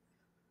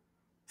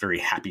very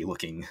happy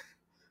looking,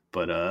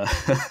 but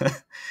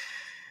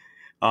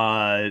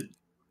that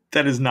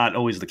is not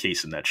always the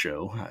case in that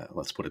show.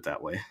 Let's put it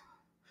that way.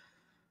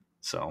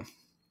 So,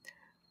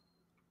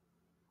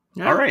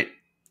 all right.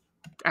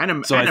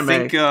 Anime, I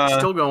think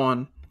still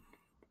going.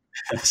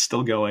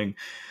 Still going.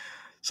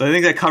 So I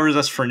think that covers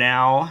us for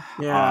now.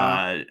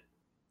 Yeah.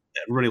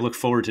 Really look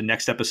forward to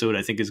next episode.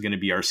 I think is going to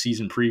be our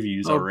season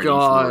previews already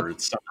for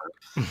summer.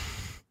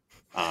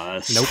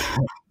 Nope.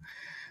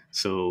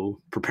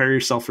 So prepare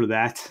yourself for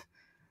that.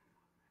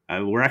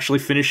 We're actually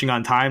finishing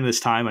on time this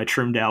time. I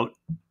trimmed out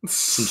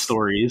some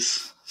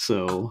stories,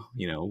 so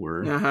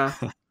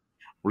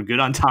we're good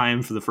on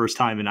time for the first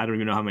time, and I don't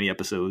even know how many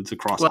episodes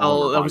across.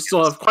 Well, we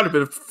still have quite a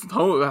bit of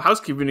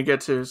housekeeping to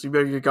get to, so you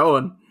better get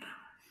going.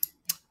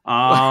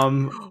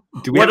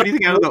 Do we have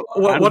anything out of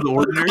the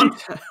ordinary?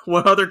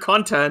 What other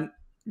content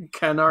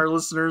can our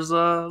listeners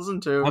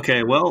listen to?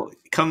 Okay, well,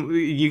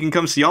 you can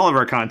come see all of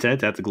our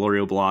content at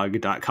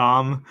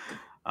theglorioblog.com.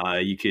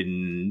 You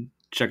can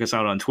check us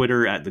out on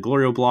Twitter at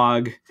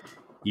theglorioblog.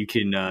 You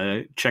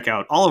can check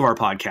out all of our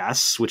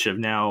podcasts, which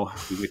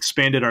we've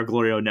expanded our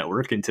Glorio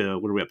network into,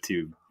 what are we up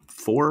to?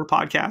 4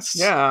 podcasts?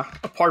 Yeah.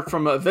 Apart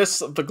from the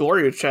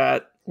Glorio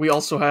chat, we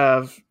also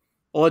have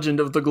Legend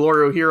of the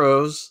Glorio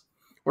Heroes,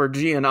 where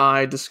G and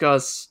I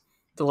discuss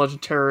the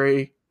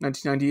legendary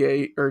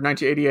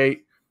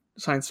 1988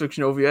 science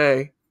fiction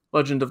OVA,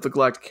 Legend of the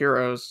Galactic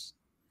Heroes.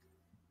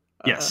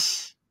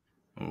 Yes.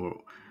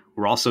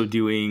 We're also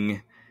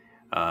doing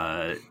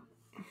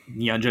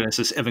Neon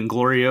Genesis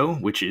Evanglorio,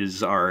 which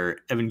is our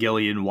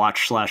Evangelion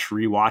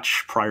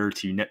watch/rewatch prior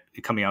to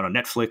coming out on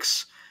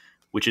Netflix,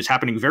 which is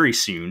happening very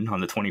soon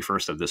on the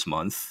 21st of this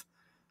month.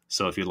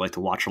 So if you'd like to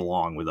watch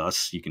along with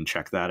us, you can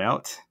check that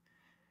out.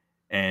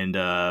 And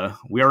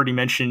we already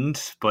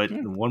mentioned, but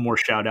one more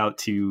shout out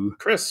to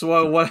Chris.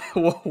 What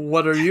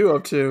are you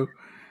up to?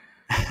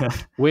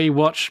 We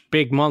watch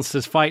big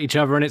monsters fight each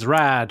other, and it's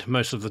rad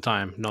most of the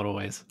time, not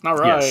always. All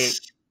right. Yes.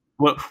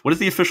 What is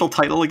the official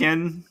title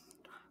again?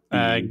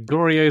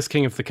 GLORIO's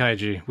King of the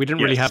Kaiju. We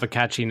didn't really have a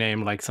catchy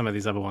name like some of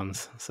these other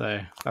ones,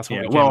 so that's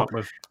what we came up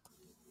with.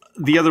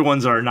 The other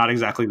ones are not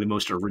exactly the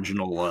most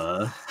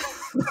original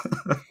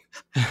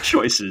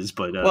choices,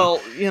 but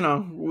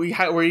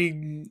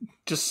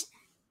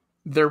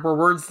there were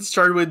words that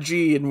started with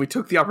G, and we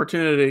took the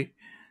opportunity.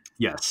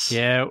 Yes.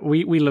 Yeah,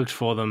 we looked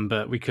for them,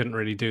 but we couldn't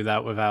really do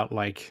that without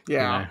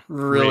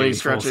really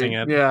stretching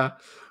it. Yeah.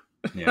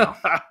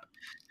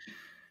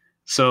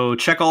 So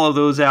check all of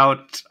those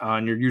out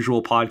on your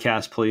usual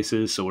podcast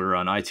places. So we're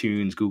on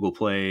iTunes, Google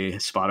Play,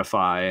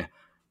 Spotify.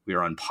 We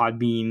are on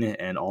Podbean,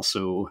 and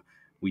also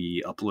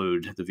we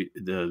upload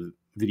the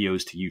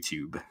videos to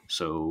YouTube.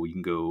 So you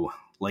can go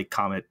like,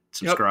 comment,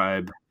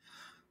 subscribe,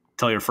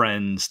 tell your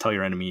friends, tell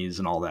your enemies,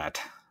 and all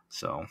that.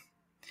 So,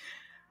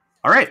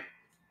 all right.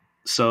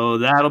 So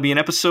that'll be an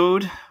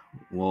episode.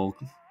 We'll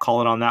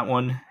call it on that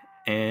one.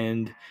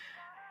 And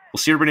we'll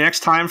see everybody next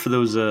time for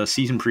those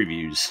season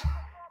previews.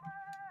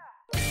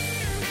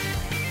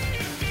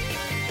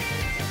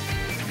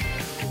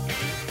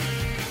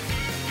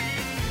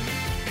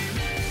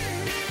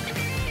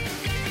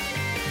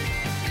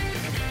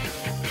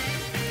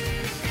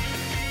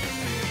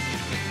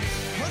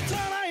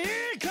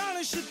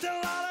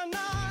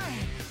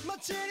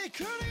 ちに来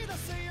る